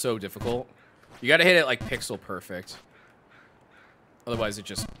is so difficult. You gotta hit it like pixel perfect. Otherwise it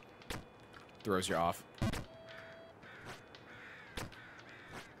just throws you off.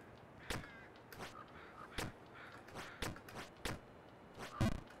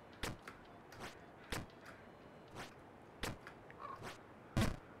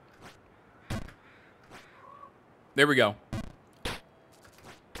 There we go.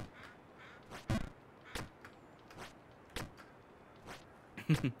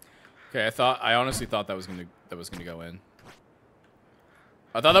 Okay, I honestly thought that was gonna go in.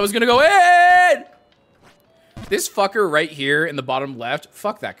 I thought that was gonna go in! This fucker right here in the bottom left,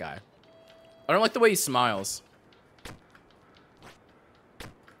 fuck that guy. I don't like the way he smiles.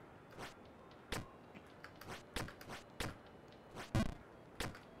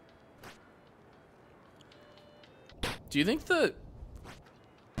 Do you think the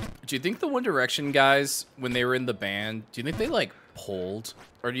One Direction guys, when they were in the band, do you think they like polled?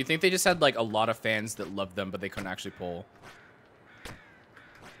 Or do you think they just had like a lot of fans that loved them but they couldn't actually poll?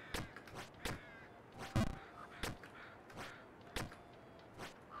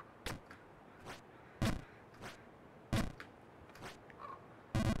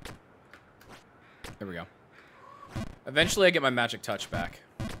 There we go. Eventually I get my magic touch back.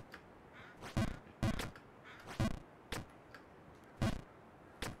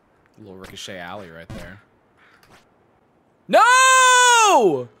 Little Ricochet Alley right there.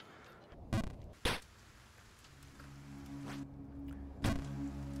 No!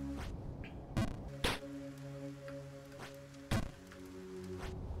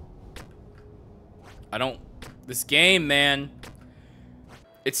 This game, man.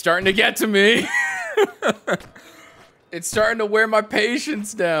 It's starting to get to me. It's starting to wear my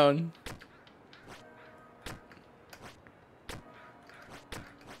patience down.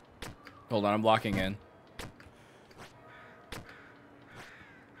 Hold on, I'm locking in.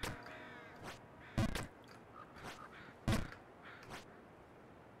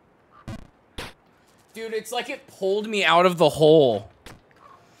 Dude, it's like it pulled me out of the hole.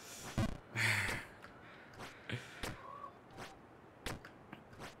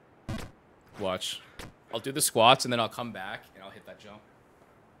 Watch. I'll do the squats and then I'll come back and I'll hit that jump.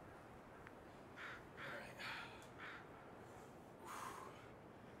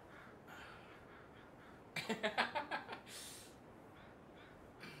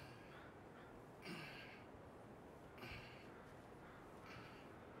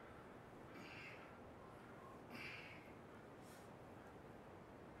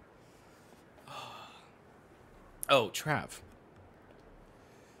 Oh, Trav.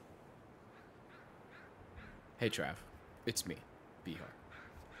 Hey, Trav. It's me, Bihar.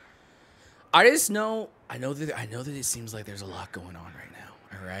 I know that it seems like there's a lot going on right now,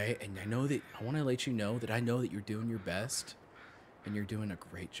 all right? And I want to let you know that I know that you're doing your best and you're doing a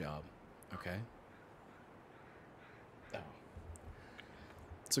great job, okay? Oh.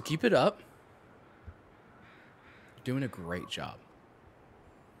 So keep it up. You're doing a great job.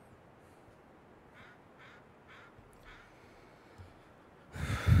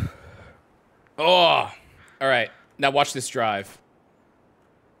 Oh, all right. Now watch this drive.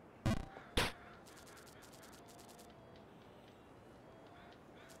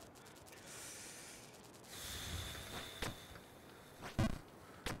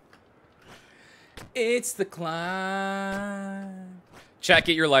 It's the climb. Chat,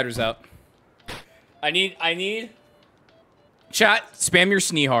 get your lighters out. I need. Chat, spam your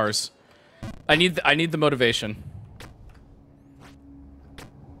sneehars. I need the motivation.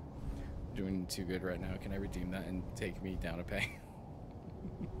 Doing too good right now. Can I redeem that and take me down a peg?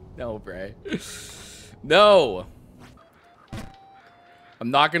 No, Bray. No. I'm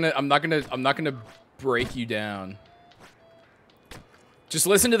not gonna break you down. Just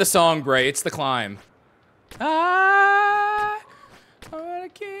listen to the song, Bray. It's The Climb. I wanna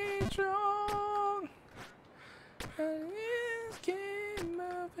keep strong. Keep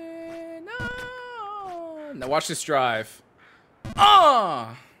moving on. Now watch this drive.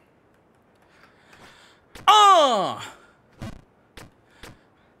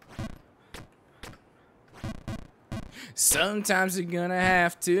 Sometimes you're gonna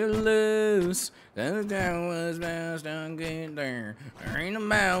have to lose. The down was bounced on get there. There ain't a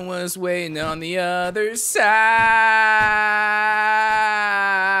man was waiting on the other side.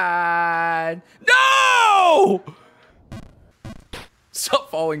 No! Stop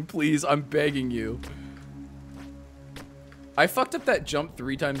falling, please. I'm begging you. I fucked up that jump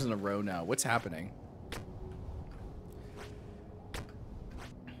 3 times in a row now. What's happening?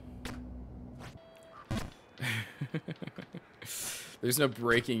 There's no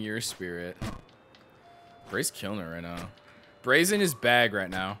breaking your spirit. Bray's killing it right now. Bray's in his bag right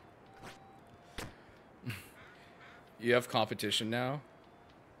now. You have competition now?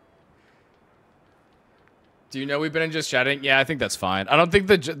 Do you know we've been in just chatting? Yeah, I think that's fine. I don't think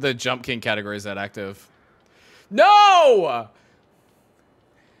the Jump King category is that active. No!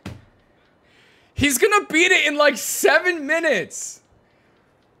 He's gonna beat it in like 7 minutes.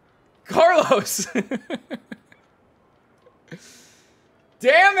 Carlos.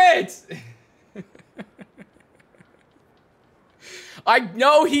 Damn it! I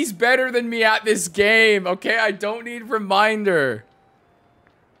know he's better than me at this game, okay? I don't need reminder.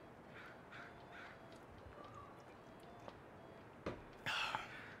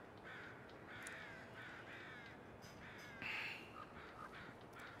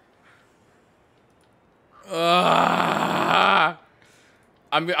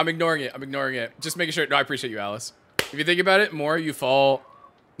 I'm ignoring it. I'm ignoring it. Just making sure. No, I appreciate you, Alice. If you think about it, more you fall,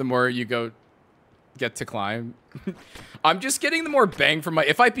 the more you get to climb. I'm just getting the more bang for my.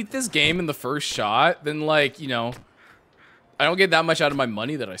 If I beat this game in the first shot, then like, you know, I don't get that much out of my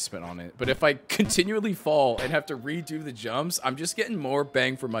money that I spent on it. But if I continually fall and have to redo the jumps, I'm just getting more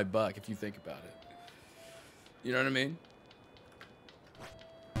bang for my buck. If you think about it, you know what I mean?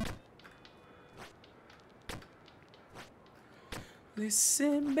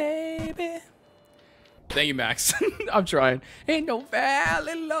 Listen, baby. Thank you, Max. I'm trying. Ain't no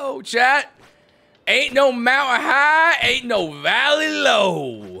valley low, chat. Ain't no mountain high. Ain't no valley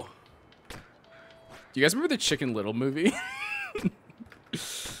low. Do you guys remember the Chicken Little movie?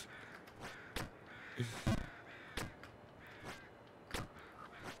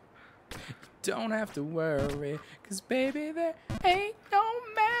 Don't have to worry, cause baby, there ain't no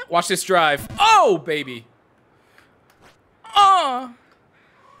Watch this drive. Oh, baby.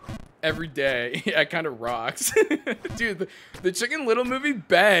 Every day. Yeah, it kind of rocks. Dude, the Chicken Little movie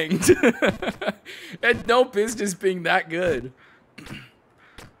banged. It had no business being that good.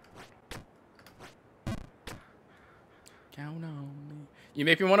 Count on me. You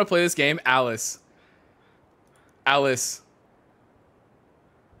make me want to play this game, Alice. Alice.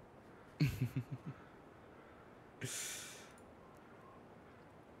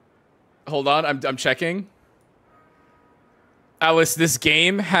 Hold on, I'm checking. Alice, this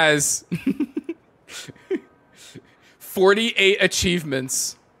game has 48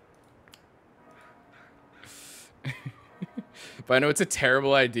 achievements. But I know it's a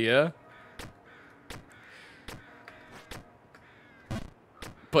terrible idea.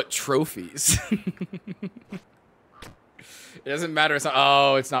 But trophies. It doesn't matter. It's not.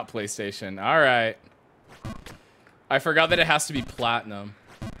 Oh, it's not PlayStation. All right. I forgot that it has to be platinum.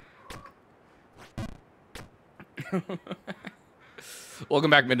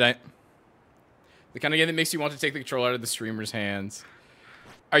 Welcome back, Midnight. The kind of game that makes you want to take the control out of the streamer's hands.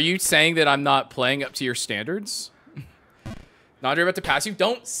 Are you saying that I'm not playing up to your standards? Nandre about to pass you?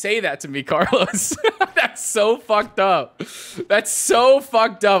 Don't say that to me, Carlos. That's so fucked up. That's so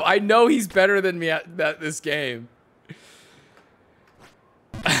fucked up. I know he's better than me at this game.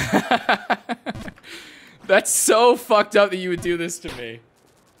 That's so fucked up that you would do this to me.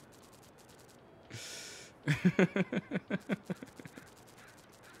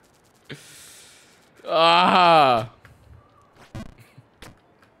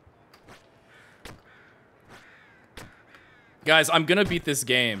 Guys, I'm gonna beat this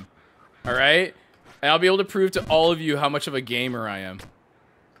game. All right? And I'll be able to prove to all of you how much of a gamer I am.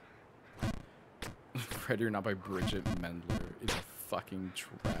 Predator Not by Bridget Mendler is a fucking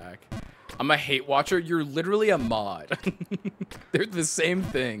track. I'm a hate watcher. You're literally a mod. They're the same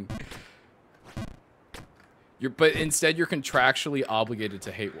thing. But instead, you're contractually obligated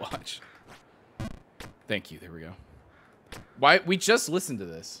to hate watch. Thank you. There we go. Why? We just listened to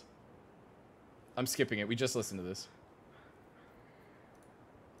this. I'm skipping it. We just listened to this.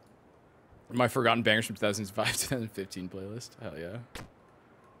 My Forgotten Bangers from 2005 2015 playlist. Hell yeah.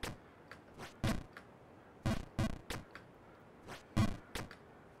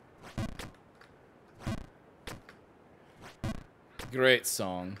 Great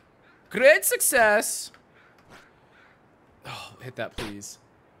song. Great success. Oh, hit that, please.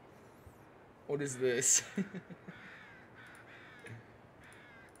 What is this?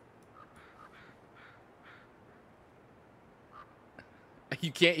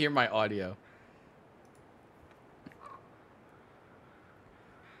 You can't hear my audio.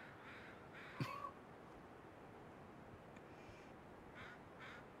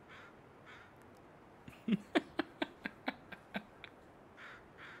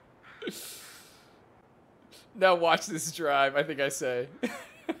 Now watch this drive, I think I say.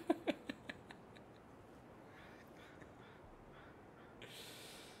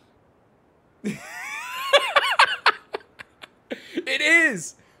 It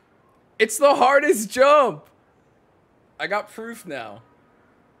is! It's the hardest jump! I got proof now.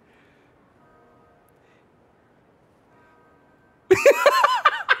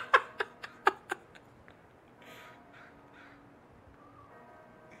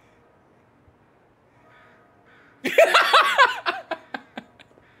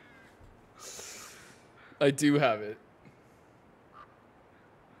 I do have it.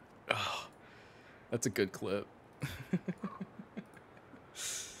 Oh, that's a good clip.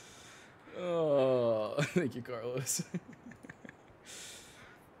 Oh, thank you, Carlos.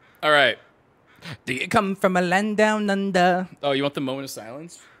 All right. Do you come from a land down under? Oh, you want the moment of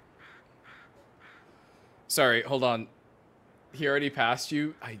silence? Sorry, hold on. He already passed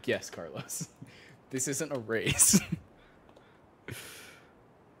you? I guess, Carlos. This isn't a race.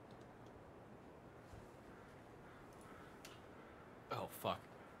 Oh, fuck.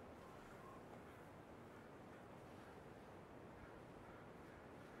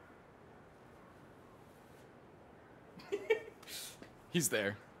 He's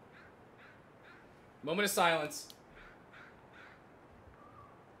there. Moment of silence.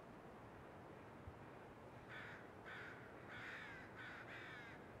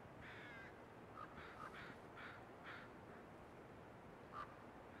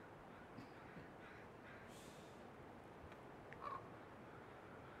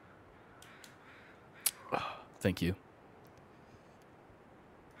 Thank you.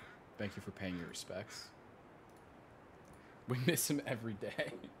 Thank you for paying your respects. We miss him every day.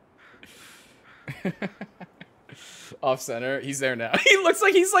 Off center. He's there now. He looks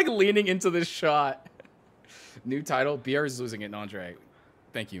like he's like leaning into this shot. New title. BR is losing it, Andre.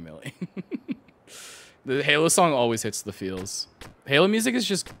 Thank you, Millie. The Halo song always hits the feels. Halo music is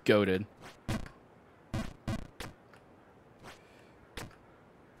just goated.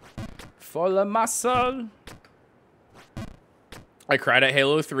 Follow my soul. I cried at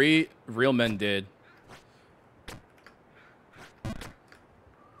Halo 3. Real men did.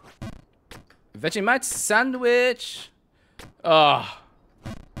 Vegemite sandwich. Oh.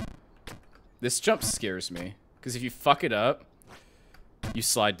 This jump scares me. Because if you fuck it up, you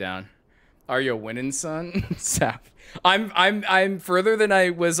slide down. Are you winning, son? Saf. I'm further than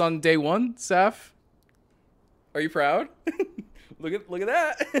I was on day one, Saf. Are you proud? look at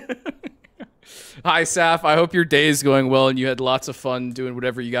that. Hi, Saf. I hope your day is going well and you had lots of fun doing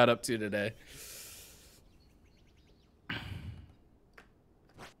whatever you got up to today.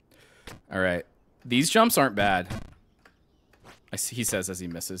 All right. These jumps aren't bad. He says as he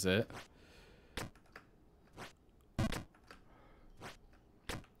misses it.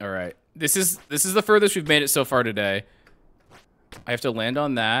 All right. This is the furthest we've made it so far today. I have to land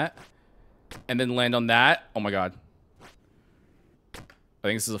on that and then land on that. Oh my god. I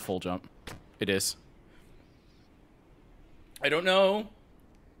think this is a full jump. It is. I don't know.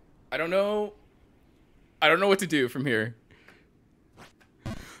 I don't know what to do from here.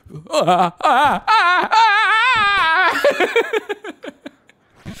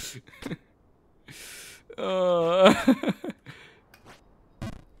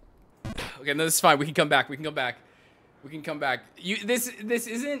 Okay, no, this is fine. We can come back. We can come back. We can come back. This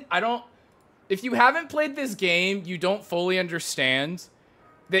isn't. I don't. If you haven't played this game, you don't fully understand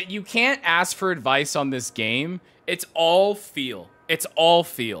that you can't ask for advice on this game. It's all feel. It's all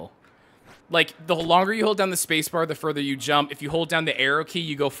feel. Like, the longer you hold down the spacebar, the further you jump. If you hold down the arrow key,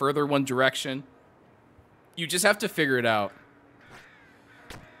 you go further one direction. You just have to figure it out.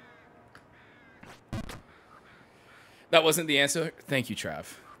 That wasn't the answer. Thank you, Trav.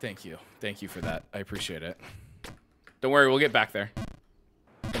 Thank you. Thank you for that. I appreciate it. Don't worry, we'll get back there.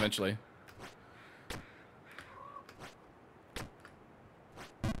 Eventually.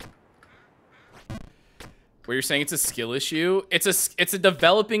 Where you're saying it's a skill issue? It's a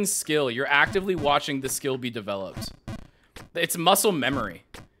developing skill. You're actively watching the skill be developed. It's muscle memory.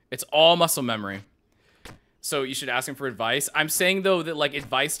 It's all muscle memory. So you should ask him for advice. I'm saying though that like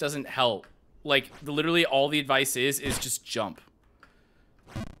advice doesn't help. Like literally all the advice is just jump.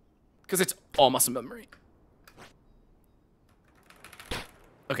 Because it's all muscle memory.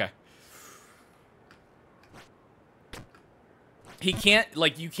 Okay. He can't,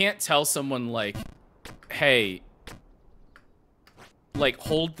 like, you can't tell someone like, hey, like,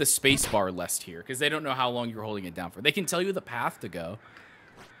 hold the space bar less here, because they don't know how long you're holding it down for. They can tell you the path to go.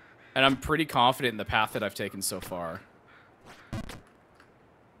 And I'm pretty confident in the path that I've taken so far.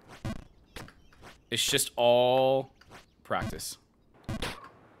 It's just all practice.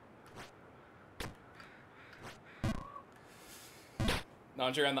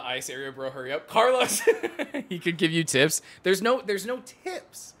 Nandre on the ice area, bro. Hurry up. Carlos! He could give you tips. There's no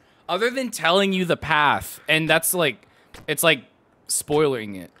tips other than telling you the path. And that's like, it's like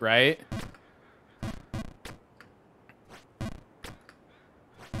spoiling it, right?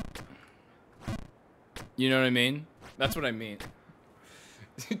 You know what I mean? That's what I mean.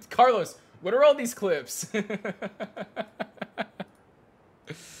 Carlos, what are all these clips?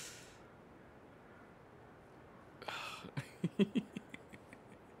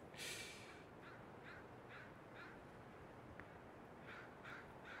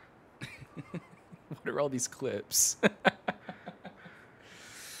 What are all these clips?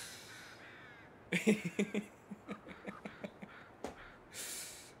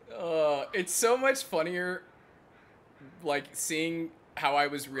 It's so much funnier, like, seeing how I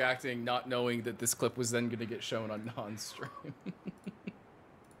was reacting, not knowing that this clip was then going to get shown on non-stream.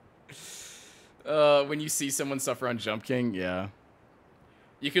 When you see someone suffer on Jump King, yeah.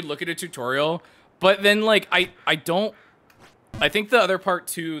 You could look at a tutorial, but then, like, I think the other part,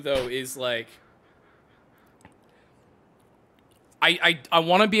 too, though, is, like, I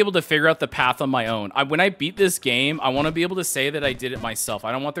want to be able to figure out the path on my own. When I beat this game, I want to be able to say that I did it myself.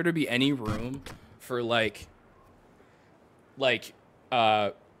 I don't want there to be any room for, like,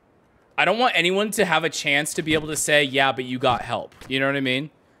 I don't want anyone to have a chance to be able to say, yeah, but you got help. You know what I mean?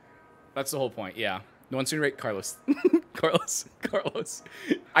 That's the whole point, yeah. No one's gonna rate Carlos. Carlos.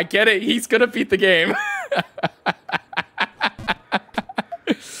 I get it. He's gonna beat the game.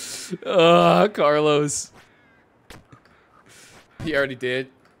 Carlos. He already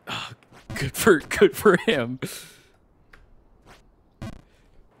did. Oh, good for him.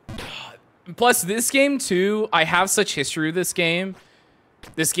 Plus, this game too, I have such history with this game.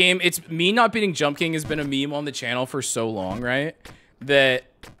 This game, it's me not beating Jump King has been a meme on the channel for so long, right? that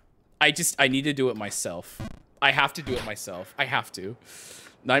I need to do it myself. I have to do it myself. I have to.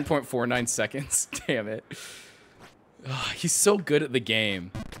 9.49 seconds. Damn it. Oh, he's so good at the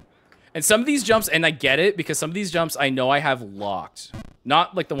game. And some of these jumps, and I get it, because some of these jumps I know I have locked.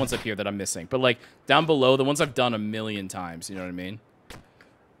 Not like the ones up here that I'm missing, but like down below, the ones I've done a million times, you know what I mean?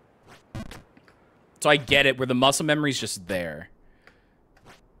 So I get it, where the muscle memory's just there.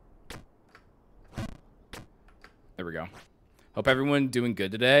 There we go. Hope everyone doing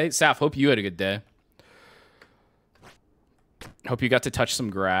good today. Saf, hope you had a good day. Hope you got to touch some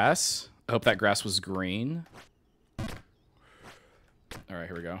grass. I hope that grass was green. All right,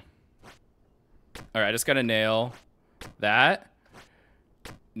 here we go. All right, I just got to nail that.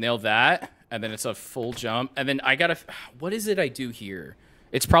 Nail that. And then it's a full jump. And then I got to... What is it I do here?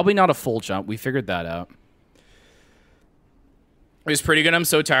 It's probably not a full jump. We figured that out. It was pretty good. I'm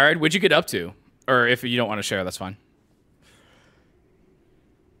so tired. What'd you get up to? Or if you don't want to share, that's fine.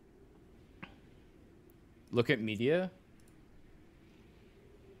 Look at media.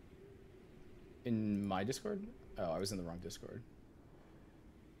 In my Discord? Oh, I was in the wrong Discord.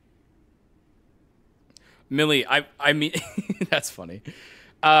 Millie, I mean, that's funny.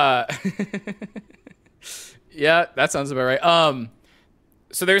 Yeah, that sounds about right.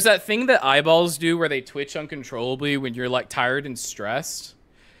 So there's that thing that eyeballs do where they twitch uncontrollably when you're like tired and stressed.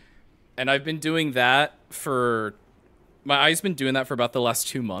 And I've been doing that for, my eye's been doing that for about the last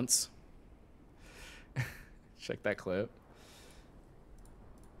 2 months. Check that clip.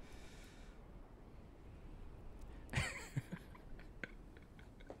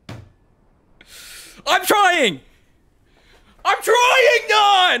 I'm trying! I'm trying,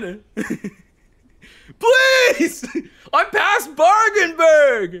 Don! Please! I'm past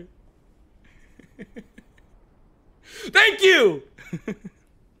Bargenberg! Thank you!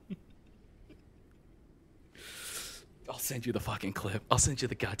 I'll send you the fucking clip. I'll send you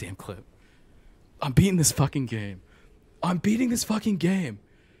the goddamn clip. I'm beating this fucking game. I'm beating this fucking game.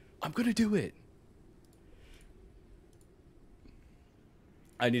 I'm gonna do it.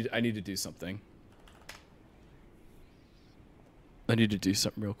 I need to do something. I need to do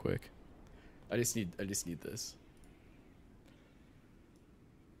something real quick. I just need this.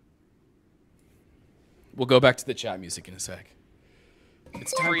 We'll go back to the chat music in a sec.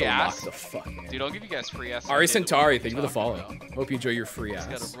 It's time free to ass. lock the fuck in. Dude, I'll give you guys free ass. Ari Centauri, thank you for the follow. Hope you enjoy your free ass.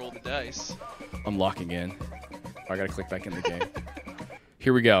 Just gotta roll the dice. I'm locking in. I gotta click back in the game.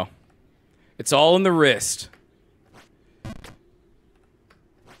 Here we go. It's all in the wrist.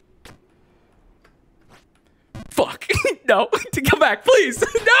 Fuck. No. To come back, please.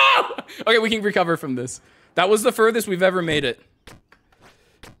 No! Okay, we can recover from this. That was the furthest we've ever made it.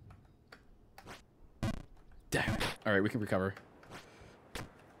 Damn it. All right, we can recover.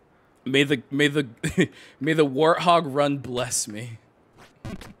 May the may the warthog run bless me.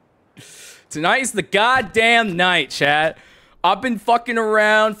 Tonight is the goddamn night, chat. I've been fucking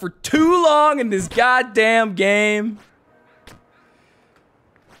around for too long in this goddamn game.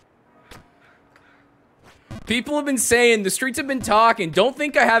 People have been saying, the streets have been talking. Don't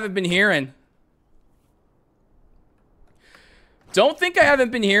think I haven't been hearing. Don't think I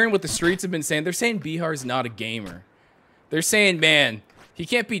haven't been hearing what the streets have been saying. They're saying Bihar's not a gamer. They're saying, man, he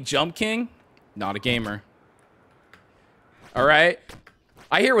can't beat Jump King. Not a gamer. All right?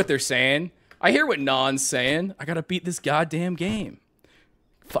 I hear what they're saying. I hear what Non's saying. I gotta beat this goddamn game.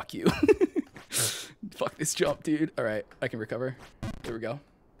 Fuck you. Fuck this jump, dude. All right, I can recover. There we go.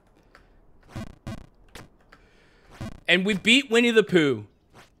 And we beat Winnie the Pooh.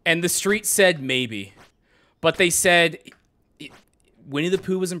 And the street said maybe. But they said Winnie the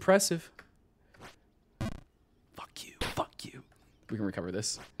Pooh was impressive. Fuck you. Fuck you. We can recover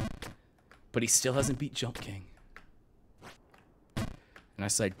this. But he still hasn't beat Jump King. And I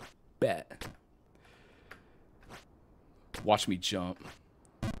said, bet. Watch me jump.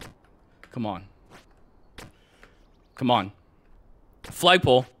 Come on. Come on.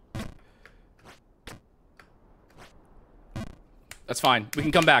 Flagpole. That's fine. We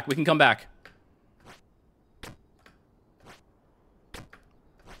can come back. We can come back.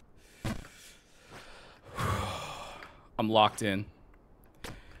 I'm locked in.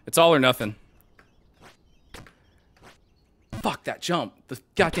 It's all or nothing. Fuck that jump. The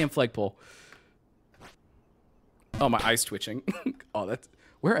goddamn flagpole. Oh, my eye's twitching. Oh, that's...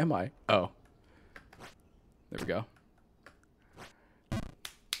 Where am I? Oh. There we go.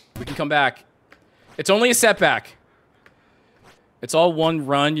 We can come back. It's only a setback. It's all one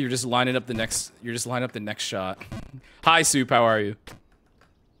run. You're just lining up the next... You're just lining up the next shot. Hi, Soup. How are you?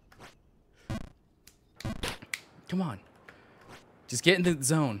 Come on. Just get into the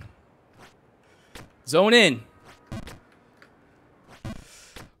zone. Zone in.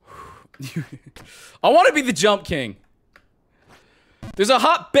 I want to be the jump king. There's a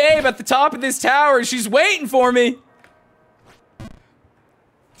hot babe at the top of this tower, and she's waiting for me.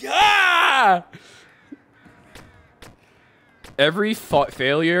 Yeah! Every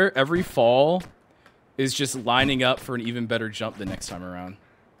failure, every fall is just lining up for an even better jump the next time around.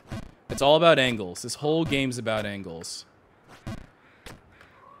 It's all about angles. This whole game's about angles.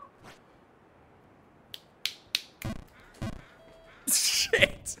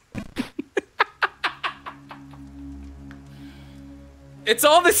 Shit. It's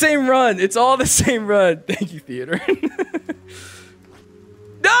all the same run. It's all the same run. Thank you, Theodore.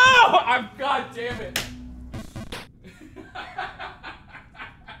 No! God damn it.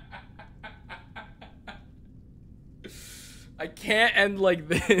 I can't end like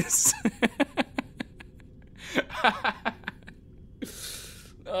this.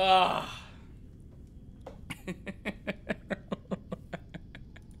 Oh,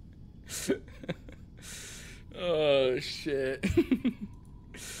 shit.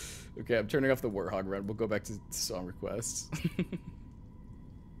 Okay, I'm turning off the Warthog run. We'll go back to song requests.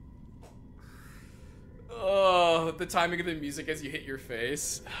 Oh, the timing of the music as you hit your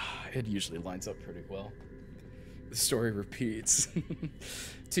face. It usually lines up pretty well. The story repeats.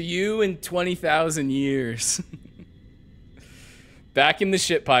 To you in 20,000 years. Back in the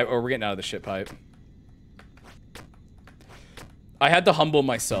shit pipe. Oh, we're getting out of the shit pipe. I had to humble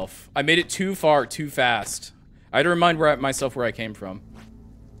myself. I made it too far, too fast. I had to remind myself where I came from.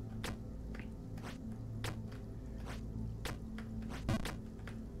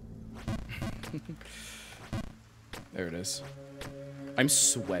 There it is. I'm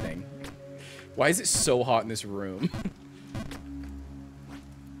sweating. Why is it so hot in this room?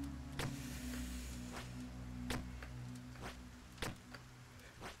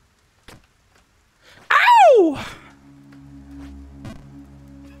 Ow!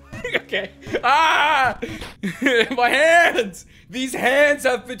 Okay. Ah! My hands! These hands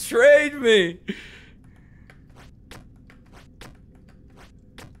have betrayed me!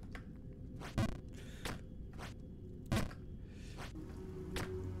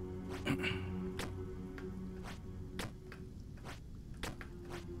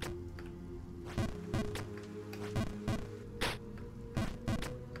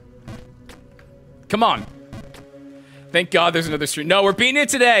 Come on. Thank God there's another stream. No, we're beating it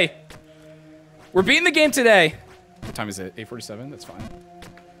today. We're beating the game today. What time is it? 8:47? That's fine.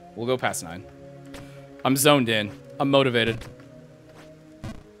 We'll go past 9. I'm zoned in. I'm motivated.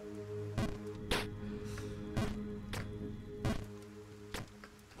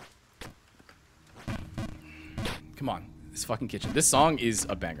 Come on. This fucking kitchen. This song is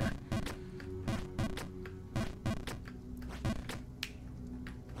a banger.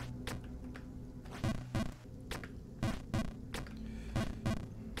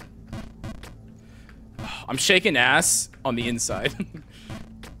 I'm shaking ass on the inside.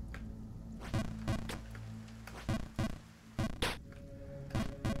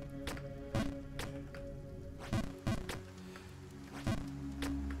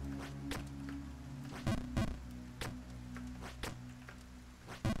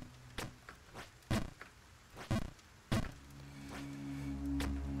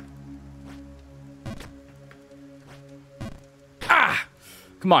 Ah!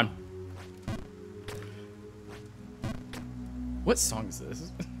 Come on. What song is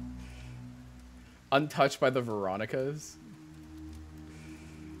this? Untouched by the Veronicas?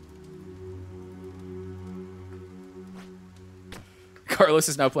 Carlos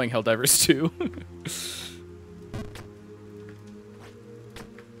is now playing Helldivers 2.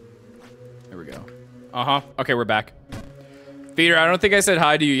 There we go. Uh-huh. Okay, we're back. Peter, I don't think I said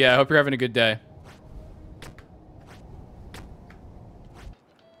hi to you yet. I hope you're having a good day.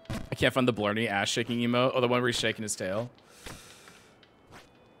 I can't find the Blarney ass-shaking emote. Oh, the one where he's shaking his tail.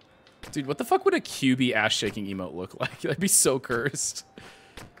 Dude, what the fuck would a QB ass-shaking emote look like? That'd be so cursed.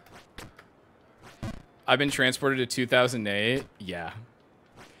 I've been transported to 2008. Yeah.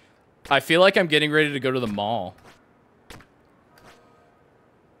 I feel like I'm getting ready to go to the mall.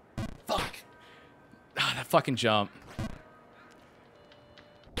 Fuck. Ah, that fucking jump.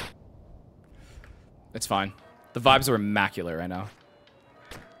 It's fine. The vibes are immaculate right now.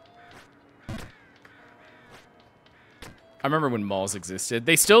 I remember when malls existed.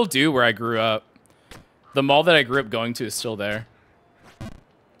 They still do where I grew up. The mall that I grew up going to is still there.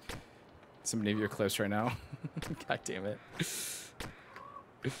 Somebody of your close right now. God damn it.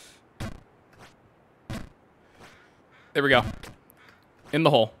 There we go. In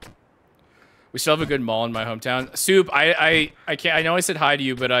the hole. We still have a good mall in my hometown. Soup, I can't. I know I said hi to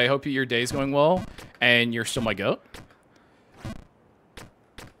you, but I hope your day's going well and you're still my goat.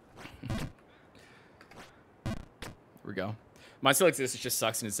 we go. Mine still exists. It just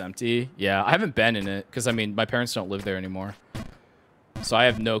sucks and it's empty. Yeah, I haven't been in it because, I mean, my parents don't live there anymore. So I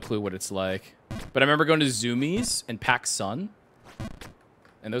have no clue what it's like. But I remember going to Zoomies and PacSun.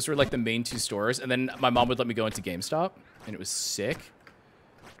 And those were like the main 2 stores. And then my mom would let me go into GameStop. And it was sick.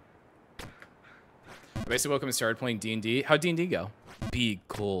 I basically woke up and started playing D&D. How'd D&D go? Big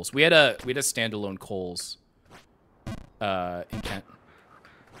Kohl's. We had a standalone Kohl's in Kent.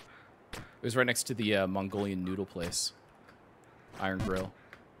 It was right next to the Mongolian noodle place. Iron Grill.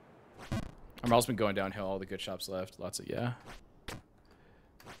 Our mall's been going downhill. All the good shops left. Lots of, yeah.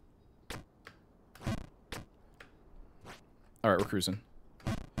 All right, we're cruising.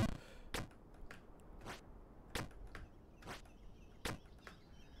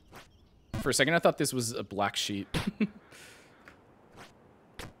 For a second, I thought this was a black sheep.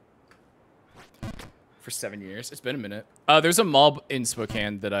 For 7 years. It's been a minute. There's a mall in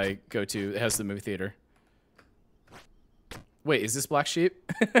Spokane that I go to. It has the movie theater. Wait, is this Black Sheep?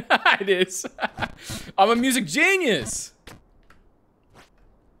 It is. I'm a music genius.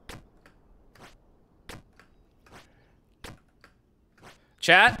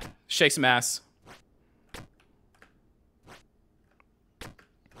 Chat, shake some ass.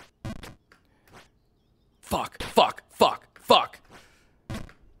 Fuck, fuck, fuck, fuck.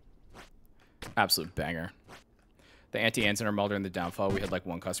 Absolute banger. The anti-ants in our mall during the downfall, we had like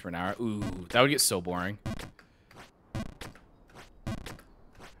 1 customer an hour. Ooh, that would get so boring.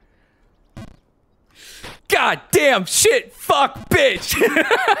 God damn shit, fuck, bitch.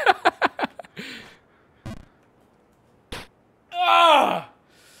 Ah!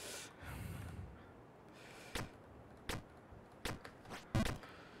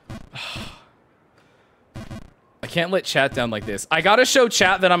 I can't let chat down like this. I gotta show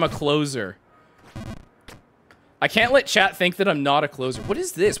chat that I'm a closer. I can't let chat think that I'm not a closer. What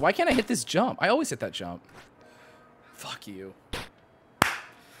is this? Why can't I hit this jump? I always hit that jump. Fuck you.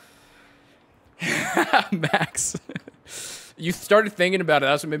 Max. You started thinking about it.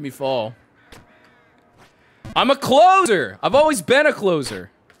 That's what made me fall. I'm a closer. I've always been a closer.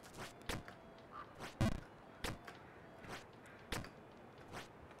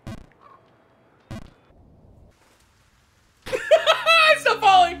 Stop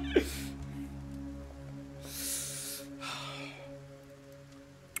falling.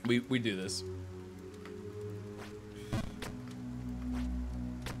 We do this.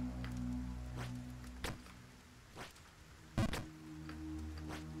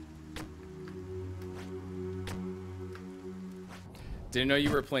 Didn't know you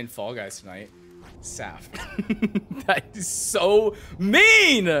were playing Fall Guys tonight. Saf. That is so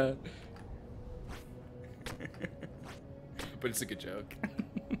mean! But it's a good joke.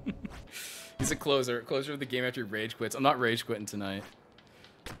 He's a closer. Closer of the game after he rage quits. I'm not rage quitting tonight.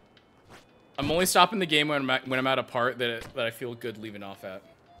 I'm only stopping the game when I'm at a part that I feel good leaving off at.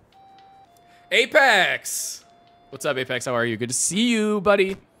 Apex! What's up, Apex? How are you? Good to see you,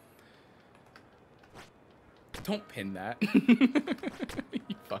 buddy. Don't pin that.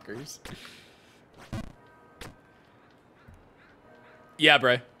 You fuckers. Yeah,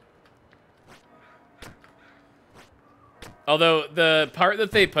 bro. Although the part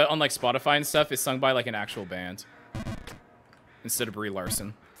that they put on like Spotify and stuff is sung by like an actual band instead of Brie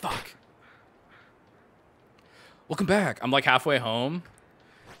Larson. Fuck. Welcome back. I'm like halfway home.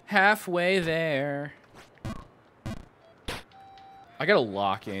 Halfway there. I gotta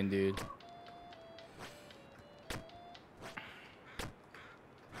lock in, dude.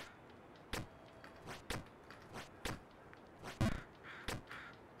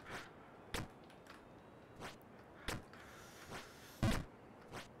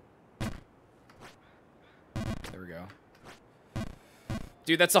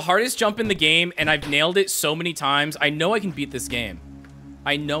 Dude, that's the hardest jump in the game, and I've nailed it so many times. I know I can beat this game.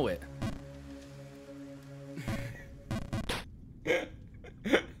 I know it.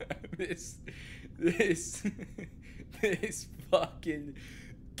 This fucking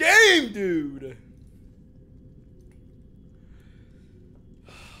game, dude.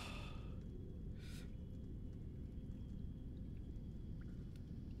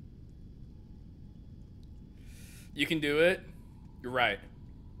 You can do it. You're right.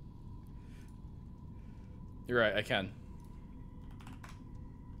 You're right, I can.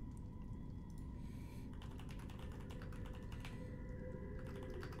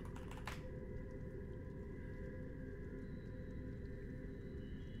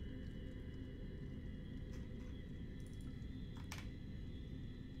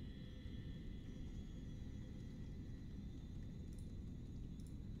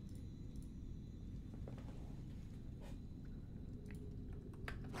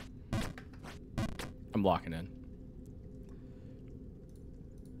 I'm locking in.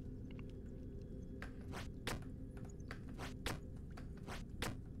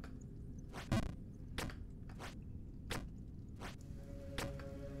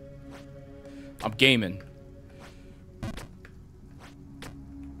 I'm gaming.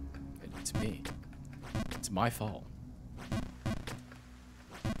 It's me. It's my fault.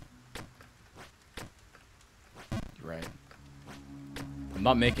 You're right. I'm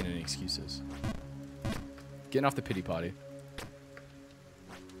not making any excuses. Getting off the pity potty.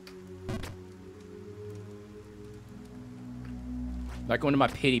 Not going to my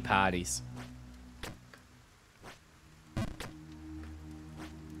pity potties.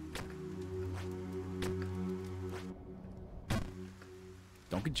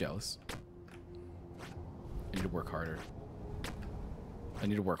 Don't get jealous. I need to work harder. I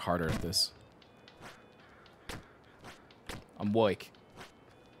need to work harder at this. I'm woke.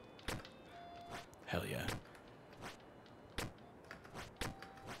 Hell yeah.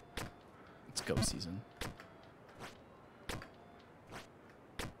 It's go season.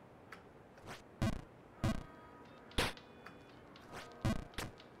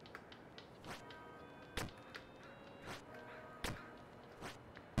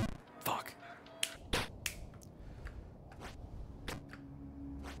 Fuck.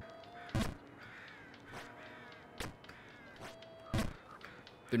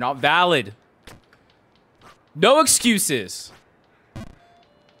 They're not valid. No excuses.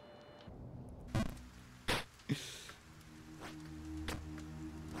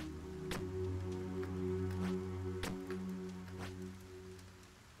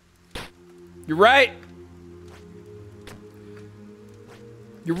 You're right.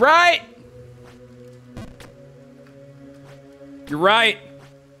 You're right. You're right.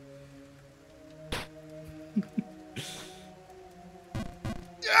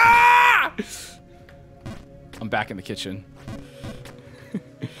 Ah! I'm back in the kitchen.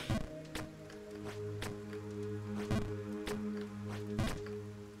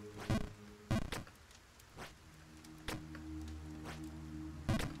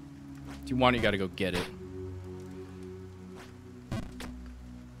 If you want it, you gotta go get it.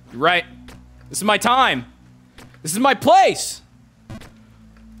 You're right. This is my time. This is my place.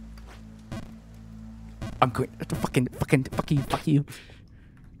 I'm going to fuck you.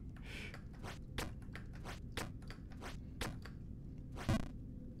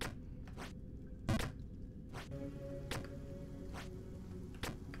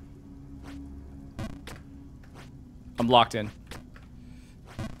 I'm locked in.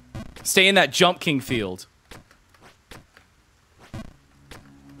 Stay in that Jump King field.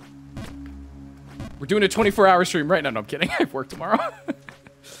 We're doing a 24-hour stream right now. No, I'm kidding. I have work tomorrow.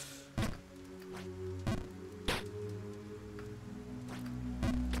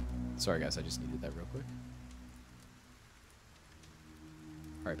 Sorry, guys. I just needed that real quick.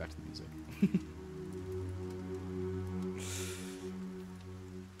 All right, back to the music.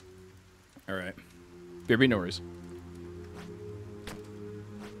 All right. Baby, no worries.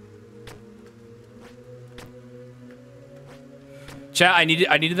 Chat, I needed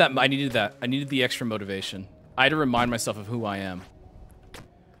the extra motivation. I had to remind myself of who I am.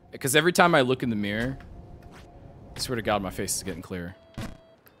 Because every time I look in the mirror, I swear to God, my face is getting clearer.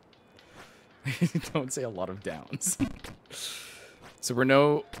 Don't say a lot of downs. So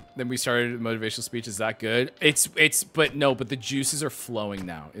then we started a motivational speech. Is that good? But the juices are flowing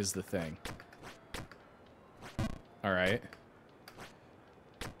now is the thing. All right.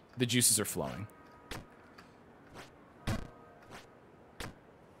 The juices are flowing.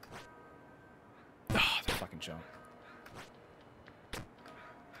 Oh, that fucking jump.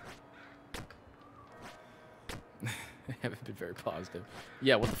 I haven't been very positive.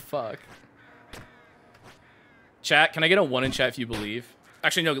 Yeah, what the fuck? Chat, can I get a 1 in chat if you believe?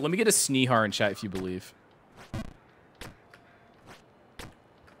 Actually, no, let me get a Sneehar in chat if you believe.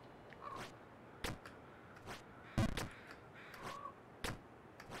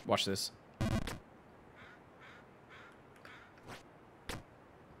 Watch this.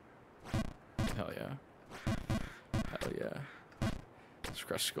 Hell yeah. Hell yeah. Just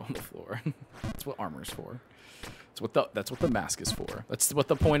crush go on the floor. That's what armor's for. That's what the mask is for. That's what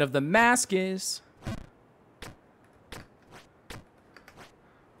the point of the mask is.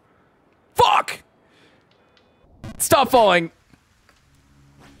 Fuck! Stop falling!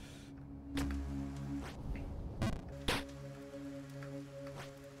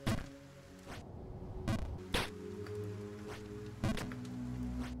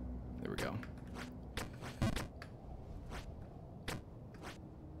 There we go.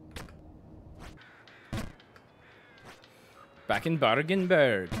 Back in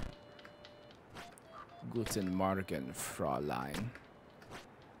Bargenberg. Guten Morgen, Fräulein.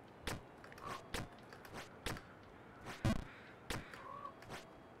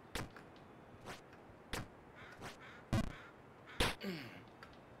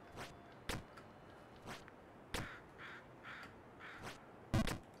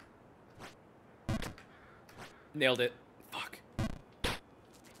 Nailed it. Fuck.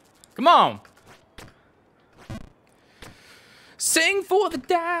 Come on. Sing for the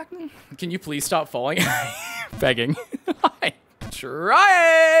dark. Can you please stop falling? Begging. I'm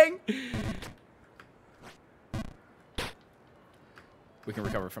trying. We can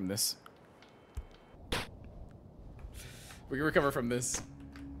recover from this. We can recover from this.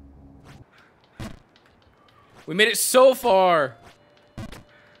 We made it so far.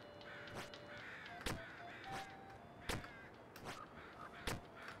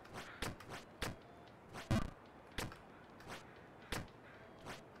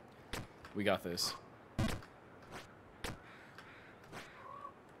 We got this.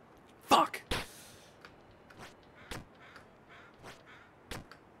 Fuck.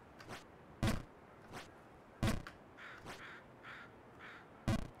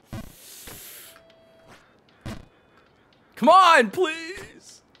 Come on,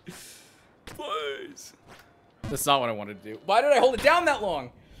 please. Please. That's not what I wanted to do. Why did I hold it down that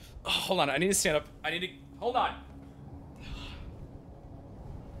long? Oh, hold on. I need to stand up. I need to... Hold on.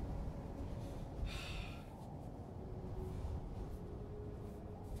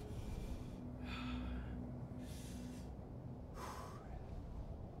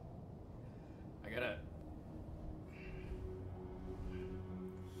 I gotta...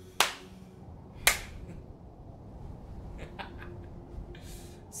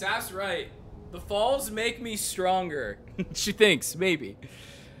 Saf's right. The falls make me stronger. She thinks, maybe.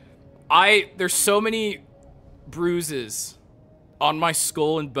 There's so many bruises on my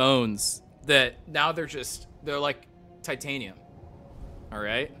skull and bones that now they're like titanium. All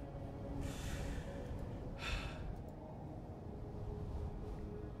right?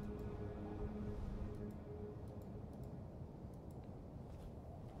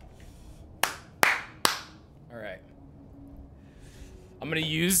 All right. I'm gonna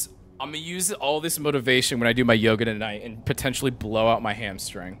use all this motivation when I do my yoga tonight and potentially blow out my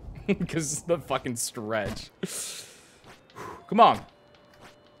hamstring because the fucking stretch. Come on.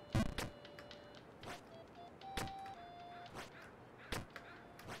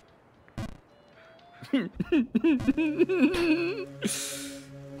 Okay.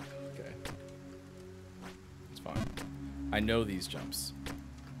 It's fine. I know these jumps.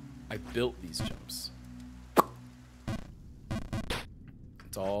 I built these jumps.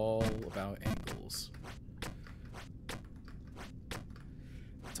 It's all about angles.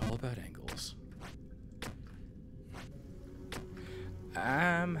 It's all about angles.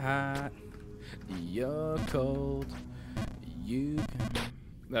 I'm hot, you're cold, you can...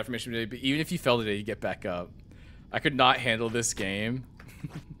 The affirmation today, but even if you fell today, you get back up. I could not handle this game.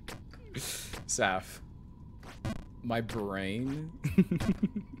 Saf, my brain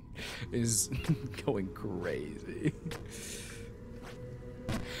is going crazy.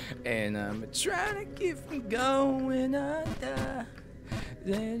 And I'm trying to keep from going under.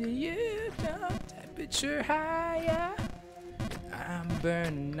 Then you don't temperature higher. I'm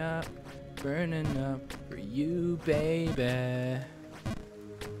burning up for you, baby.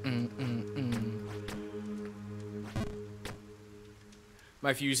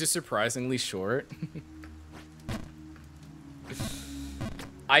 My fuse is surprisingly short.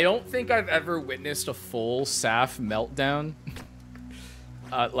 I don't think I've ever witnessed a full Saf meltdown.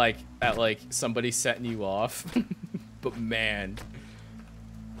 At somebody setting you off. But man,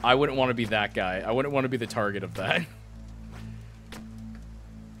 I wouldn't want to be that guy. I wouldn't want to be the target of that.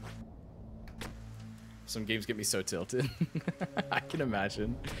 Some games get me so tilted. I can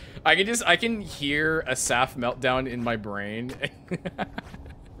imagine. I can hear a Saf meltdown in my brain.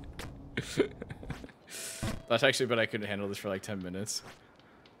 That's actually, but I couldn't handle this for like 10 minutes.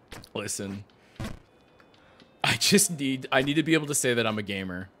 Listen. I need to be able to say that I'm a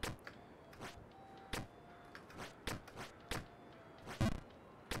gamer.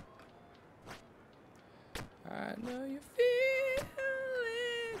 I know you feel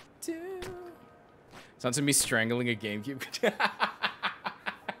it too. Sounds like me strangling a GameCube.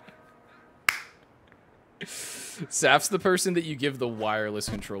 Saf's the person that you give the wireless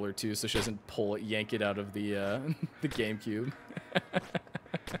controller to so she doesn't yank it out of the the GameCube.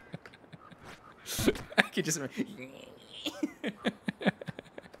 I could just...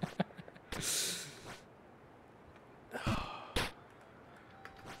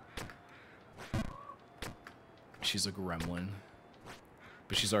 She's a gremlin.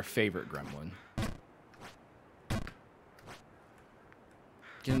 But she's our favorite gremlin.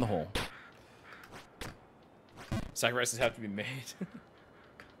 Get in the hole. Sacrifices have to be made.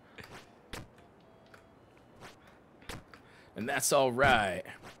 And that's all right.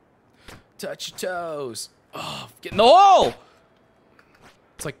 Touch your toes. Oh, get in the hole!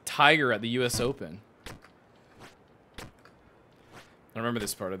 It's like Tiger at the US Open. I remember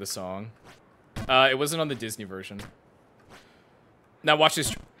this part of the song. It wasn't on the Disney version. Now watch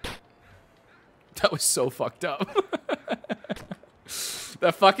this. That was so fucked up.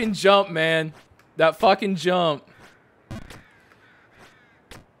 That fucking jump, man. That fucking jump.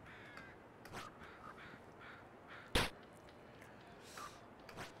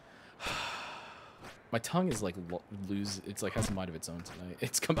 My tongue is like it's like has a mind of its own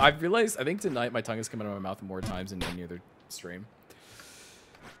tonight. I've realized, I think tonight my tongue is coming out of my mouth more times than any other stream.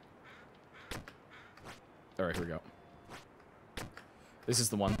 All right, here we go. This is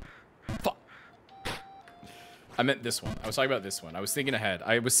the one. Fuck. I meant this one. I was talking about this one. I was thinking ahead.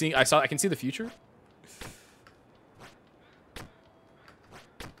 I can see the future.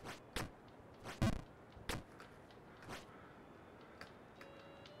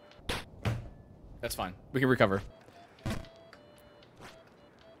 That's fine. We can recover.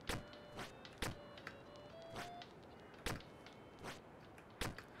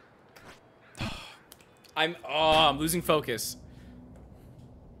 I'm losing focus.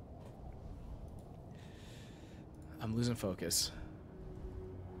 I'm losing focus.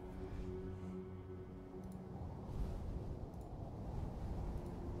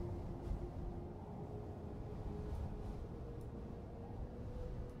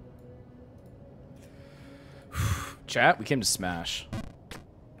 Chat, we came to smash.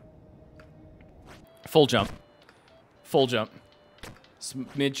 Full jump. Full jump.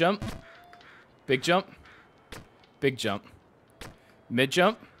 Mid jump. Big jump. Big jump. Mid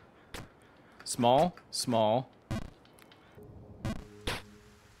jump. Small. Small.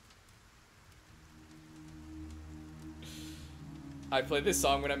 I play this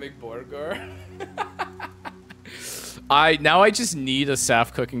song when I make burger. Now I just need a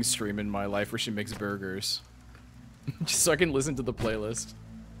Saf cooking stream in my life where she makes burgers. Just so I can listen to the playlist.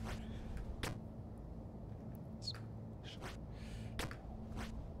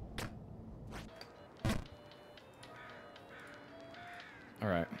 All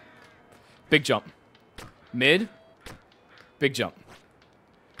right. Big jump. Mid. Big jump.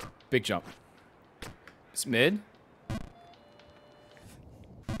 Big jump. It's mid.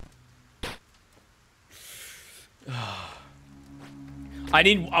 I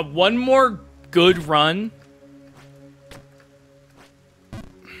need one more good run.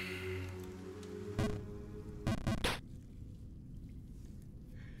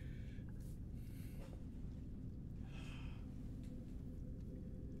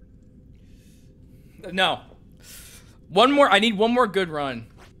 No. One more. I need one more good run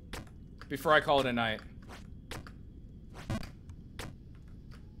before I call it a night.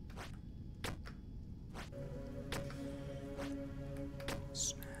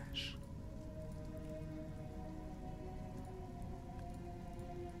 Smash.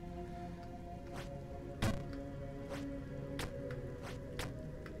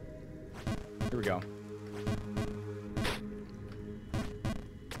 Here we go.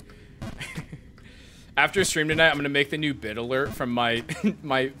 After stream tonight, I'm gonna make the new bit alert from my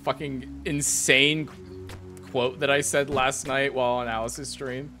my fucking insane quote that I said last night while on Alice's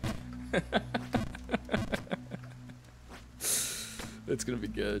stream. It's gonna be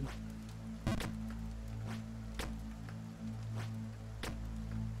good.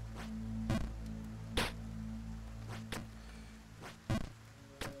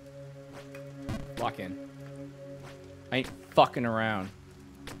 Lock in. I ain't fucking around.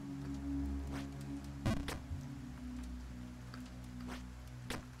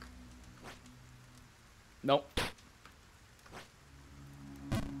 Nope.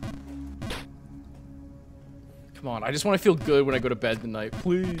 Come on, I just want to feel good when I go to bed tonight,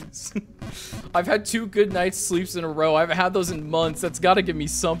 please. I've had 2 good nights sleeps in a row. I haven't had those in months. That's got to give me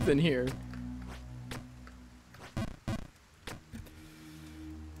something here.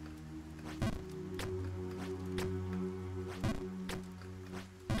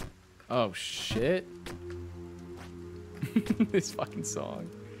 Oh, shit. This fucking song.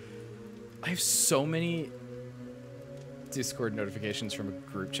 I have so many Discord notifications from a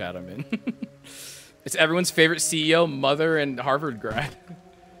group chat I'm in. It's everyone's favorite CEO, mother, and Harvard grad.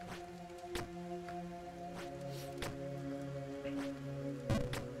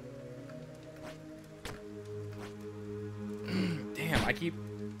 Damn, I keep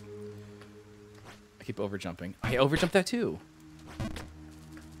overjumping. I overjumped that too.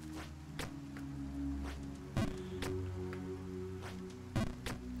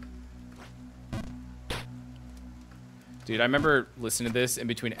 Dude, I remember listening to this in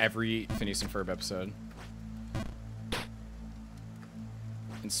between every Phineas and Ferb episode.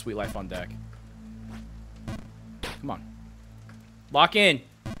 And Sweet Life on Deck. Come on. Lock in.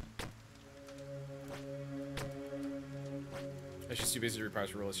 It's just too busy to reprise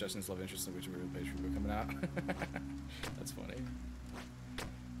for Realist Justin's love interest in which movie the page reboot coming out. That's funny.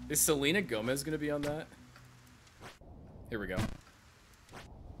 Is Selena Gomez gonna be on that? Here we go.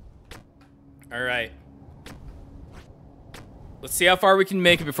 All right. Let's see how far we can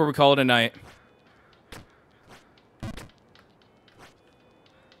make it before we call it a night.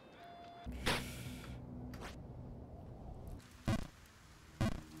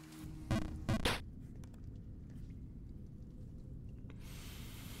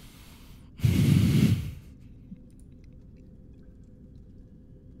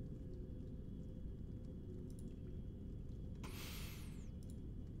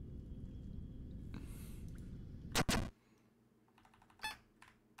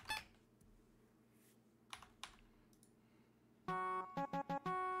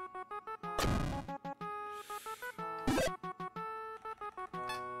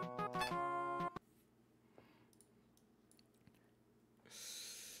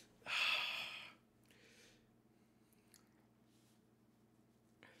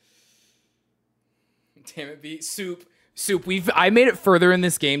 Damn it, B. Soup. I made it further in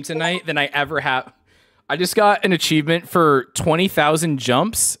this game tonight than I ever have. I just got an achievement for 20,000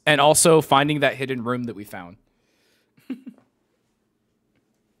 jumps and also finding that hidden room that we found.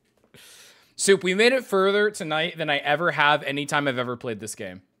 Soup, we made it further tonight than I ever have any time I've ever played this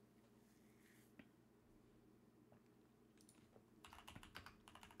game.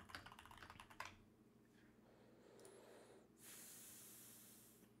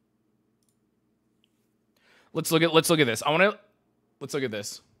 Let's look at this. Let's look at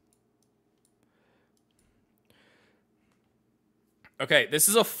this. Okay, this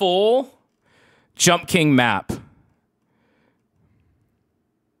is a full Jump King map.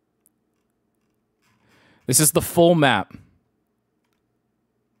 This is the full map.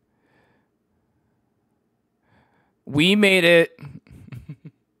 We made it.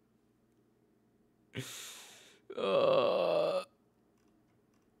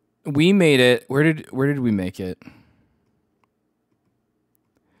 We made it. Where did we make it?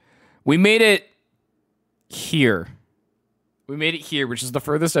 We made it here. We made it here, which is the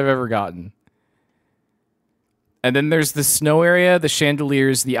furthest I've ever gotten. And then there's the snow area, the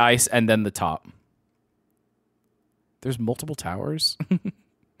chandeliers, the ice, and then the top. There's multiple towers.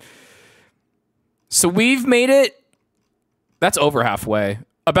 So we've made it. That's over halfway.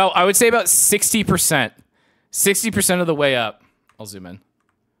 I would say about 60%. 60% of the way up. I'll zoom in.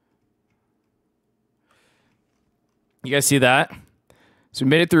 You guys see that? So we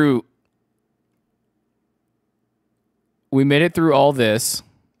made it through. We made it through all this.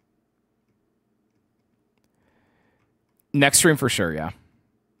 Next stream for sure, yeah.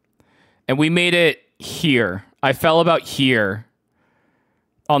 And we made it here. I fell about here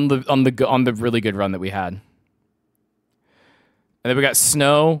on the really good run that we had. And then we got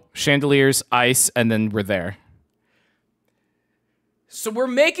snow, chandeliers, ice, and then we're there. So we're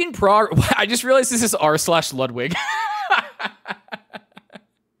making progress. I just realized this is r/Ludwig.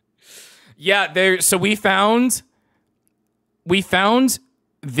 Yeah, there. So we found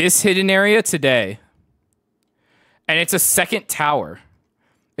this hidden area today. And it's a second tower.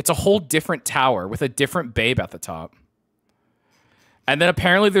 It's a whole different tower with a different babe at the top. And then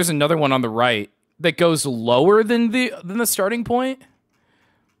apparently there's another one on the right that goes lower than the starting point.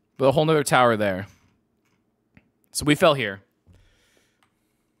 But a whole nother tower there. So we fell here.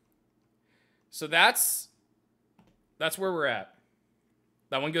 So that's where we're at.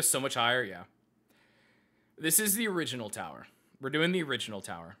 That one goes so much higher, yeah. This is the original tower. We're doing the original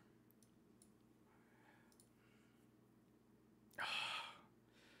tower.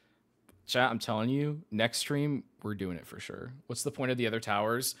 Chat, I'm telling you, next stream, we're doing it for sure. What's the point of the other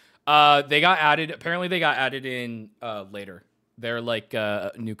towers? They got added. Apparently, they got added in later. They're like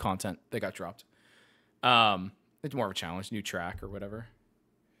new content. They got dropped. It's more of a challenge, new track or whatever.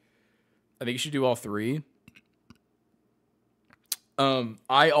 I think you should do all three.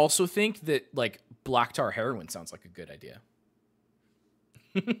 I also think that like Black Tar Heroin sounds like a good idea.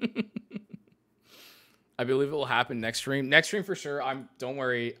 I believe it will happen next stream. Next stream for sure. Don't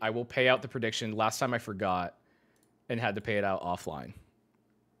worry. I will pay out the prediction. Last time I forgot and had to pay it out offline.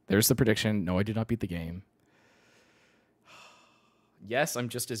 There's the prediction. No, I did not beat the game. Yes, I'm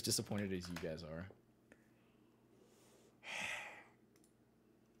just as disappointed as you guys are.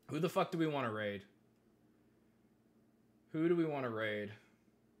 Who the fuck do we want to raid? Who do we want to raid?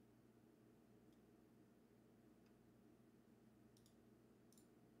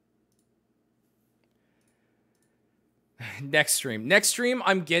 Next stream. Next stream,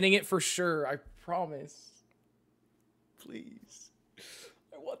 I'm getting it for sure. I promise. Please.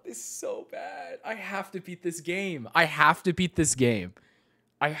 I want this so bad. I have to beat this game. I have to beat this game.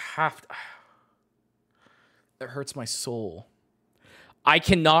 I have to. That hurts my soul. I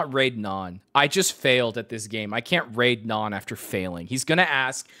cannot raid Non. I just failed at this game. I can't raid Non after failing. He's going to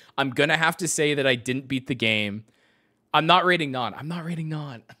ask. I'm going to have to say that I didn't beat the game. I'm not raiding Non. I'm not raiding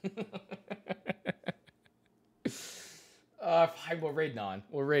Non. Fine, we'll raid Non.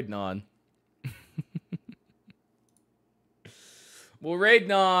 We'll raid Non. We'll raid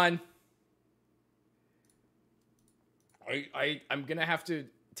Non. I'm going to have to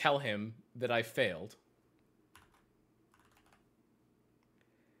tell him that I failed.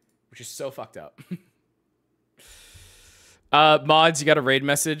 Which is so fucked up. Mods, you got a raid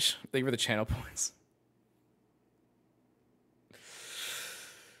message. Thank you for the channel points.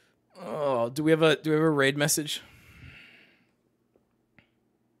 Oh, do we have a raid message?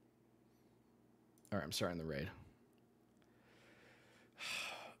 All right, I'm starting the raid.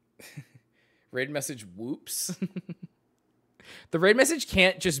 Raid message, whoops. The raid message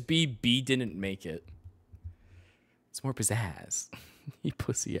can't just be B didn't make it. It's more pizzazz. You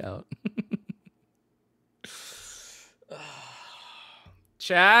pussy out.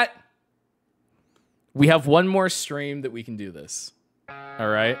 Chat. We have one more stream that we can do this. All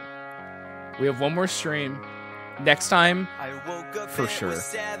right. We have one more stream. Next time, for sure.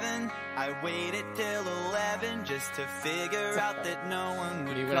 I waited till 11 just to figure out that no one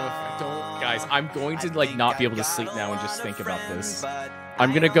would call. Guys, I'm going to like not be able to sleep now and just think about this.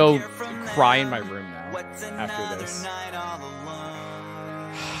 I'm gonna go cry in my room now after this.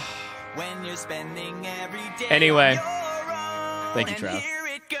 Anyway, thank you, Trav.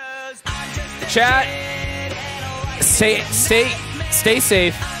 Chat, stay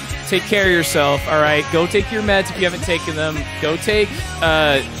safe. Take care of yourself. All right, go take your meds if you haven't taken them. Go take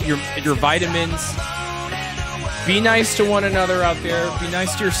your vitamins. Be nice to one another out there. Be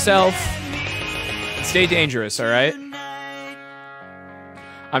nice to yourself. Stay dangerous. All right.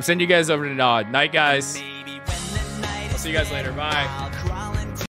 I'm sending you guys over to Nod. Night, guys. I'll see you guys later. Bye.